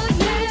dope.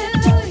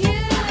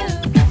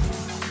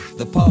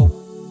 The Pope.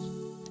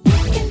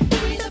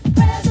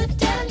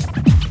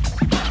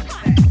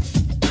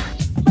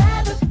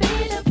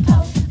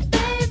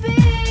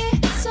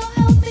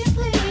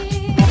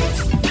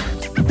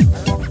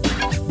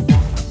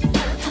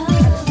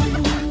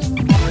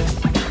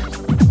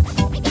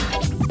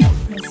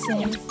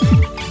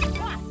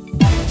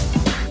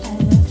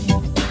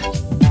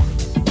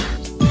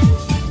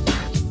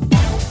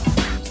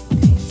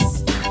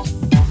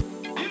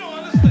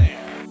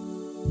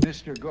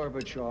 Mr.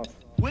 Gorbachev.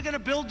 We're gonna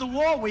build the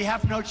wall. We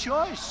have no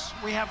choice.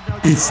 We have no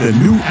choice. It's the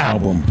new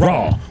album,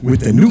 Raw,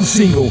 with the new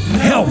single,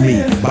 Help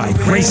Me, by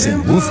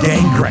Grayson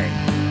Wolfgang Gray.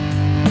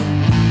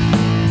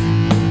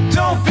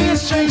 Don't be a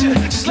stranger,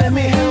 just let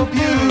me help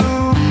you.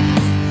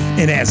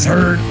 And as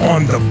heard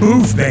on The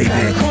Booth, baby,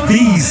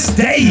 these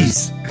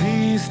days.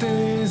 These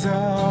days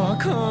are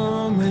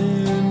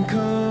coming,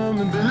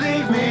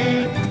 believe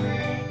me.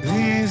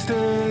 These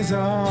days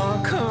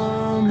are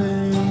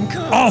coming.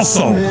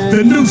 Also,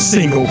 the new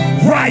single,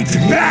 Right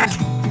Back.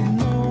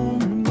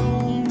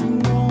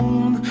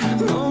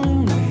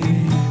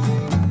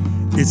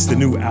 It's the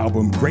new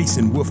album,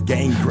 Grayson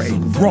Wolfgang Gray,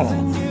 Raw.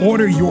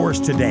 Order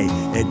yours today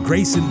at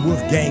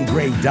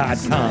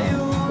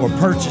GraysonWolfgangGray.com or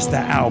purchase the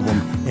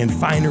album in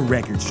finer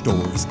record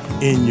stores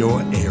in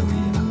your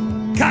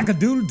area.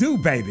 Cock-a-doodle-doo,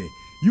 baby.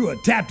 You are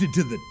tapped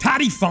into the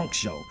Toddy Funk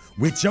Show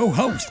with your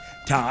host,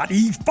 Todd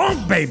E.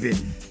 Funk, baby.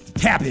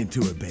 Tap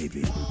into it,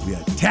 baby. We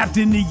are tapped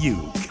into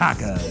you.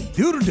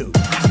 Cock-a-doodle-doo.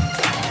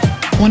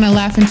 Want to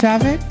laugh in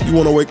traffic? You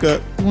want to wake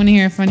up? You want to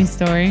hear a funny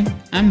story?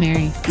 I'm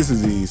Mary. This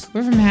is Ease.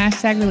 We're from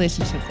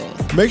 #Relationship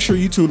Goals. Make sure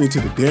you tune into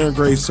the Darren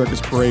Gray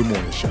Circus Parade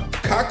Morning Show.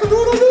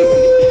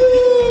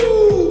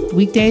 Cock-a-doodle-doo!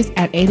 Weekdays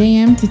at 8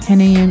 a.m. to 10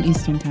 a.m.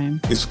 Eastern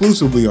Time.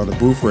 Exclusively on the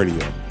Booth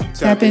Radio.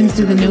 Tap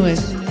into the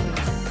newest.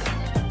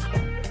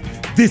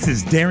 This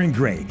is Darren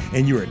Gray,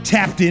 and you are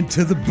tapped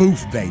into the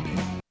booth, baby.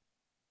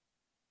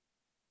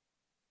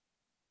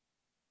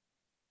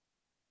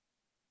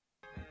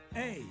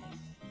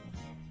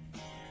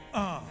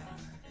 ARCD.com.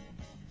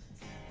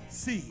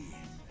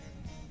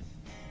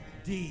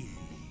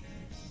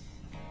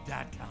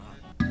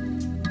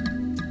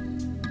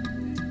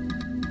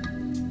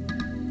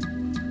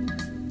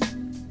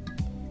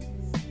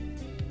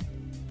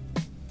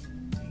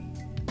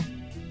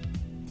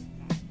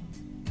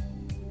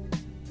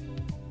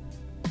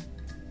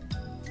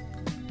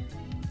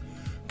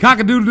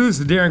 Cock-a-doodle-doo, this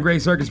is the Darren Gray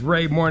Circus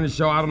Parade Morning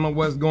Show. I don't know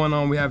what's going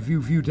on. We have a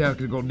few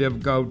technical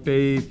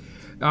difficulties.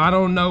 I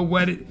don't know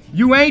what it...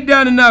 You ain't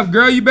done enough,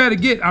 girl. You better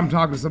get... I'm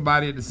talking to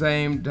somebody at the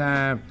same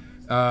time.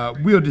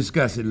 We'll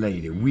discuss it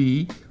later.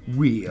 We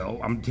will...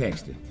 I'm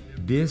texting.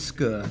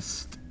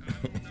 Discussed.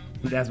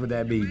 That's what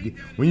that means.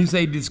 When you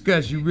say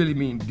discuss, you really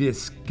mean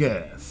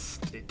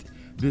disgust.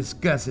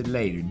 Discuss it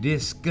later.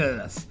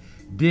 Discuss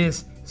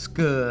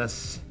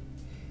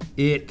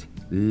it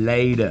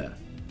later.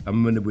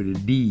 I'm gonna with a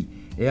D.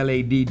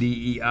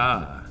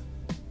 Ladder.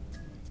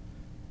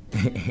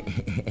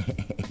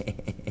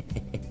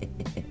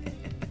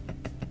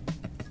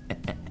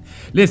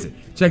 Listen,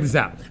 check this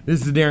out.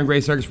 This is the Darren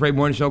Gray Circus Parade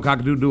Morning Show.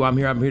 Cock-a-doodle-doo. I'm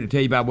here to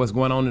tell you about what's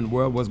going on in the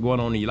world, what's going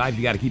on in your life.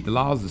 You got to keep the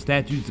laws, the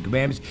statutes, the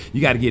commandments.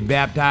 You got to get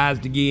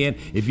baptized again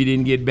if you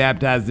didn't get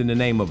baptized in the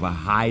name of a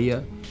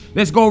higher.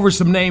 Let's go over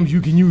some names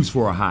you can use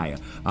for a higher.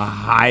 A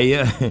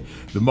higher,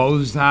 the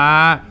Most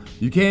High.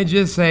 You can't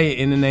just say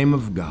in the name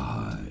of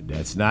God.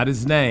 That's not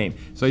his name.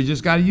 So you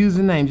just got to use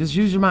the name. Just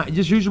use your mind.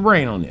 Just use your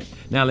brain on this.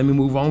 Now let me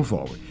move on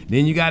forward.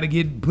 Then you got to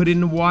get put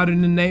in the water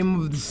in the name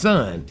of the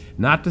sun.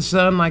 Not the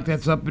sun like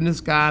that's up in the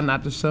sky.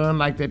 Not the sun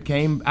like that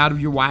came out of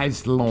your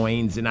wife's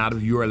loins and out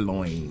of your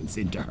loins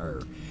into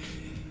her.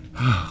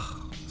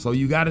 So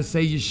you got to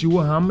say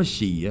Yeshua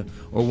HaMashiach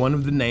or one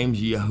of the names,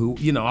 Yahu.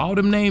 You know, all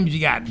them names you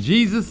got.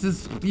 Jesus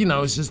is, you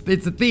know, it's a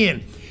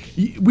thin.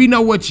 We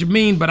know what you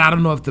mean, but I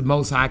don't know if the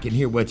Most High can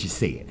hear what you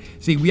said.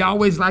 See, we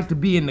always like to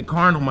be in the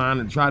carnal mind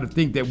and try to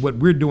think that what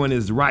we're doing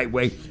is the right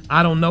way.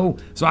 I don't know,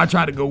 so I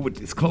try to go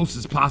with as close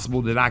as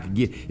possible that I could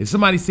get. If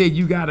somebody said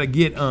you got to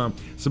get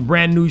some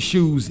brand new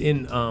shoes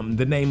in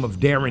the name of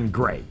Darren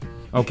Gray,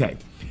 okay.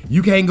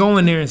 You can't go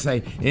in there and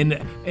say,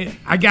 and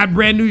I got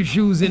brand new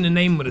shoes in the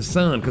name of the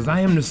sun, because I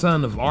am the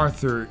son of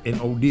Arthur and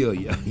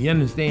Odelia. You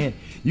understand?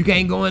 You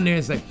can't go in there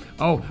and say,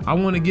 oh, I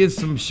want to get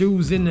some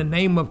shoes in the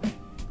name of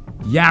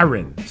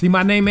Yaron. See,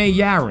 my name ain't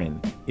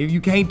Yaron. If you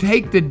can't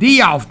take the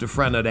D off the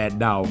front of that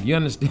dog, you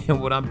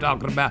understand what I'm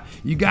talking about?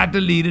 You got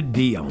to leave a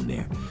D on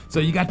there. So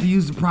you got to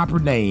use the proper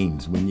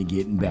names when you're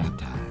getting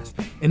baptized.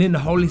 And then the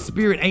Holy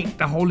Spirit ain't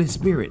the Holy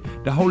Spirit.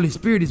 The Holy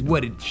Spirit is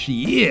what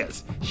she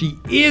is. She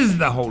is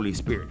the Holy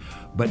Spirit.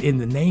 But in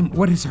the name,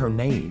 what is her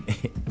name?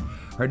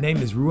 Her name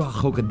is Ruach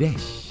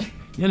HaKodesh.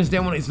 You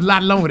understand? It's a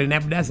lot longer than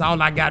that, but that's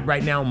all I got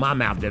right now in my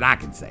mouth that I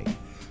can say.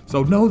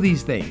 So know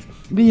these things.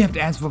 Then you have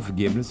to ask for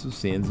forgiveness of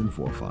sins and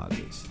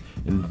forefathers.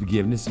 And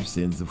forgiveness of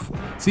sins of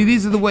forefathers. See,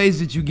 these are the ways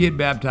that you get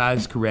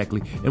baptized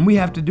correctly. And we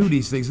have to do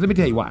these things. Let me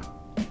tell you why.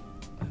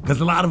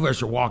 Because a lot of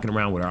us are walking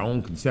around with our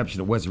own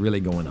conception of what's really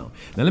going on.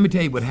 Now, let me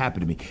tell you what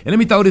happened to me. And let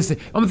me throw this, I'm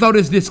going to throw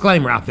this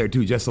disclaimer out there,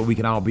 too, just so we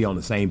can all be on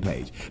the same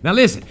page. Now,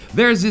 listen,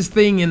 there's this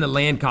thing in the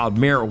land called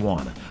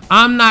marijuana.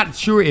 I'm not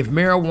sure if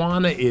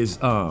marijuana is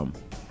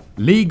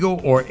legal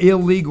or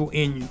illegal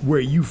in where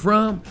you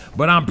from,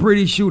 but I'm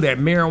pretty sure that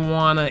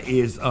marijuana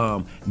is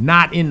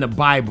not in the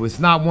Bible. It's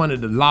not one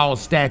of the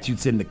laws,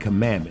 statutes, and the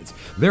commandments.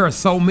 There are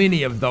so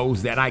many of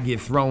those that I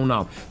get thrown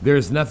off.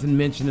 There's nothing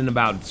mentioning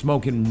about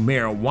smoking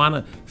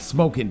marijuana,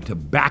 smoking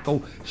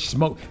tobacco,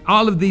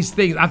 all of these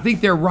things. I think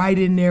they're right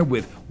in there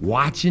with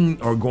watching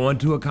or going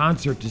to a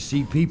concert to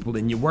see people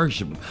and you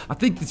worship them. I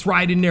think it's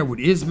right in there with,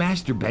 is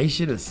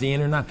masturbation a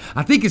sin or not?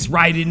 I think it's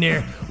right in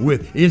there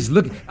with,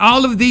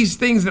 all of these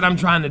things that I'm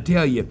trying to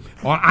tell you,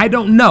 or I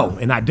don't know,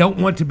 and I don't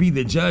want to be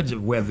the judge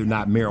of whether or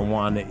not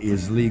marijuana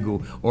is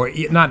legal or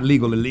not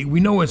legal. We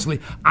know it's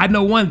legal. I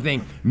know one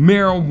thing,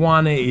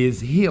 marijuana is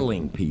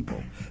healing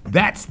people.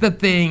 That's the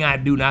thing I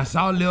do. Now, I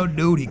saw a little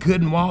dude, he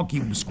couldn't walk, he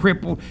was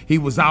crippled, he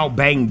was all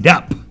banged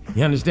up.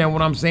 You understand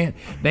what I'm saying?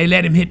 They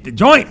let him hit the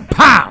joint,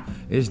 pow!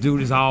 This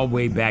dude is all the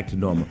way back to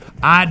normal.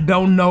 I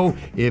don't know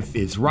if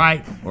it's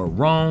right or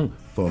wrong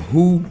for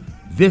who,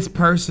 this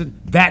person,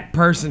 that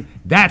person.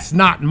 That's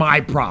not my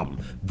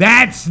problem.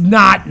 That's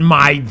not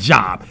my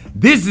job.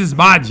 This is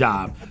my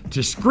job,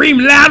 to scream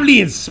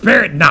loudly and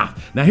spare it not.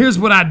 Now, here's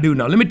what I do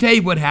know. Let me tell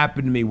you what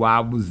happened to me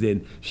while I was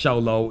in Show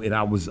Low and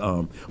I was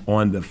on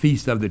the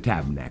Feast of the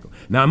Tabernacle.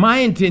 Now, my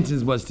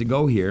intentions was to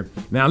go here.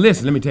 Now,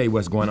 listen, let me tell you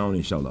what's going on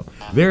in Show Low.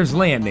 There's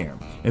land there.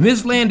 And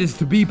this land is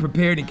to be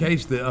prepared in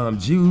case the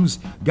Jews,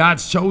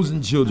 God's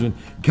chosen children,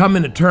 come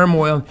into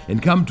turmoil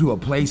and come to a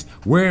place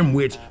where in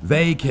which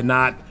they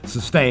cannot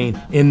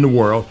sustain in the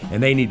world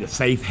and they need a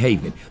safe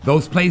haven.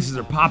 Those places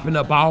are popping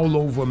up all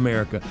over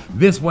America.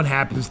 This one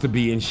happens to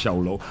be in Show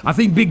Low. I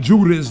think Big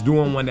Judah is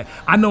doing one.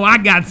 I know I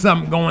got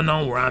something going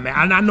on where I'm at.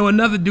 And I know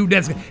another dude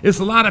it's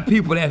a lot of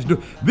people that's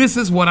doing. This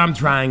is what I'm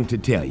trying to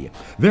tell you.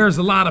 There's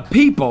a lot of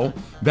people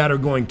that are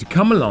going to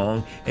come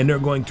along and they're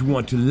going to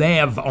want to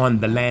live on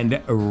the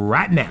land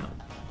right now.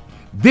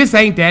 This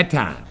ain't that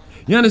time.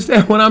 You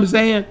understand what I'm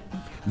saying?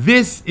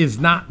 This is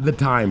not the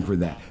time for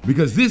that,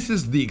 because this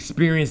is the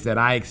experience that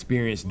I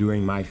experienced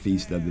during my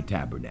Feast of the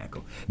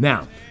Tabernacle.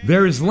 Now,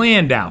 there is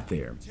land out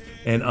there,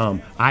 and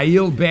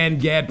Aiel Ben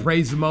Gad,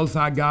 praise the Most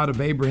High God of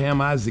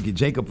Abraham, Isaac, and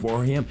Jacob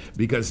for him,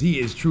 because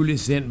he is truly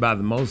sent by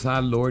the Most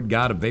High Lord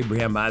God of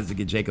Abraham, Isaac,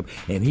 and Jacob,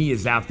 and he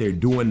is out there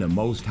doing the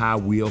Most High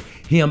will,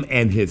 him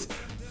and his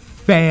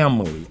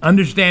family.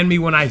 Understand me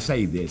when I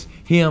say this,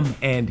 him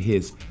and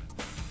his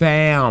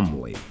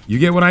family. You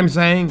get what I'm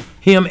saying?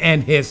 Him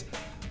and his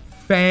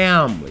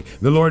family.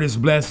 The Lord has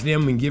blessed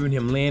him and given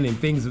him land and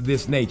things of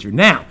this nature.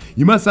 Now,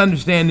 you must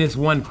understand this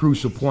one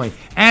crucial point.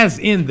 As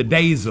in the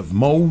days of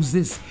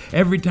Moses,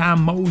 every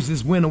time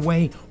Moses went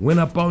away, went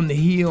up on the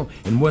hill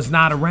and was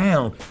not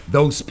around,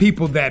 those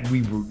people that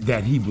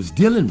he was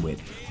dealing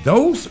with,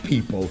 those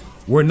people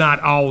were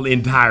not all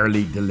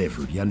entirely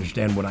delivered. You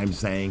understand what I'm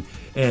saying?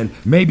 And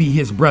maybe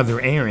his brother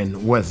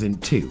Aaron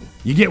wasn't too.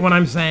 You get what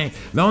I'm saying?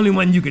 The only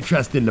one you could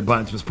trust in the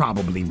bunch was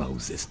probably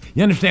Moses.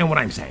 You understand what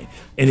I'm saying?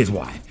 And his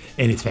wife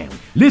and his family.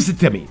 Listen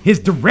to me. His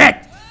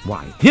direct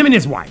wife. Him and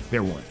his wife.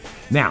 They're one.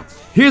 Now,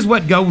 here's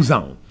what goes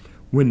on.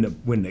 When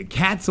the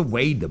cat's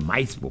away, the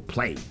mice will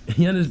play.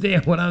 You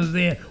understand what I'm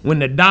saying? When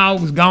the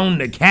dog's gone,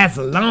 the cat's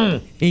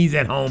alone. He's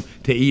at home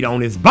to eat on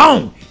his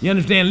bone. You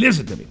understand?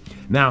 Listen to me.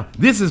 Now,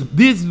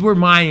 these were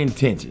my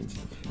intentions.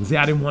 You see,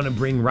 I didn't want to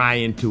bring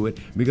Ryan into it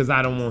because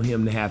I don't want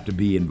him to have to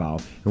be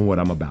involved in what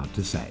I'm about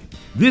to say.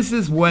 This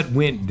is what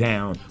went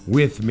down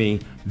with me.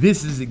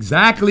 This is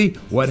exactly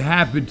what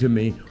happened to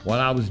me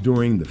while I was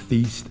doing the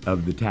Feast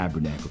of the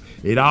Tabernacle.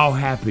 It all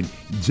happened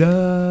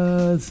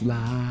just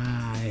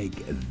like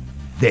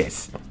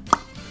this.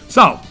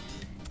 So,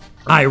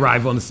 I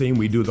arrive on the scene.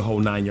 We do the whole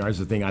 9 yards.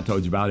 The thing I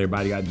told you about.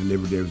 Everybody got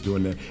delivered. They was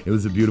doing that. It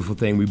was a beautiful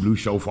thing. We blew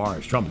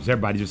shofars, trumpets.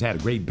 Everybody just had a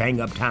great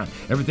bang-up time.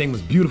 Everything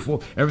was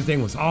beautiful.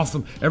 Everything was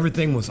awesome.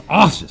 Everything was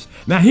awesome.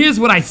 Now, here's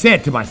what I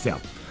said to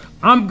myself.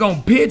 I'm going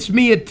to pitch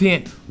me a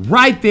tent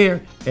right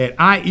there at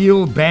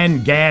Aiel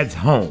Ben Gad's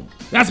home.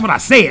 That's what I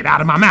said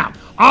out of my mouth.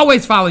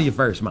 Always follow your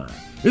first mind.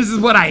 This is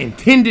what I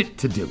intended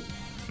to do.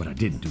 But I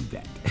didn't do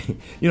that.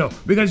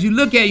 Because you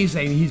look at it, you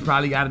say, he's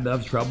probably got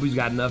enough trouble. He's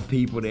got enough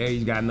people there.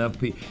 He's got enough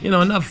people,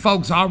 enough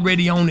folks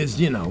already on his,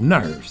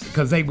 nerves.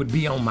 Because they would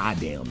be on my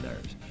damn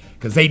nerves.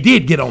 Because they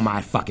did get on my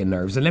fucking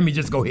nerves. And let me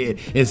just go ahead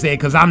and say it,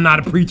 because I'm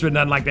not a preacher or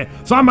nothing like that.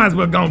 So I might as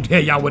well go and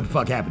tell y'all what the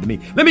fuck happened to me.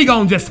 Let me go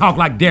and just talk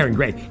like Darren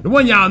Gray, the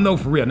one y'all know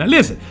for real. Now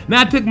listen,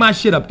 I took my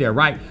shit up there,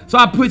 right? So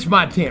I pitched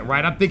my tent,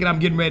 right? I'm thinking I'm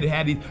getting ready to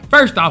have these.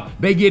 First off,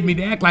 they get me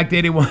to act like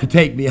they didn't want to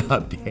take me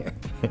up there.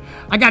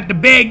 I got to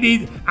beg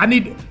these.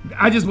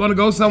 I just want to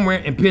go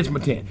somewhere and pitch my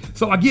tent.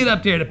 So I get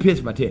up there to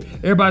pitch my tent.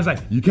 Everybody's like,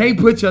 you can't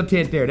put your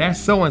tent there. That's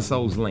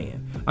so-and-so's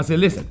land. I said,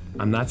 listen,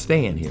 I'm not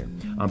staying here.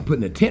 I'm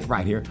putting a tent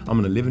right here. I'm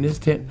going to live in this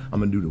tent. I'm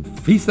going to do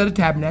the Feast of the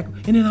Tabernacle,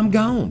 and then I'm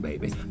gone,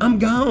 baby. I'm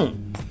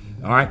gone.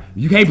 All right?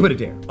 You can't put it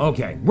there.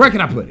 Okay. Where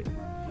can I put it?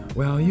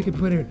 Well, you can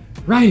put it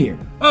right here.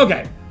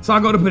 Okay. So I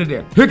go to put it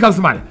there. Here comes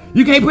somebody.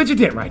 You can't put your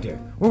tent right there.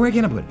 Well, where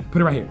can I put it?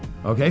 Put it right here.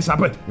 Okay, so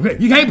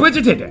you can't put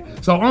your tent there.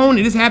 So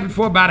this happened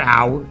for about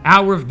an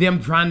hour of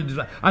them trying to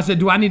design. I said,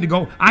 do I need to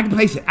go? I can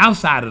place it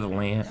outside of the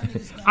land.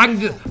 I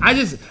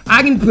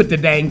can put the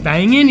dang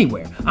thing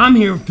anywhere. I'm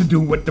here to do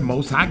what the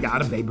Most High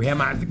God of Abraham,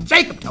 Isaac, and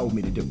Jacob told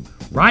me to do.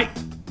 Right?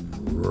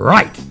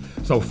 Right.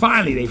 So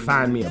finally they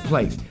find me a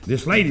place.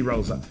 This lady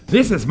rolls up.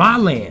 This is my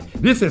land.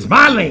 This is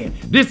my land.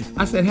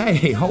 I said,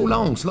 hey, hold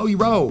on, slow your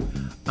roll.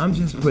 I'm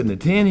just putting a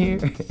tent here.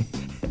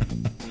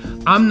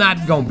 I'm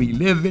not going to be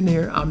living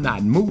here. I'm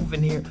not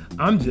moving here.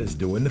 I'm just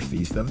doing the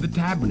Feast of the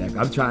Tabernacle.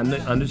 I'm trying to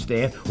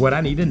understand what I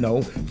need to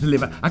know to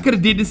live. I could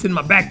have did this in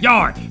my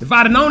backyard. If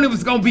I'd have known it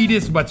was going to be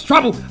this much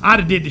trouble, I'd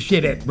have did the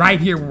shit at right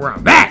here where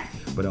I'm at.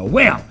 But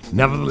well,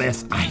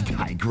 nevertheless, I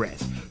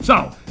digress.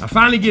 So, I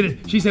finally get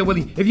it. She said,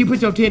 Willie, if you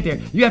put your tent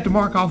there, you have to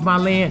mark off my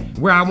land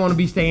where I want to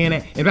be staying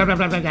at, and blah, blah,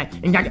 blah, blah, blah.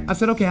 And I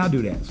said, okay, I'll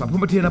do that. So I put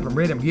my tent up, I'm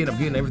ready, I'm good,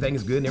 and everything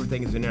is good, and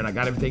everything is in there, and I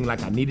got everything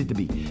like I need it to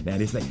be. Now,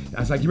 this thing,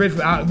 I was like, you ready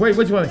for, wait,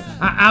 which one?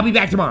 I'll be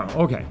back tomorrow.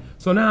 Okay.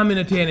 So now I'm in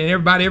the tent, and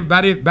everybody,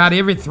 about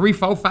every 3,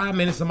 4, 5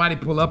 minutes, somebody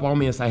pull up on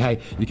me and say, hey,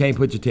 you can't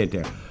put your tent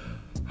there.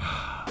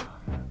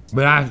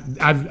 But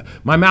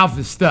my mouth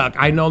is stuck.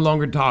 I no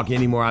longer talk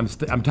anymore. I'm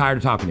tired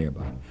of talking to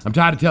everybody. I'm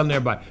tired of telling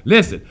everybody,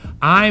 listen,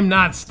 I'm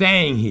not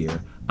staying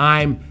here.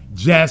 I'm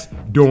just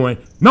doing,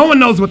 no one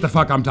knows what the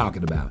fuck I'm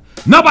talking about.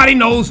 Nobody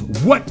knows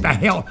what the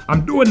hell.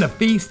 I'm doing the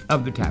Feast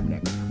of the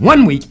Tabernacle.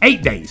 1 week,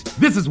 8 days.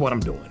 This is what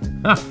I'm doing.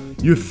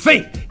 You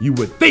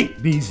would think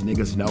these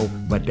niggas know,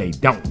 but they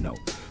don't know.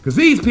 Because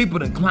these people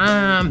that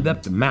climbed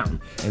up the mountain,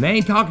 and they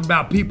ain't talking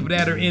about people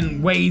that are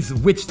in ways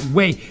of which the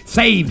way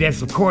saved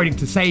that's according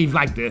to save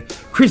like the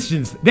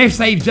Christians. They're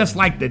saved just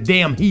like the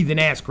damn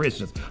heathen-ass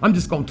Christians. I'm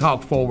just going to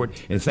talk forward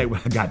and say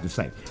what I got to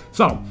say.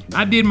 So,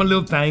 I did my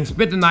little thing,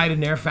 spent the night in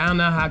there, found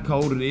out how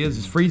cold it is.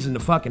 It's freezing the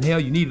fucking hell.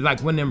 You need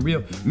like one of them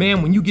real,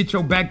 man, when you get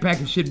your backpack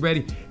and shit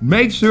ready,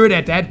 make sure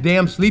that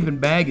damn sleeping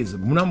bag is the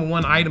number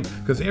one item,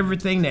 because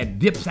everything that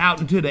dips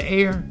out into the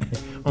air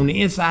on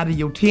the inside of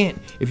your tent,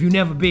 if you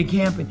never been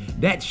camping,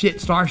 that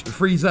shit starts to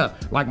freeze up.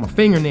 Like my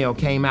fingernail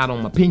came out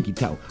on my pinky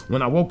toe.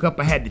 When I woke up,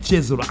 I had to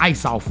chisel the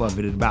ice off of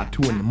it at about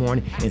 2 in the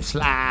morning and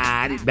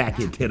slide it back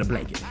into the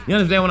blanket. You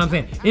understand what I'm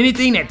saying?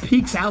 Anything that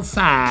peeks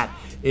outside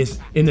is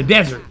in the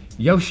desert,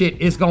 your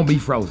shit is gonna be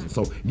frozen.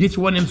 So get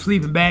you one of them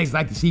sleeping bags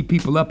like you see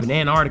people up in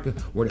Antarctica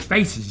where the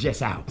face is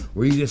just out,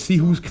 where you just see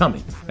who's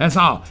coming. That's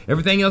all.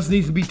 Everything else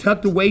needs to be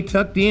tucked away,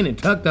 tucked in, and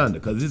tucked under,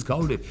 because it's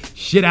cold as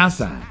shit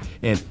outside.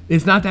 And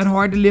it's not that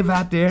hard to live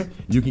out there.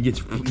 You can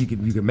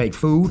make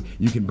food,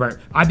 you can burn.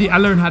 I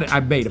learned I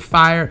made a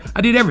fire.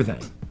 I did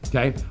everything.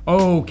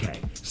 Okay.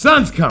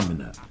 Sun's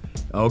coming up.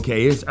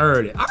 Okay, it's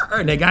early.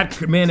 They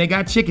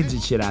got chickens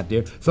and shit out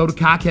there. So the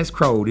cock has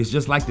crowed. It's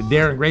just like the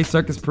Darren Gray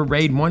Circus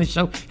Parade morning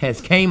show has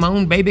came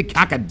on, baby,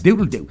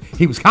 cock-a-doodle-doo.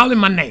 He was calling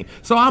my name.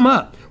 So I'm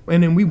up.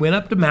 And then we went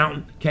up the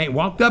mountain, we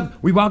walked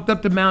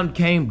up the mountain,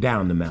 came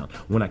down the mountain.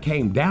 When I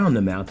came down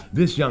the mountain,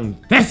 this young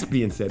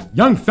thespian said,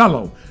 young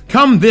fellow,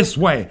 come this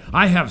way.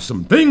 I have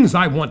some things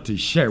I want to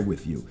share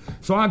with you.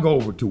 So I go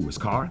over to his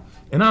car,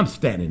 and I'm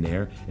standing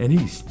there, and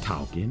he's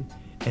talking,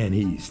 and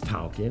he's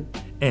talking,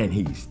 and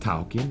he's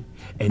talking,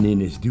 and then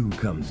this dude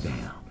comes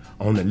down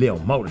on a little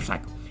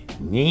motorcycle.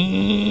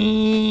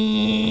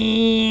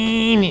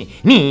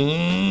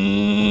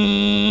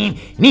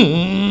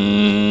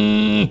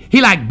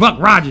 He like Buck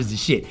Rogers and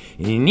shit.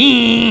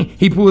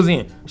 He pulls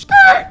in.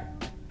 Skirt!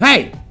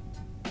 Hey,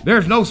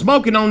 there's no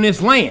smoking on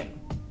this land.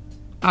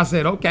 I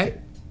said,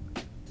 okay.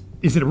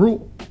 Is it a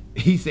rule?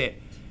 He said,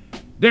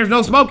 there's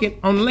no smoking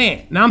on the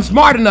land. Now, I'm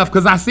smart enough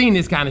because I've seen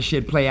this kind of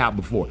shit play out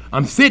before.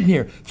 I'm sitting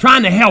here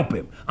trying to help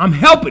him. I'm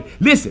helping.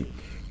 Listen,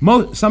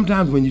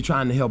 sometimes when you're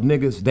trying to help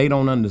niggas, they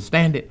don't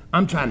understand it.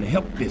 I'm trying to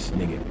help this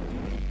nigga.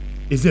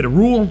 Is it a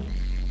rule?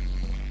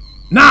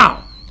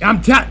 No.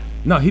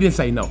 No, he didn't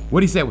say no.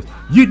 What he said was,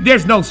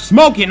 there's no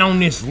smoking on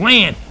this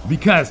land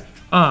because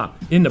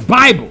in the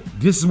Bible,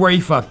 this is where he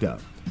fucked up.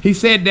 He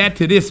said that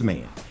to this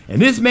man.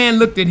 And this man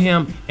looked at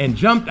him and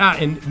jumped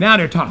out, and now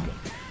they're talking.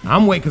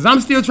 I'm waiting, because I'm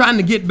still trying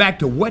to get back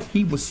to what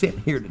he was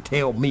sitting here to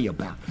tell me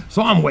about.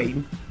 So I'm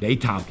waiting. They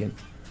talking.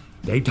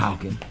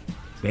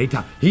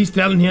 He's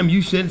telling him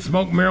you shouldn't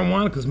smoke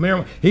marijuana because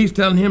he's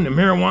telling him that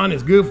marijuana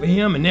is good for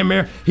him, and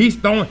then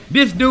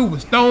this dude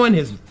was throwing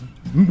his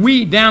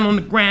weed down on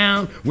the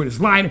ground with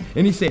his lighter,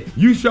 and he said,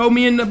 you show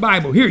me in the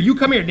Bible. Here, you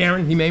come here,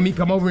 Darren. He made me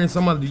come over and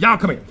some other, y'all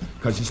come here,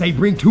 because you say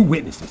bring 2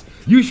 witnesses.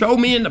 You show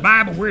me in the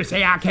Bible where it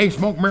say I can't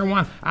smoke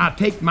marijuana. I'll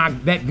take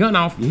that gun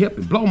off your hip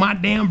and blow my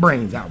damn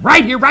brains out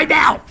right here, right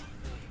now.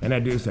 And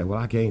that dude said, well,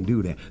 I can't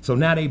do that. So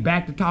now they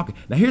back to talking.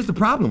 Now here's the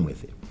problem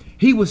with it.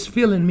 He was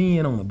filling me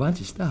in on a bunch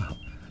of stuff.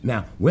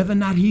 Now, whether or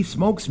not he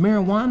smokes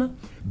marijuana,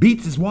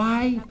 beats his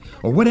wife,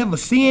 or whatever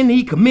sin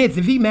he commits,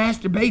 if he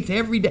masturbates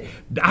every day,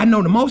 I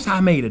know the Most High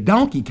made a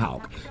donkey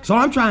talk. So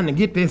I'm trying to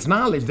get this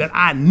knowledge that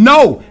I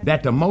know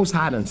that the Most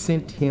High done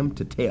sent him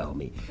to tell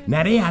me.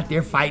 Now they out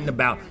there fighting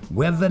about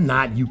whether or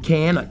not you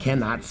can or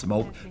cannot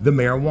smoke the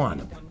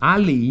marijuana. I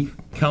leave,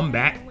 come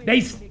back,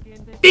 they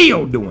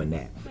still doing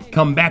that.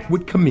 Come back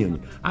with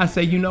communion. I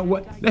say, you know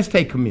what? Let's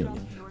take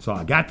communion. So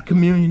I got the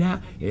communion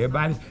out.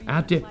 Everybody's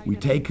out there. We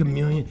take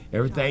communion.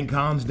 Everything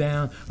calms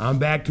down. I'm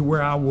back to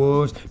where I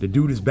was. The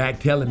dude is back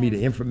telling me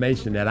the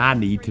information that I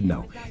need to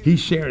know. He's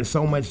sharing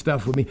so much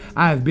stuff with me.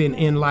 I have been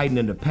enlightened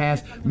in the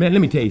past. Man,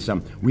 let me tell you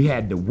something. We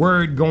had the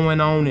word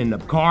going on in the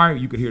car.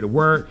 You could hear the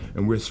word.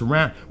 And we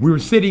were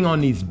sitting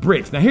on these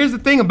bricks. Now, here's the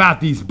thing about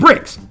these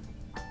bricks.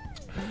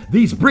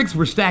 These bricks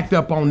were stacked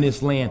up on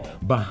this land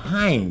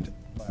behind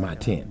my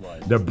tent.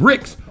 The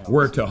bricks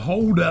were to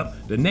hold up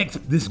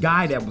this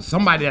guy that was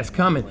somebody that's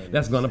coming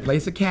that's going to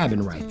place a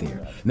cabin right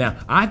there. Now,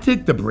 I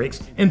took the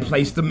bricks and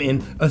placed them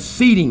in a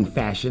seating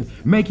fashion,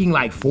 making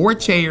like 4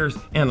 chairs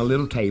and a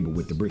little table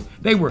with the bricks.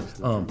 They were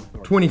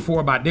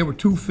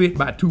 2 foot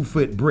by 2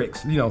 foot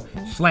bricks,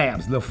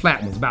 slabs, little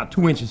flat ones, about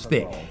 2 inches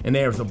thick. And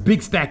there was a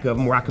big stack of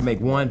them where I could make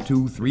 1,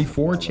 2, 3,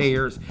 4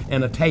 chairs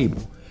and a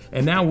table.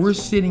 And now we're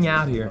sitting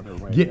out here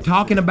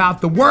talking about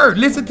the word.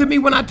 Listen to me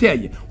when I tell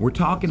you. We're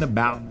talking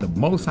about the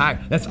Most High.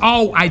 That's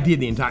all I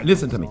did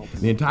listen to me.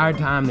 The entire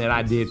time that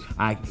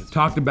I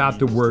talked about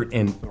the word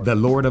and the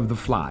Lord of the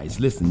Flies.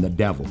 Listen, the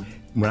devil.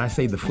 When I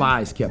say the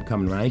flies kept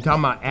coming around, I ain't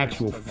talking about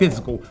actual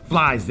physical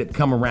flies that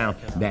come around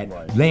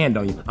that land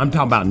on you. I'm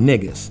talking about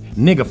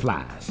nigger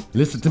flies.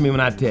 Listen to me when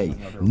I tell you.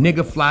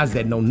 Nigger flies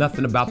that know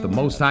nothing about the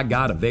Most High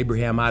God of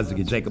Abraham, Isaac,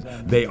 and Jacob.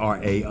 They are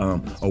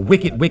a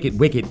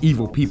wicked,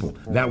 evil people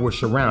that were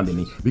surrounding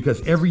me,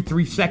 because every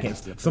 3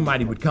 seconds,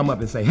 somebody would come up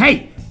and say,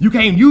 hey, you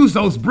can't use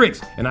those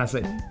bricks. And I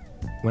say,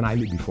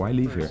 before I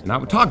leave here, and I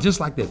would talk just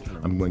like this,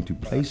 I'm going to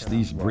place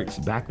these bricks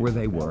back where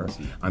they were.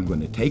 I'm going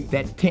to take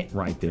that tent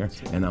right there,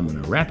 and I'm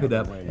going to wrap it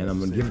up, and I'm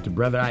going to give it to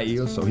Brother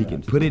Aiel so he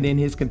can put it in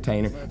his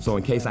container, so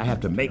in case I have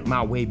to make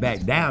my way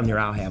back down there,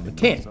 I'll have a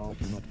tent.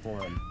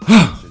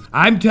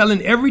 I'm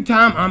telling every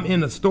time I'm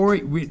in a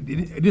story,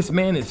 this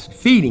man is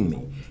feeding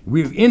me.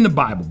 We're in the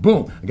Bible,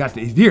 boom. I got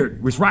here,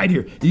 it's right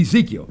here.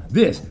 Ezekiel,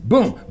 this,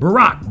 boom.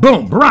 Barak,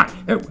 boom, Barak.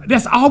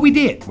 That's all we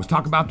did was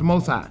talk about the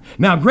Most High.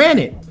 Now,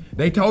 granted,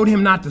 they told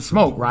him not to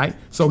smoke, right?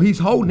 So he's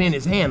holding in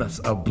his hand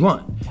a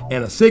blunt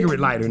and a cigarette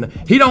lighter. And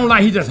he don't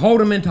like, he just hold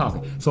them and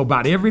talking. So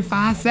about every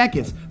 5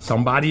 seconds,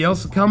 somebody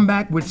else will come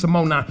back with some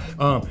more. Now,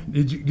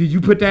 did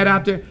you put that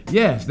out there?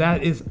 Yes,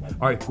 that is,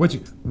 all right,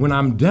 when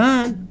I'm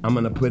done, I'm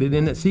going to put it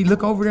in it. See,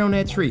 look over there on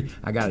that tree.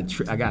 I got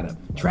a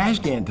trash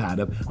can tied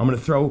up. I'm going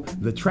to throw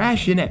the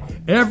trash in that.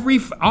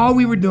 All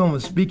we were doing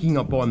was speaking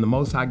up on the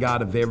Most High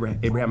God of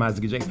Abraham,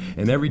 Isaac, and Jacob.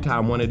 And every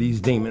time one of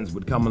these demons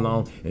would come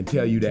along and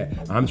tell you that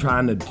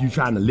you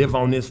trying to live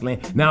on this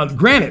land. Now,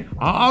 granted,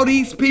 all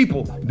these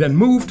people that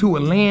moved to a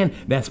land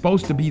that's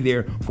supposed to be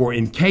there for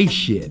in case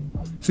shit.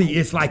 See,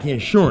 it's like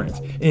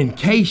insurance, in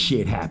case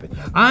shit happens.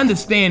 I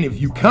understand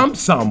if you come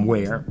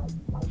somewhere,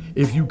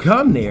 if you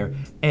come there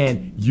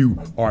and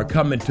you are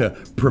coming to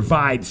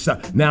provide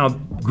some. Now,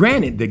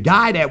 granted, the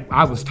guy that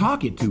I was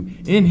talking to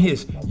in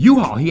his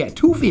U-Haul, he had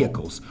 2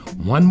 vehicles.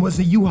 One was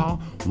a U-Haul,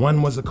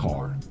 one was a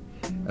car.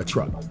 A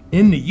truck.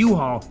 In the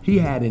U-Haul, he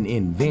had an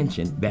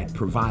invention that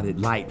provided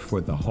light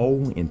for the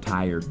whole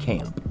entire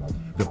camp.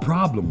 The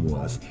problem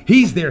was,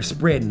 he's there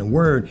spreading the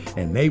word,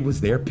 and they was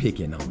there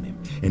picking on him.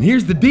 And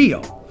here's the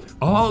deal.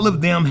 All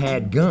of them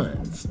had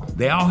guns.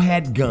 They all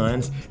had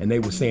guns, and they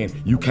were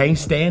saying, you can't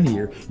stand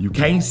here, you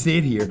can't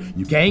sit here,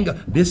 you can't go.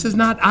 This is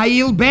not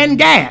Aiel Ben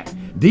Gad.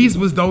 These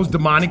was those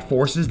demonic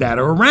forces that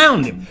are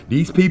around him.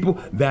 These people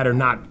that are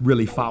not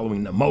really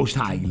following the Most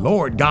High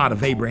Lord God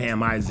of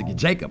Abraham, Isaac, and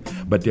Jacob,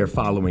 but they're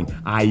following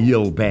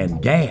Aiel Ben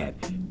Gad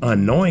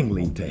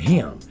unknowingly to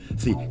him.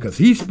 See, because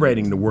he's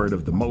spreading the word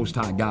of the Most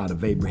High God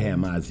of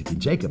Abraham, Isaac,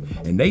 and Jacob,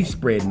 and they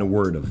spreading the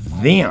word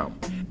of them.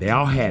 They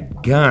all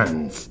had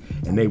guns,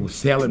 and they were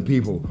selling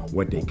people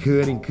what they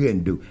could and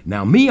couldn't do.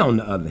 Now, me, on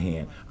the other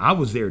hand, I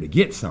was there to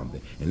get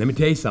something. And let me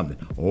tell you something.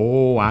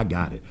 Oh, I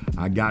got it.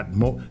 I got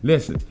more.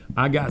 Listen,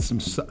 I got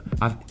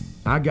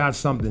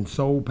something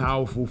so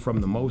powerful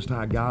from the Most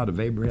High God of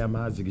Abraham,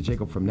 Isaac, and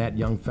Jacob, from that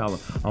young fella.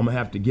 I'm going to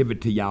have to give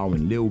it to y'all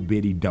in little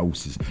bitty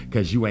doses,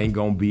 because you ain't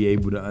going to be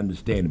able to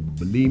understand it. But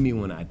believe me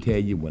when I tell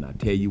you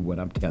what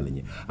I'm telling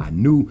you. I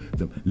knew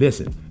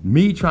listen,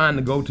 me trying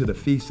to go to the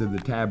Feast of the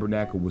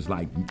Tabernacle was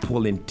like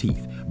pulling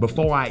teeth.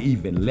 Before I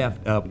even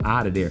left up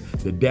out of there,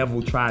 the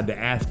devil tried to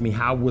ask me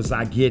how was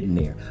I getting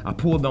there. I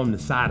pulled on the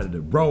side of the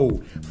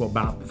road for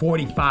about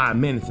 45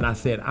 minutes, and I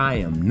said, I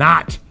am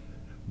not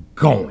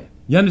going.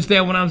 You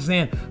understand what I'm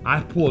saying?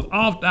 I pulled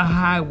off the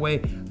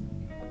highway.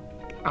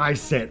 I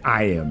said,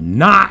 I am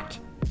not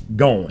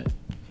going.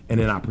 And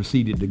then I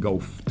proceeded to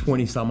go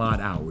 20 some odd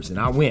hours. And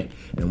I went.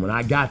 And when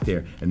I got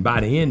there, and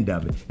by the end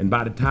of it, and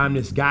by the time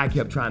this guy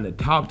kept trying to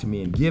talk to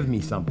me and give me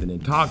something,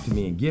 and talk to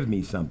me and give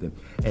me something,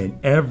 and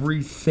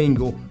every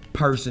single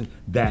person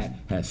that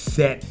has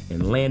set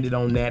and landed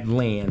on that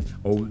land,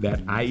 or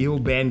that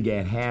Aiel Ben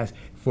Gad has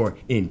for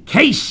in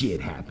case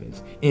shit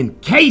happens,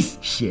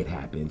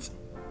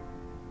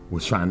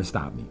 was trying to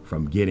stop me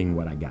from getting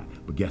what I got.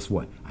 But guess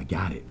what? I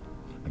got it.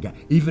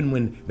 Even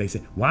when they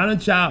said, why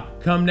don't y'all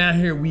come down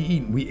here? We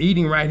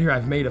eating right here.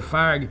 I've made a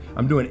fire.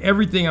 I'm doing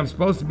everything I'm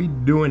supposed to be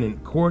doing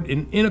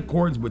in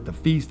accordance with the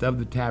Feast of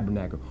the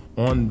Tabernacle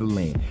on the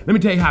land. Let me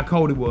tell you how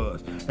cold it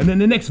was. And then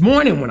the next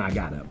morning when I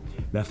got up,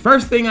 the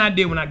first thing I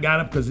did when I got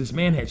up, because this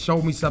man had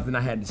showed me something,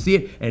 I had to see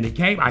it, and it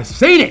came, I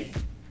seen it.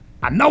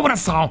 I know what I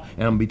saw,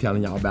 and I'm gonna be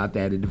telling y'all about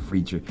that in the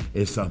future.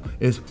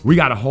 We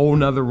got a whole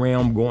nother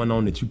realm going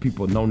on that you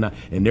people know not,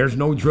 and there's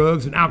no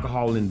drugs and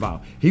alcohol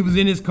involved. He was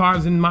in his car, I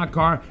was in my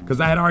car, because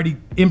I had already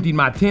emptied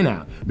my tent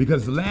out.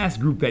 Because the last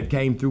group that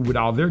came through with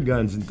all their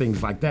guns and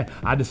things like that,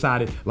 I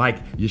decided,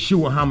 like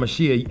Yeshua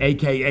HaMashiach,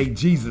 aka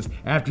Jesus,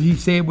 after he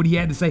said what he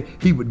had to say,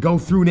 he would go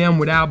through them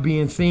without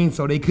being seen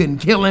so they couldn't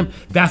kill him.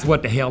 That's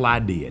what the hell I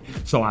did.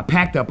 So I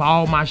packed up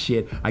all my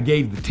shit. I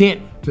gave the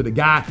tent to the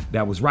guy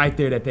that was right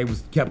there that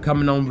kept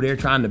coming over there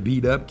trying to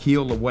beat up,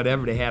 kill, or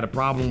whatever. They had a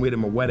problem with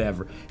him or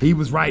whatever. He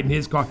was right in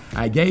his car.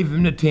 I gave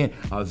him the tent.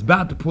 I was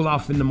about to pull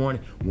off in the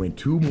morning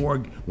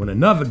when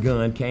another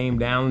gun came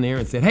down there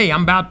and said, hey,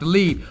 I'm about to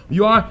leave.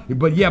 You are?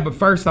 But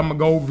first I'm gonna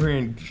go over here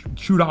and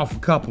shoot off a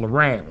couple of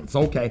rounds.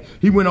 Okay.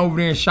 He went over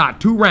there and shot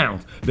 2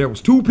 rounds. There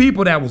was 2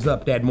 people that was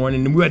up that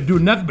morning, and we had to do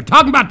nothing but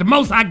talking about the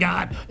Most High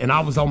God, and I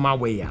was on my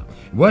way out.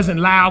 It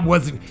wasn't loud,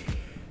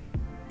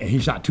 and he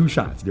shot 2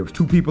 shots. There was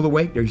 2 people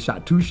awake. He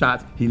shot 2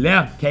 shots. He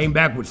left, came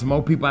back with some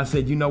more people. I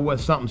said, you know what?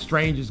 Something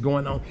strange is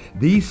going on.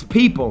 These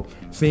people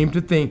seem to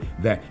think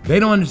that they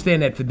don't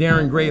understand that the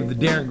Darren Gray of the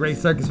Darren Gray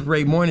Circus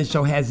Parade Morning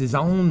Show has his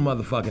own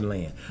motherfucking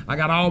land. I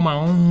got all my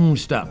own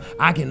stuff.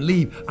 I can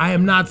leave. I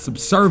am not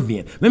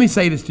subservient. Let me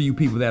say this to you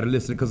people that are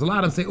listening, because a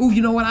lot of them say, oh,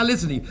 you know what? I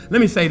listen to you.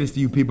 Let me say this to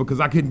you people, because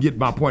I couldn't get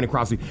my point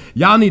across to you.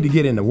 Y'all need to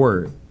get in the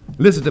word.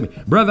 Listen to me.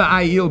 Brother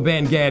Aiel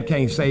Ben Gad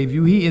can't save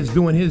you. He is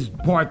doing his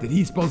part that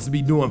he's supposed to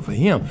be doing for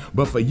him.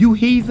 But for you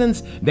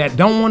heathens that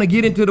don't want to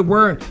get into the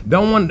word,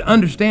 don't want to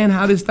understand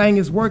how this thing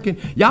is working,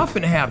 y'all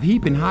finna have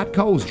heaping hot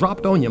coals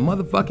dropped on your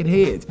motherfucking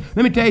heads.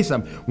 Let me tell you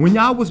something. When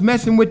y'all was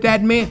messing with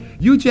that man,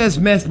 you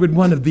just messed with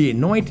one of the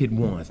anointed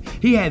ones.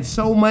 He had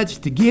so much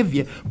to give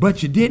you,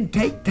 but you didn't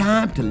take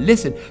time to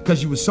listen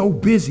because you were so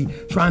busy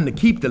trying to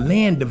keep the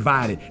land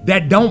divided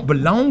that don't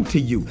belong to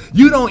you.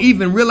 You don't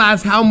even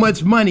realize how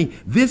much money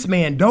this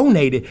man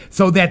donated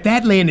so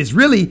that land is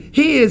really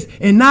his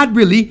and not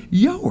really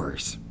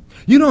yours.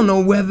 You don't know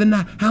whether or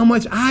not how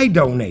much I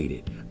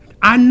donated.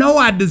 I know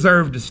I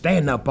deserve to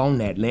stand up on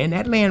that land.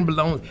 That land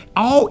belongs,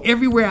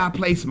 everywhere I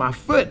place my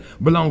foot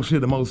belongs to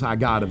the Most High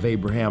God of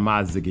Abraham,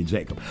 Isaac, and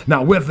Jacob.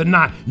 Now, whether or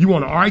not you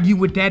want to argue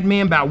with that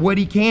man about what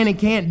he can and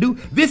can't do,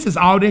 this is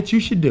all that you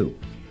should do.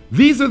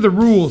 These are the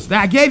rules.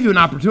 That I gave you an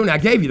opportunity. I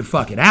gave you to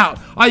fuck it out.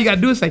 All you got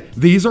to do is say,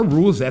 these are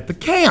rules at the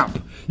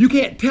camp. You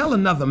can't tell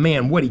another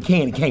man what he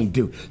can and can't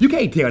do. You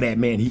can't tell that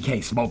man he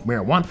can't smoke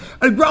marijuana.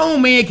 A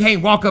grown man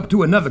can't walk up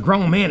to another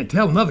grown man and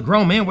tell another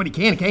grown man what he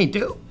can and can't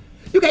do.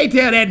 You can't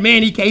tell that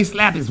man he can't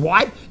slap his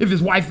wife if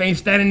his wife ain't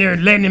standing there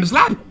and letting him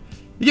slap him.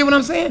 You get what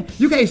I'm saying?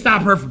 You can't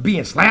stop her from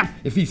being slapped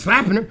if he's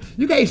slapping her.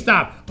 You can't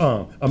stop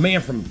a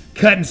man from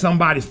cutting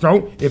somebody's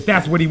throat if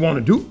that's what he want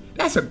to do.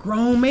 That's a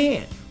grown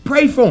man.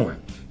 Pray for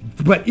him.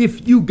 But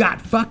if you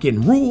got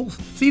fucking rules,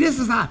 see, this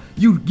is how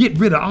you get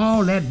rid of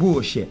all that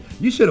bullshit.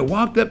 You should have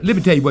walked up. Let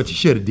me tell you what you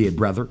should have did,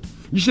 brother.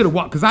 You should have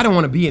walked, because I don't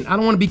want to be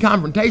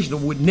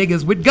confrontational with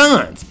niggas with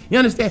guns. You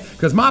understand?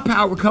 Because my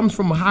power comes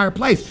from a higher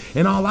place.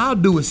 And all I'll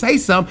do is say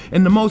something,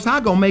 and the Most High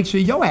gonna make sure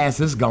your ass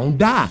is gonna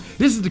die.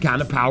 This is the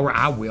kind of power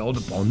I wield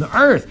upon the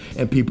earth.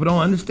 And people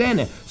don't understand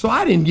that. So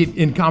I didn't get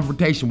in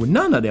confrontation with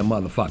none of them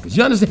motherfuckers.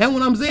 You understand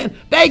what I'm saying?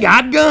 They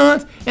got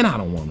guns, and I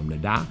don't want them to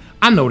die.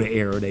 I know the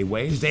error of their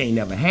ways. They ain't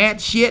never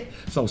had shit.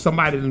 So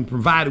somebody done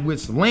provided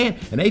with some land,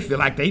 and they feel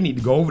like they need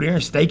to go over there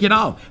and stake it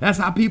off. That's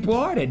how people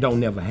are that don't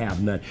never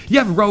have nothing. You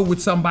ever rode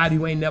with somebody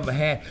who ain't never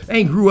had,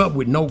 ain't grew up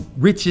with no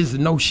riches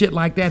and no shit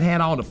like that,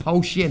 had all the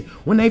post shit?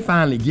 When they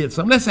finally get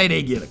something, let's say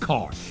they get a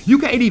car. You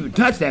can't even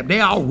touch that.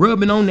 They all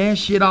rubbing on that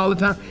shit all the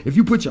time. If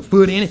you put your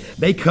foot in it,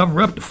 they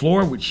cover up the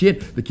floor with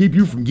shit to keep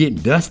you from getting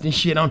dust and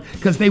shit on,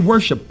 because they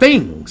worship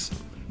things.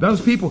 Those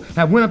people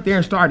have went up there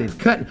and started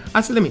cutting.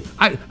 I said,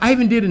 I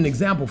even did an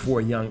example for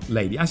a young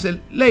lady. I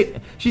said,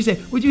 she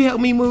said, would you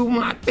help me move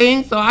my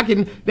thing so I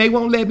can, they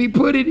won't let me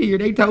put it here.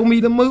 They told me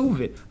to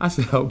move it. I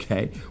said,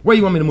 okay, where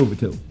you want me to move it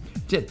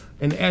to?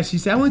 And as she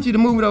said, I want you to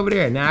move it over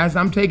there. Now, as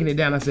I'm taking it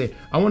down, I said,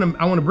 I want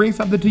to bring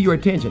something to your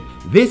attention.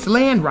 This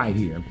land right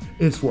here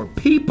is for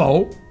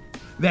people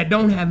that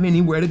don't have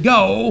anywhere to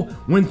go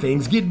when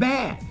things get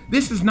bad.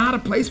 This is not a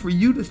place for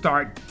you to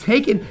start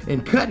taking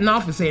and cutting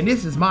off and saying,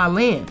 this is my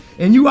land.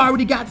 And you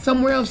already got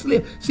somewhere else to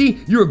live.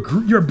 See,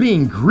 you're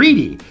being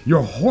greedy.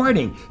 You're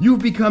hoarding. You've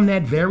become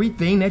that very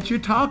thing that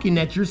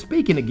you're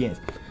speaking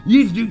against.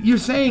 You're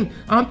saying,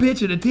 I'm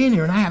pitching a tent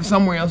here and I have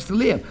somewhere else to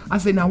live. I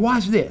say, now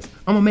watch this.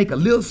 I'm gonna make a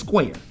little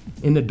square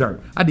in the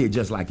dirt. I did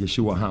just like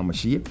Yeshua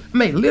HaMashiach. I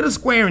made a little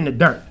square in the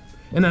dirt.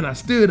 And then I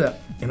stood up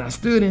and I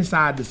stood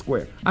inside the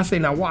square. I say,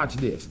 now watch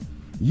this.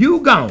 You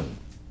gone.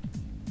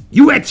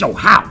 You at your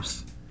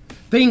house.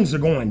 Things are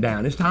going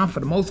down. It's time for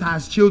the Most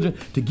High's children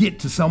to get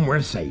to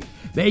somewhere safe.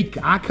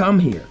 I come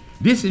here.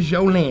 This is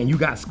your land. You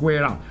got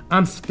squared off.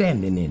 I'm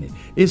standing in it.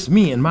 It's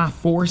me and my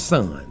 4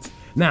 sons.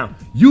 Now,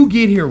 you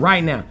get here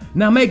right now.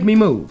 Now make me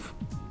move.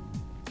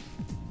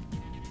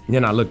 And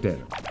then I looked at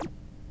her.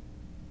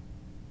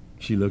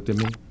 She looked at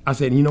me. I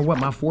said, you know what?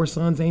 My 4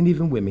 sons ain't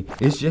even with me.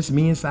 It's just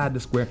me inside the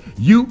square.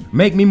 You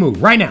make me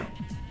move right now.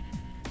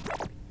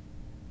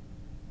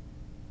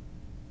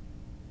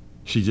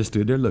 She just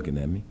stood there looking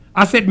at me.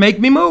 I said, make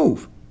me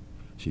move.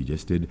 She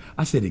just stood.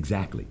 I said,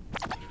 exactly.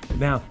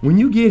 Now, when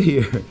you get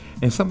here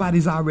and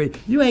somebody's already,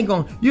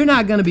 you're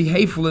not gonna be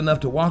hateful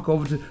enough to walk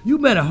over to, you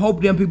better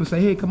hope them people say,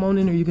 hey, come on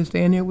in here, you can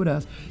stand here with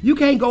us. You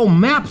can't go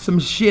map some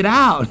shit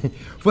out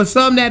for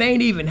something that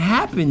ain't even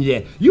happened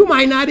yet. You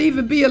might not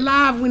even be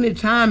alive when the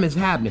time is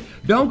happening.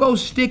 Don't go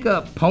stick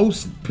up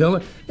post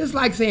pillar. It's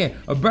like saying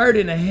a bird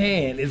in a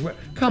hand is what,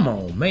 come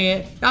on,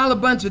 man. Y'all a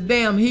bunch of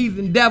damn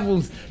heathen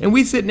devils, and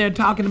we sitting there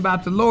talking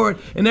about the Lord,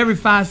 and every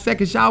 5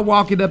 seconds y'all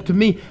walking up to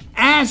me,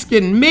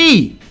 asking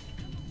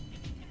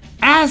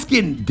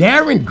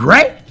Darren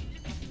Gray?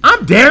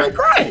 I'm Darren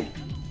Gray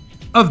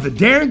of the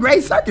Darren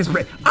Gray Circus.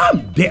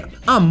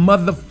 I'm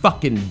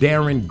motherfucking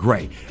Darren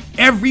Gray.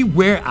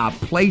 Everywhere I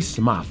place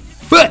my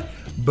foot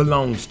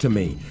belongs to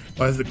me,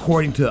 as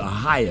according to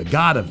Ahiah,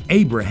 God of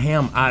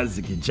Abraham,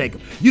 Isaac, and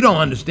Jacob. You don't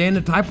understand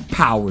the type of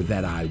power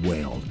that I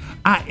wield.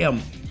 I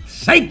am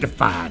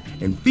sanctified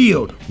and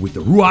filled with the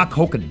Ruach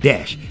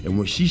HaKodesh. And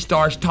when she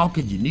starts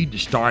talking, you need to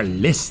start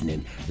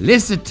listening.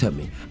 Listen to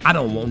me. I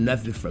don't want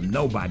nothing from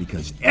nobody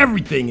because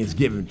everything is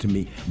given to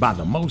me by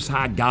the Most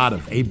High God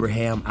of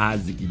Abraham,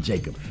 Isaac, and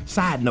Jacob.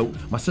 Side note,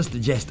 my sister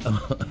just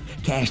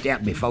cashed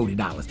out me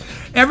 $40.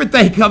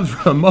 Everything comes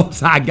from the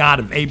Most High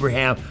God of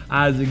Abraham,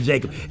 Isaac, and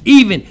Jacob,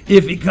 even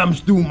if it comes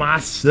through my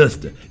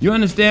sister. You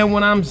understand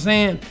what I'm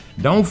saying?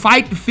 Don't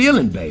fight the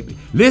feeling, baby.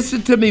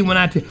 Listen to me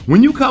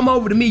when you come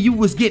over to me, you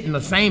was getting the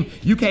same.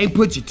 You can't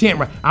put your tent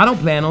right. I don't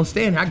plan on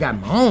staying here. I got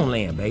my own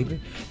land, baby.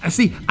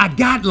 I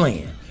got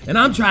land, and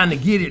I'm trying to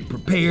get it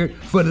prepared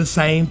for the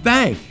same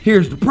thing.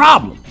 Here's the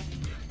problem.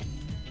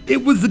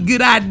 It was a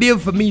good idea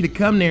for me to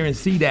come there and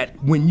see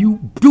that when you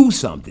do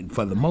something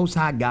for the Most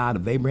High God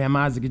of Abraham,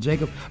 Isaac, and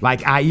Jacob,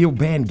 like Ayil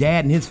Ben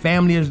Gad and his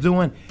family is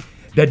doing,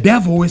 the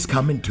devil is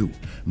coming too.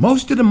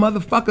 Most of the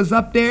motherfuckers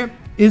up there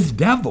is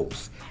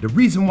devils. The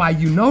reason why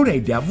you know they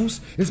devils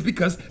is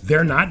because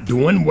they're not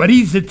doing what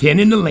he's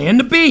intending the land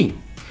to be.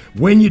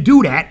 When you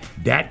do that,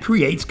 that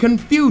creates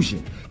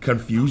confusion.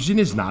 Confusion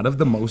is not of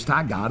the Most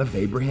High God of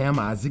Abraham,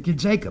 Isaac, and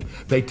Jacob.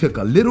 They took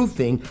a little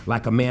thing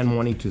like a man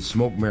wanting to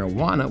smoke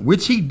marijuana,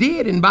 which he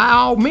did, and by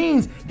all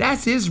means,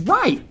 that's his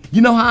right.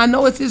 You know how I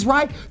know it's his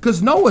right?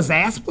 Because Noah's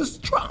ass was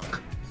drunk.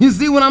 You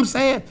see what I'm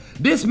saying?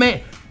 This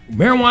man,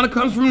 marijuana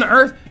comes from the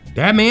earth.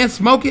 That man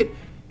smoke it.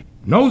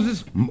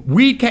 Noses,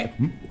 weed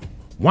came.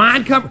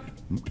 Wine come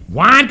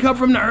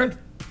from the earth.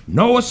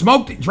 Noah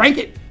smoked it, drank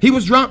it. He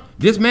was drunk.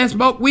 This man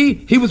smoked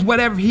weed. He was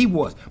whatever he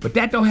was. But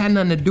that don't have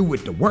nothing to do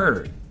with the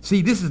word.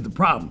 See, this is the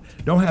problem.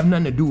 Don't have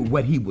nothing to do with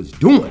what he was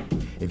doing.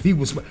 If he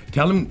was,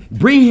 tell him,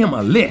 bring him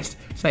a list.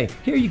 Say,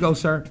 here you go,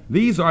 sir.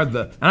 These are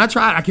the, and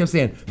I kept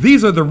saying,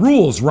 these are the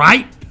rules,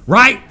 right?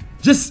 Right?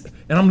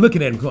 And I'm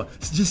looking at him going,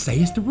 just say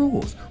it's the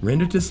rules.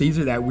 Render to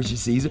Caesar that which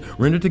is Caesar.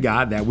 Render to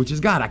God that which is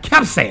God. I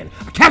kept saying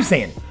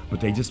it. But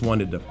they just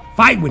wanted to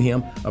fight with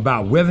him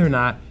about whether or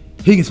not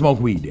he can smoke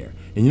weed there.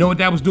 And you know what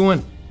that was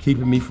doing?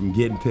 Keeping me from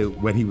getting to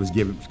what he was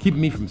giving,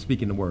 keeping me from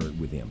speaking the word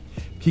with him.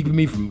 Keeping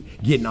me from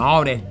getting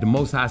all that the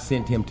Most High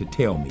sent him to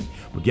tell me.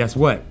 But guess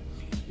what?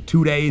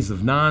 2 days of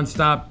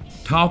nonstop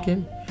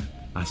talking,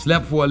 I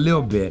slept for a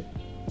little bit,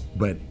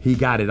 but he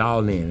got it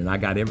all in, and I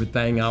got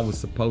everything I was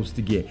supposed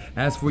to get.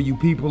 As for you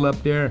people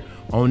up there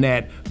on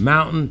that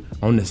mountain,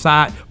 on the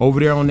side, over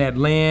there on that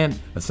land,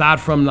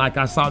 aside from, like,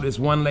 I saw this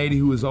one lady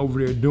who was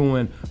over there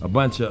doing a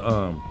bunch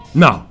of,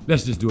 no,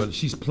 let's just do it.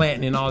 She's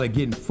planting and all that,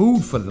 getting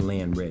food for the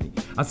land ready.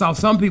 I saw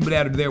some people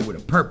that are there with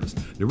a purpose.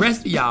 The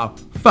rest of y'all,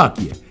 fuck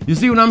you. You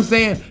see what I'm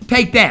saying?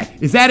 Take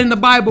that. Is that in the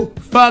Bible?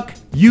 Fuck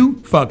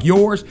you, fuck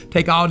yours.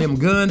 Take all them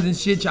guns and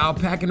shit y'all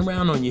packing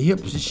around on your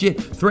hips and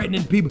shit,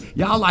 threatening people.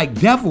 Y'all like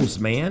devils,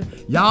 man.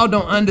 Y'all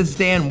don't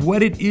understand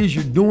what it is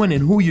you're doing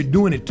and who you're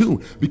doing it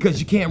to, because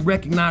you can't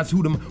recognize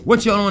who them.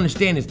 What y'all don't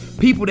understand is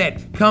people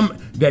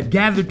that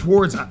gather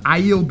towards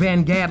Ayil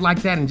Ben Gad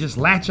like that and just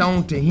latch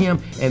on to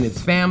him and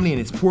his family and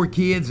his poor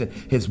kids and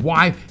his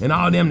wife and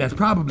all them that's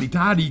probably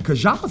tired of you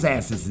because y'all's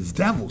asses is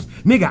devils.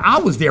 Nigga, I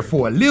was there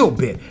for a little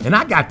bit and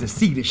I got to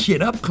see the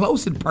shit up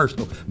close and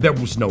personal. There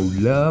was no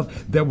love.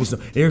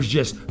 There's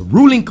just a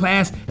ruling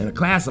class and a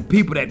class of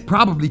people that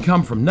probably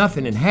come from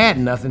nothing and had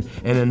nothing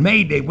and then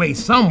made their way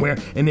somewhere,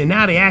 and then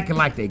now they acting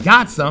like they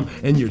got some,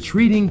 and you're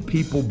treating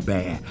people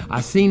bad.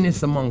 I've seen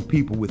this among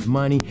people with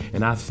money,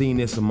 and I've seen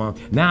this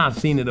now I've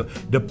seen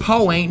it. The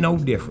po ain't no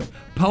different.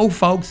 Po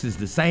folks is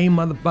the same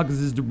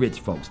motherfuckers as the rich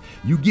folks.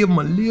 You give them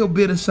a little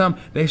bit of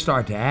something, they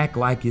start to act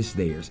like it's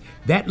theirs.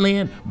 That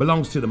land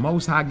belongs to the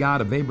Most High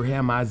God of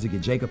Abraham, Isaac,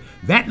 and Jacob.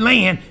 That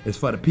land is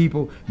for the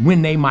people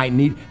when they might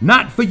need it,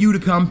 not for you to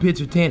come pitch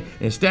a tent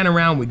and stand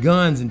around with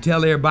guns and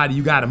tell everybody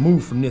you gotta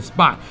move from this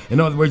spot. In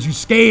other words, you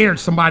scared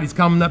somebody's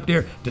coming up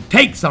there to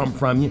take something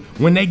from you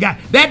when they got,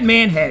 that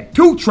man had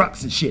 2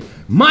 trucks and shit,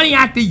 money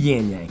out the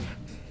yin yang.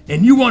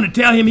 And you want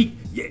to tell him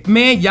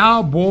man,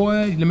 y'all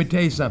boy, let me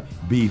tell you something,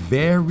 be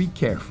very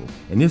careful.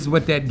 And this is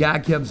what that guy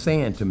kept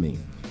saying to me.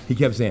 He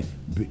kept saying,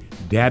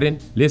 Daddy,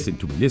 listen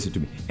to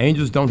me.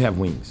 Angels don't have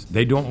wings.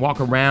 They don't walk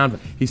around.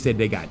 He said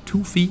they got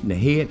 2 feet in the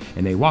head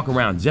and they walk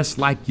around just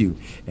like you.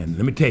 And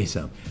let me tell you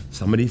something.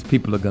 Some of these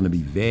people are going to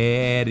be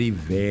very,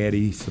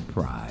 very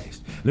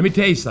surprised. Let me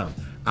tell you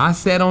something. I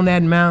sat on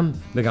that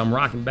mountain. Look, I'm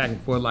rocking back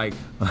and forth like...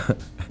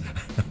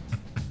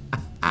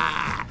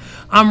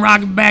 I'm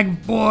rocking back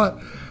and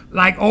forth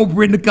like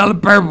Oprah in The Color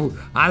Purple.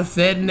 I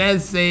sat in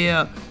that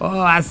cell.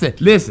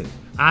 Listen,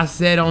 I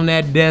sat on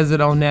that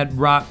desert, on that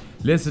rock.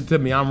 Listen to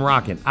me, I'm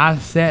rocking. I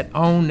sat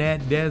on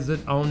that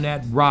desert, on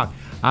that rock.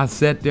 I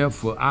sat there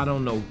for,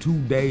 2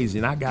 days,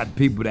 and I got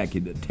people that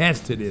can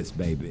attest to this,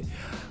 baby.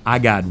 I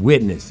got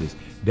witnesses.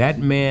 That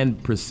man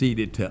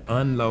proceeded to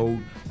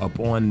unload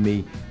upon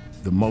me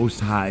the Most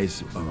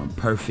High's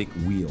perfect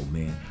will,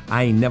 man.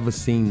 I ain't never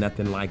seen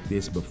nothing like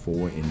this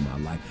before in my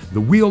life.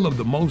 The will of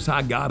the Most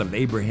High God of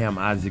Abraham,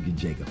 Isaac, and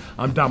Jacob.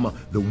 I'm talking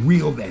about the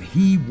will that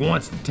he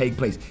wants to take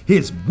place.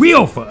 His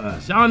will for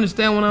us. Y'all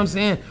understand what I'm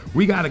saying?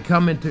 We got to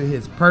come into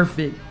his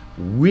perfect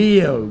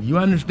will. You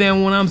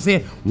understand what I'm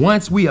saying?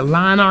 Once we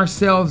align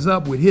ourselves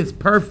up with his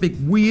perfect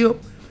will,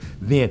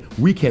 then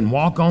we can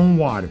walk on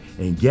water.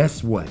 And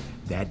guess what?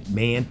 That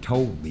man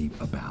told me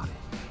about it.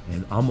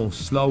 And I'm gonna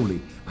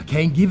slowly, I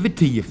can't give it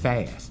to you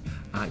fast.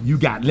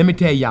 Let me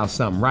tell y'all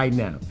something right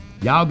now.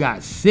 Y'all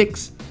got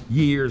 6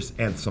 years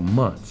and some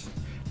months.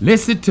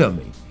 Listen to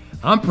me.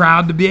 I'm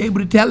proud to be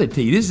able to tell it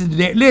to you.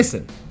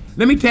 Listen,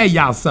 let me tell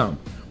y'all something.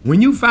 When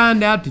you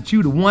find out that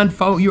you the one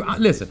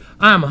listen,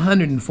 I'm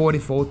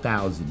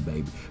 144,000,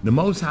 baby. The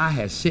Most High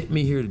has sent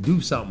me here to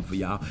do something for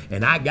y'all,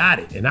 and I got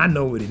it, and I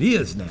know what it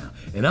is now.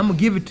 And I'm gonna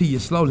give it to you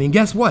slowly. And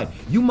guess what?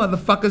 You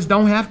motherfuckers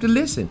don't have to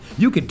listen.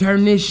 You can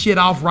turn this shit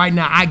off right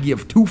now. I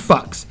give 2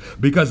 fucks,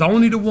 because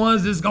only the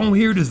ones that's gonna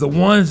hear it is the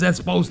ones that's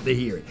supposed to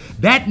hear it.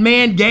 That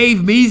man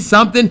gave me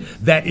something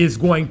that is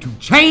going to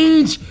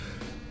change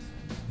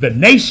the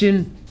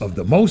nation of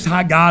the Most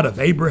High God of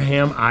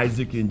Abraham,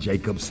 Isaac, and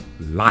Jacob's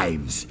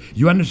lives.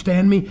 You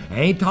understand me? I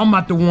ain't talking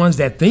about the ones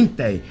that think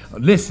they...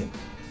 Listen,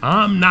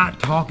 I'm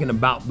not talking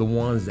about the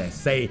ones that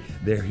say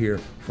they're here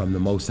from the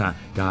Most High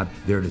God.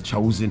 They're the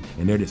chosen,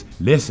 and they're this.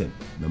 Listen,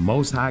 the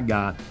Most High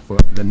God for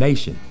the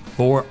nation,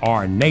 for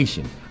our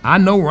nation. I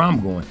know where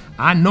I'm going.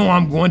 I know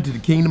I'm going to the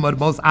kingdom of the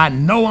Most. I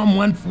know I'm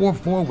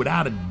 144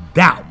 without a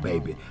doubt,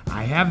 baby.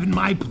 I have in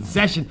my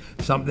possession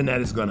something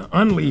that is going to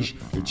unleash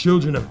the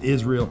children of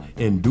Israel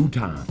in due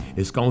time.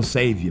 It's going to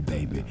save you,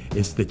 baby.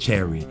 It's the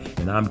chariot,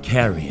 and I'm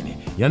carrying it.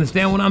 You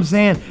understand what I'm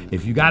saying?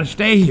 If you got to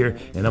stay here,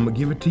 and I'm going to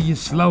give it to you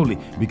slowly,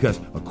 because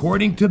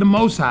according to the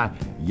Most High,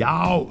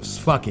 y'all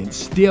fucking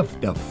stiff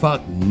the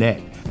fuck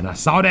neck. And I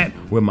saw that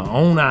with my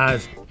own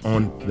eyes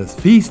on the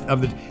feast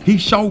of the... He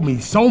showed me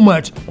so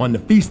much on the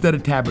Feast of the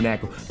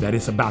Tabernacle that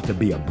it's about to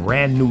be a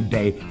brand new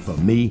day for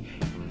me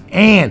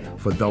and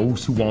for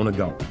those who want to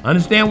go.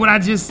 Understand what I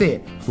just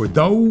said? For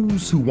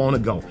those who want to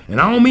go.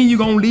 And I don't mean you're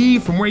going to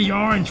leave from where you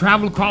are and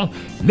travel across.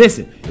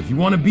 Listen, if you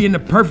want to be in the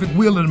perfect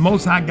will of the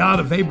Most High God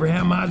of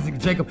Abraham, Isaac,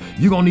 and Jacob,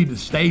 you're going to need to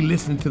stay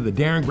listening to the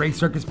Darren Gray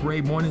Circus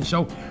Parade morning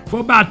show for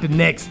about the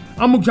next...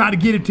 I'm going to try to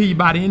get it to you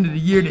by the end of the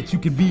year that you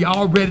can be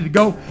all ready to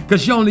go,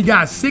 because you only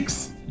got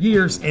 6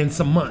 years and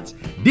some months.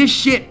 This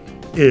shit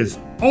is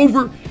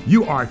over.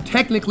 You are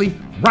technically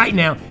right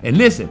now, and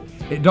listen,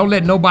 don't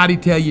let nobody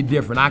tell you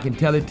different. I can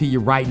tell it to you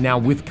right now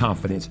with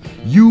confidence.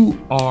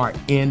 You are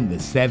in the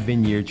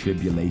 7-year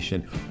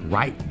tribulation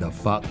right the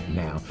fuck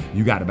now.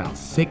 You got about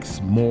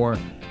 6 more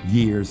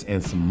years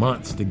and some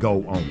months to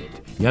go on it.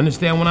 You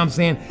understand what I'm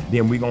saying?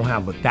 Then we're going to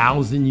have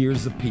 1,000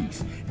 years of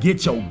peace.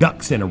 Get your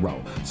ducks in a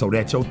row so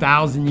that your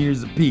 1,000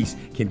 years of peace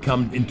can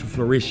come into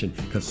fruition,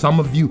 because some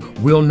of you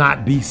will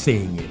not be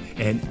seeing it.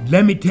 And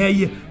let me tell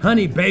you,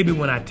 honey, baby,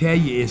 when I tell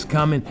you it's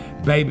coming,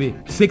 baby,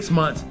 6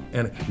 months,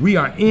 and we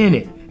are in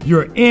it.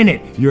 You're in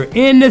it. You're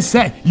in the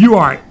set. You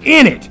are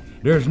in it.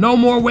 There's no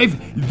more way.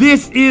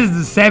 This is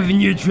the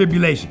 7-year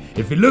tribulation.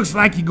 If it looks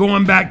like you're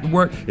going back to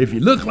work, if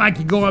you look like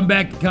you're going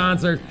back to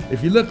concerts,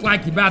 if you look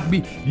like you're about to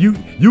be,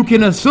 you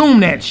can assume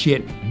that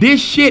shit. This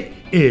shit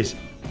is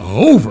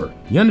over.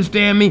 You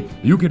understand me?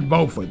 You can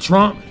vote for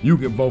Trump. You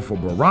can vote for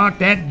Barack,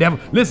 that devil.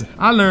 Listen,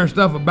 I learned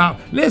stuff about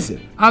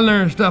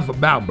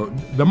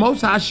the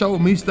Most High showed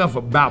me stuff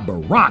about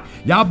Barack.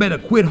 Y'all better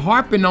quit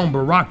harping on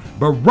Barack.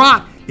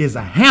 Barack is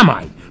a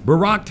Hamite.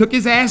 Barack took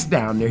his ass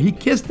down there. He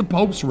kissed the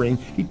Pope's ring.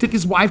 He took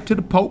his wife to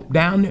the Pope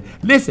down there.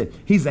 Listen,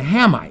 he's a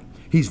Hamite.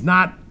 He's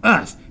not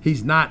us.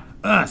 He's not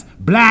us.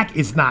 Black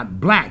is not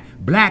black.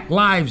 Black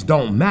lives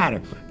don't matter.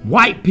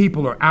 White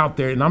people are out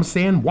there, and I'm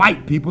saying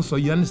white people so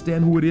you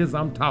understand who it is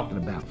I'm talking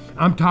about.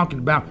 I'm talking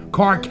about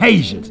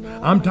Caucasians.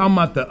 I'm talking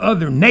about the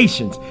other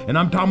nations, and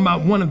I'm talking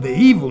about one of the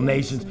evil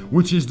nations,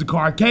 which is the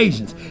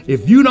Caucasians.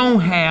 If you don't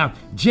have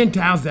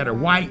Gentiles that are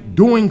white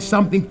doing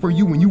something for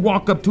you, when you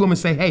walk up to them and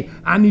say, hey,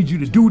 I need you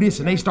to do this,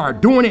 and they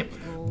start doing it,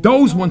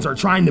 those ones are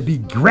trying to be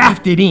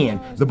grafted in.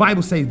 The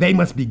Bible says they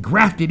must be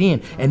grafted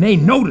in, and they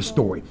know the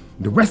story.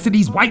 The rest of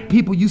these white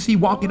people you see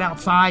walking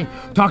outside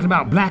talking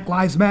about Black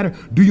Lives Matter,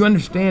 do you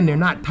understand they're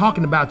not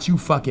talking about you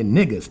fucking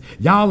niggas?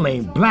 Y'all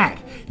ain't black.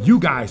 You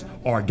guys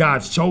are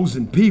God's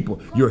chosen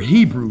people. You're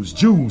Hebrews,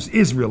 Jews,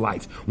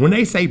 Israelites. When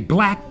they say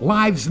Black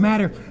Lives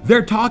Matter,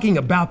 they're talking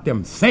about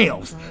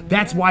themselves.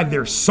 That's why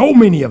there's so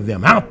many of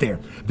them out there.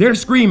 They're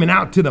screaming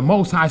out to the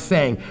Most High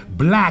saying,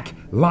 Black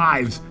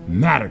Lives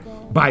Matter.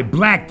 By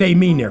black, they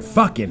mean their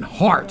fucking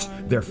hearts,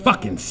 their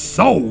fucking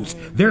souls.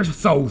 Their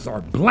souls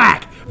are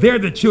black. They're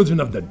the children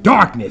of the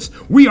darkness.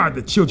 We are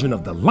the children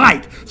of the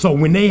light. So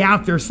when they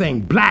out there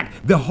saying black,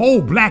 the whole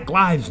Black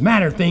Lives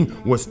Matter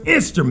thing was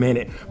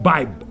instrumented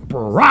by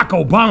Barack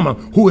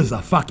Obama, who is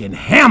a fucking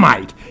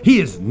Hamite.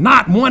 He is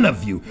not one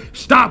of you.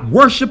 Stop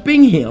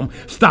worshiping him.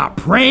 Stop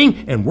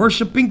praying and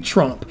worshiping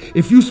Trump.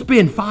 If you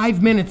spend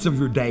 5 minutes of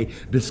your day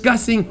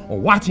discussing or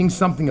watching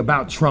something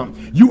about Trump,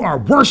 you are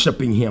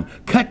worshiping him.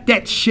 Cut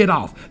that shit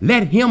off.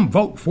 Let him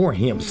vote for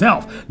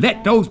himself.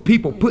 Let those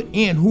people put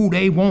in who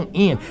they want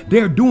in.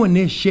 They're doing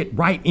this shit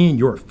right in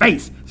your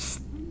face.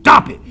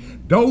 Stop it.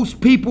 Those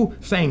people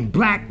saying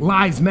Black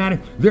Lives Matter,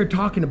 they're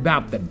talking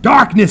about the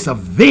darkness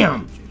of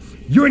them.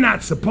 You're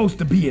not supposed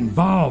to be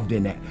involved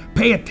in that.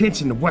 Pay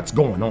attention to what's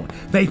going on.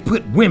 They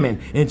put women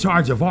in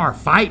charge of our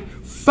fight.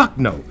 Fuck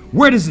no.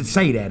 Where does it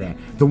say that at?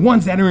 The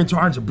ones that are in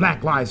charge of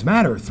Black Lives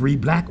Matter are 3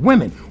 black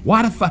women.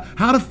 Why the fuck?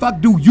 How the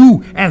fuck do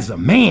you, as a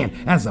man,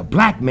 as a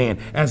black man,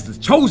 as the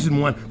chosen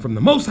one from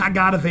the Most High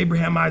God of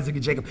Abraham, Isaac,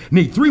 and Jacob,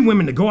 need 3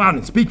 women to go out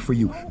and speak for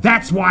you?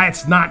 That's why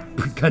it's not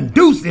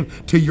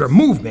conducive to your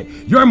movement.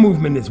 Your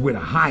movement is with a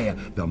higher,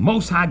 the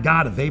Most High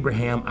God of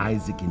Abraham,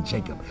 Isaac, and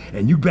Jacob.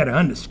 And you better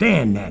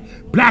understand that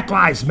Black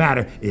Lives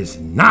Matter is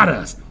not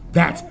us.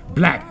 That's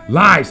Black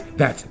Lives.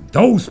 That's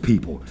those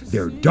people.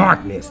 They're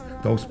darkness.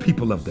 Those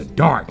people of the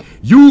dark.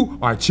 You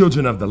are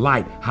children of the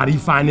light. How do you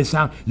find this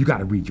out? You got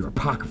to read your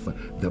Apocrypha,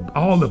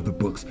 all of the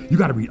books. You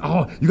got to read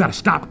all. You got to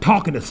stop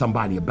talking to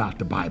somebody about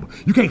the Bible.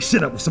 You can't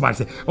sit up with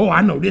somebody and say, oh,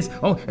 I know this.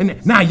 Oh,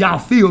 and now y'all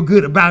feel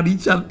good about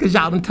each other because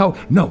y'all done told.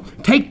 No,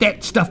 take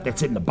that stuff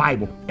that's in the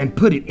Bible and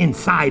put it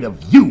inside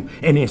of you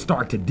and then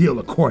start to deal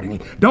accordingly.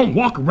 Don't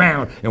walk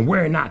around and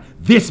worry not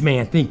this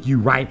man think you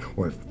right,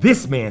 or if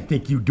this man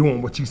think you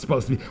doing what you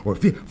supposed to be, or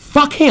if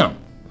fuck him.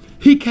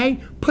 He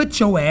can't put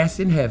your ass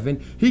in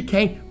heaven. He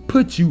can't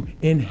put you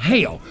in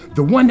hell.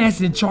 The one that's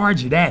in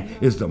charge of that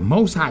is the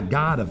Most High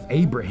God of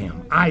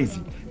Abraham,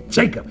 Isaac,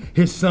 Jacob,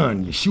 his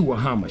son,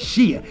 Yeshua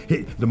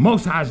HaMashiach. The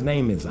Most High's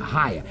name is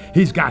Ahiah.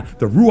 He's got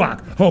the Ruach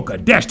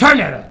HaKodesh. Turn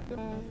that up.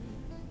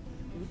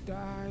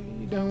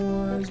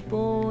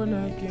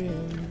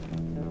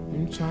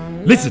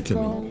 Listen to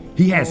me.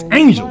 He has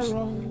angels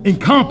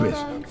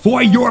encompassed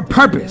for your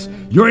purpose.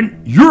 You're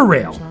in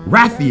Uriel,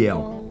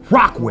 Raphael,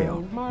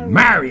 Rockwell,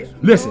 Mariah,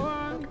 listen,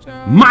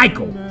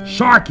 Michael,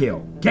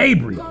 Sharkel,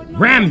 Gabriel,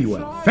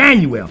 Ramuel,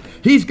 Phanuel.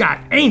 He's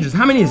got angels.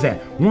 How many is that?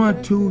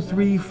 1, 2,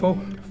 3, 4,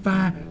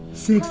 5,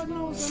 6,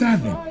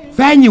 7.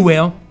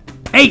 Phanuel,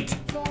 8.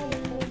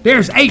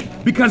 There's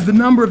 8 because the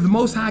number of the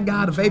Most High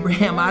God of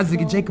Abraham,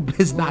 Isaac, and Jacob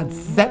is not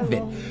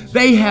 7.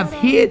 They have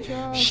hid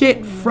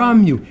shit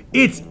from you.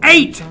 It's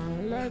 8.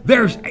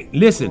 There's 8.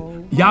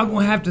 Listen, y'all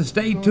gonna have to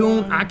stay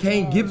tuned. I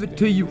can't give it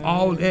to you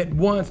all at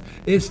once.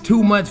 It's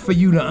too much for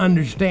you to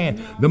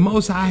understand. The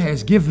Most High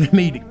has given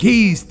me the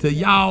keys to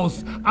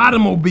y'all's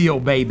automobile,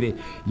 baby.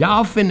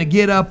 Y'all finna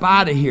get up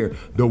out of here.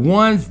 The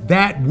ones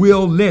that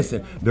will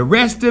listen. The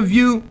rest of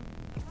you,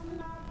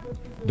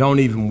 don't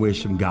even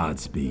wish them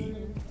Godspeed.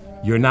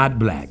 You're not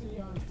black.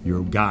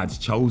 You're God's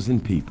chosen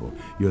people.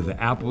 You're the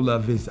apple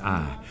of his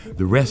eye.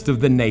 The rest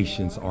of the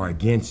nations are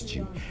against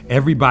you.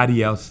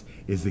 Everybody else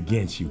is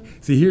against you.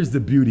 See, here's the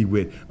beauty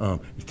with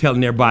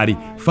telling everybody,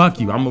 fuck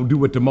you, I'm gonna do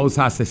what the Most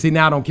High says. See,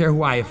 now I don't care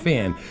who I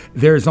offend.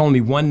 There's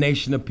only one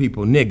nation of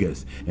people,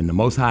 niggas, and the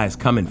Most High is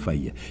coming for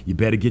you. You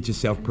better get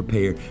yourself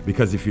prepared,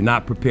 because if you're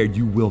not prepared,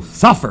 you will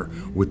suffer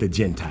with the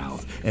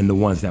Gentiles and the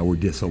ones that were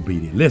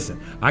disobedient. Listen,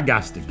 I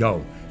got to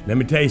go. Let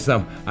me tell you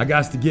something. I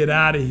got to get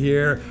out of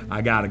here.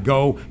 I got to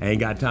go. I ain't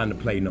got time to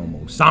play no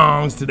more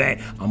songs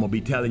today. I'm going to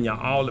be telling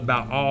y'all all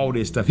about all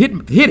this stuff. Hit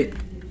it.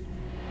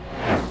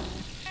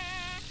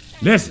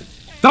 Listen,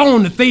 throw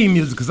on the theme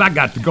music because I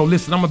got to go.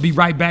 Listen, I'm going to be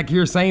right back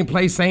here. Same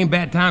place, same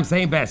bad time,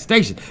 same bad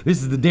station.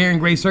 This is the Darren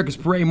Gray Circus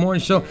Parade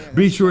Morning Show.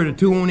 Be sure to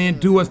tune in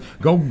to us.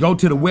 Go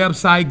to the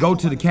website, go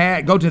to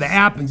the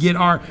app and get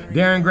our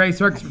Darren Gray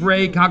Circus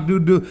Parade,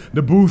 Cock-a-doodle-doo,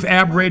 the Booth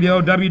app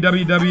radio,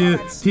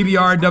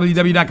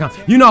 www.tbrww.com.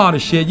 You know all the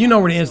shit. You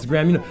know where the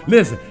Instagram. You know.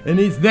 Listen, in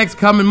these next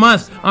coming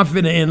months, I'm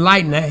finna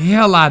enlighten the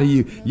hell out of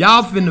you.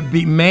 Y'all finna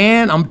be,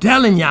 man, I'm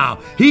telling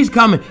y'all, he's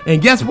coming.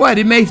 And guess what?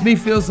 It makes me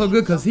feel so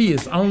good because he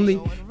is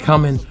only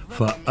coming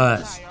for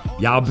us.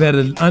 Y'all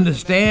better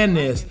understand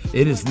this.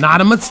 It is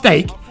not a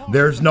mistake.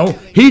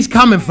 He's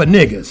coming for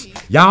niggas.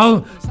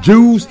 Y'all,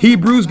 Jews,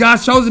 Hebrews,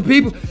 God's chosen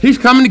people, he's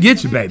coming to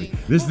get you, baby.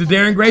 This is the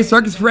Darren Gray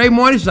Circus Parade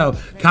Morning Show.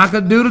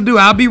 Cock-a-doodle-doo.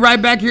 I'll be right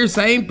back here,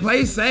 same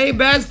place, same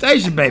bad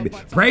station, baby.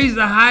 Praise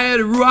the higher,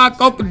 the Ruach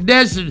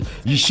Kodesh,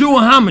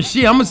 Yeshua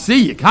HaMashiach. I'm going to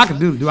see you.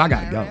 Cock-a-doodle-doo. I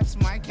got to go.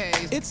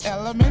 It's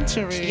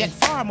elementary, yet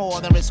far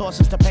more than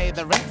resources to pay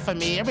the rent for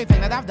me.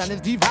 Everything that I've done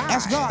is divine.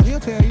 Ask God, he'll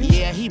tell you.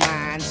 Yeah, he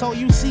mine. So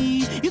you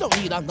see, you don't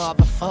need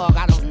another fuck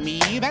out of me.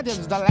 That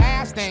is the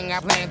last thing I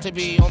plan to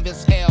be on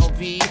this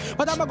LP.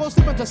 But I'ma go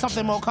slip into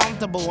something more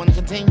comfortable and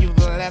continue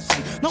the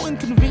lesson. No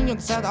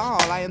inconvenience at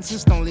all. I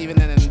insist on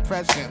leaving an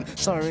impression.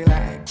 So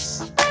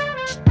relax.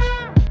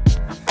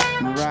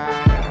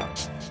 Right.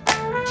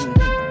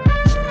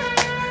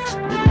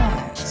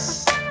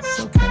 Relax. It's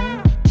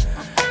okay.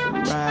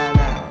 Right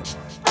out.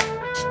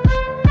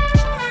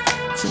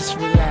 Just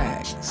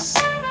relax.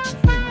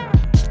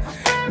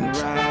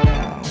 Right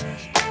out.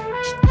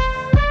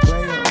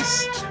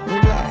 Players,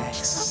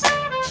 relax.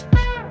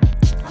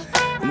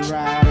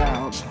 Right out.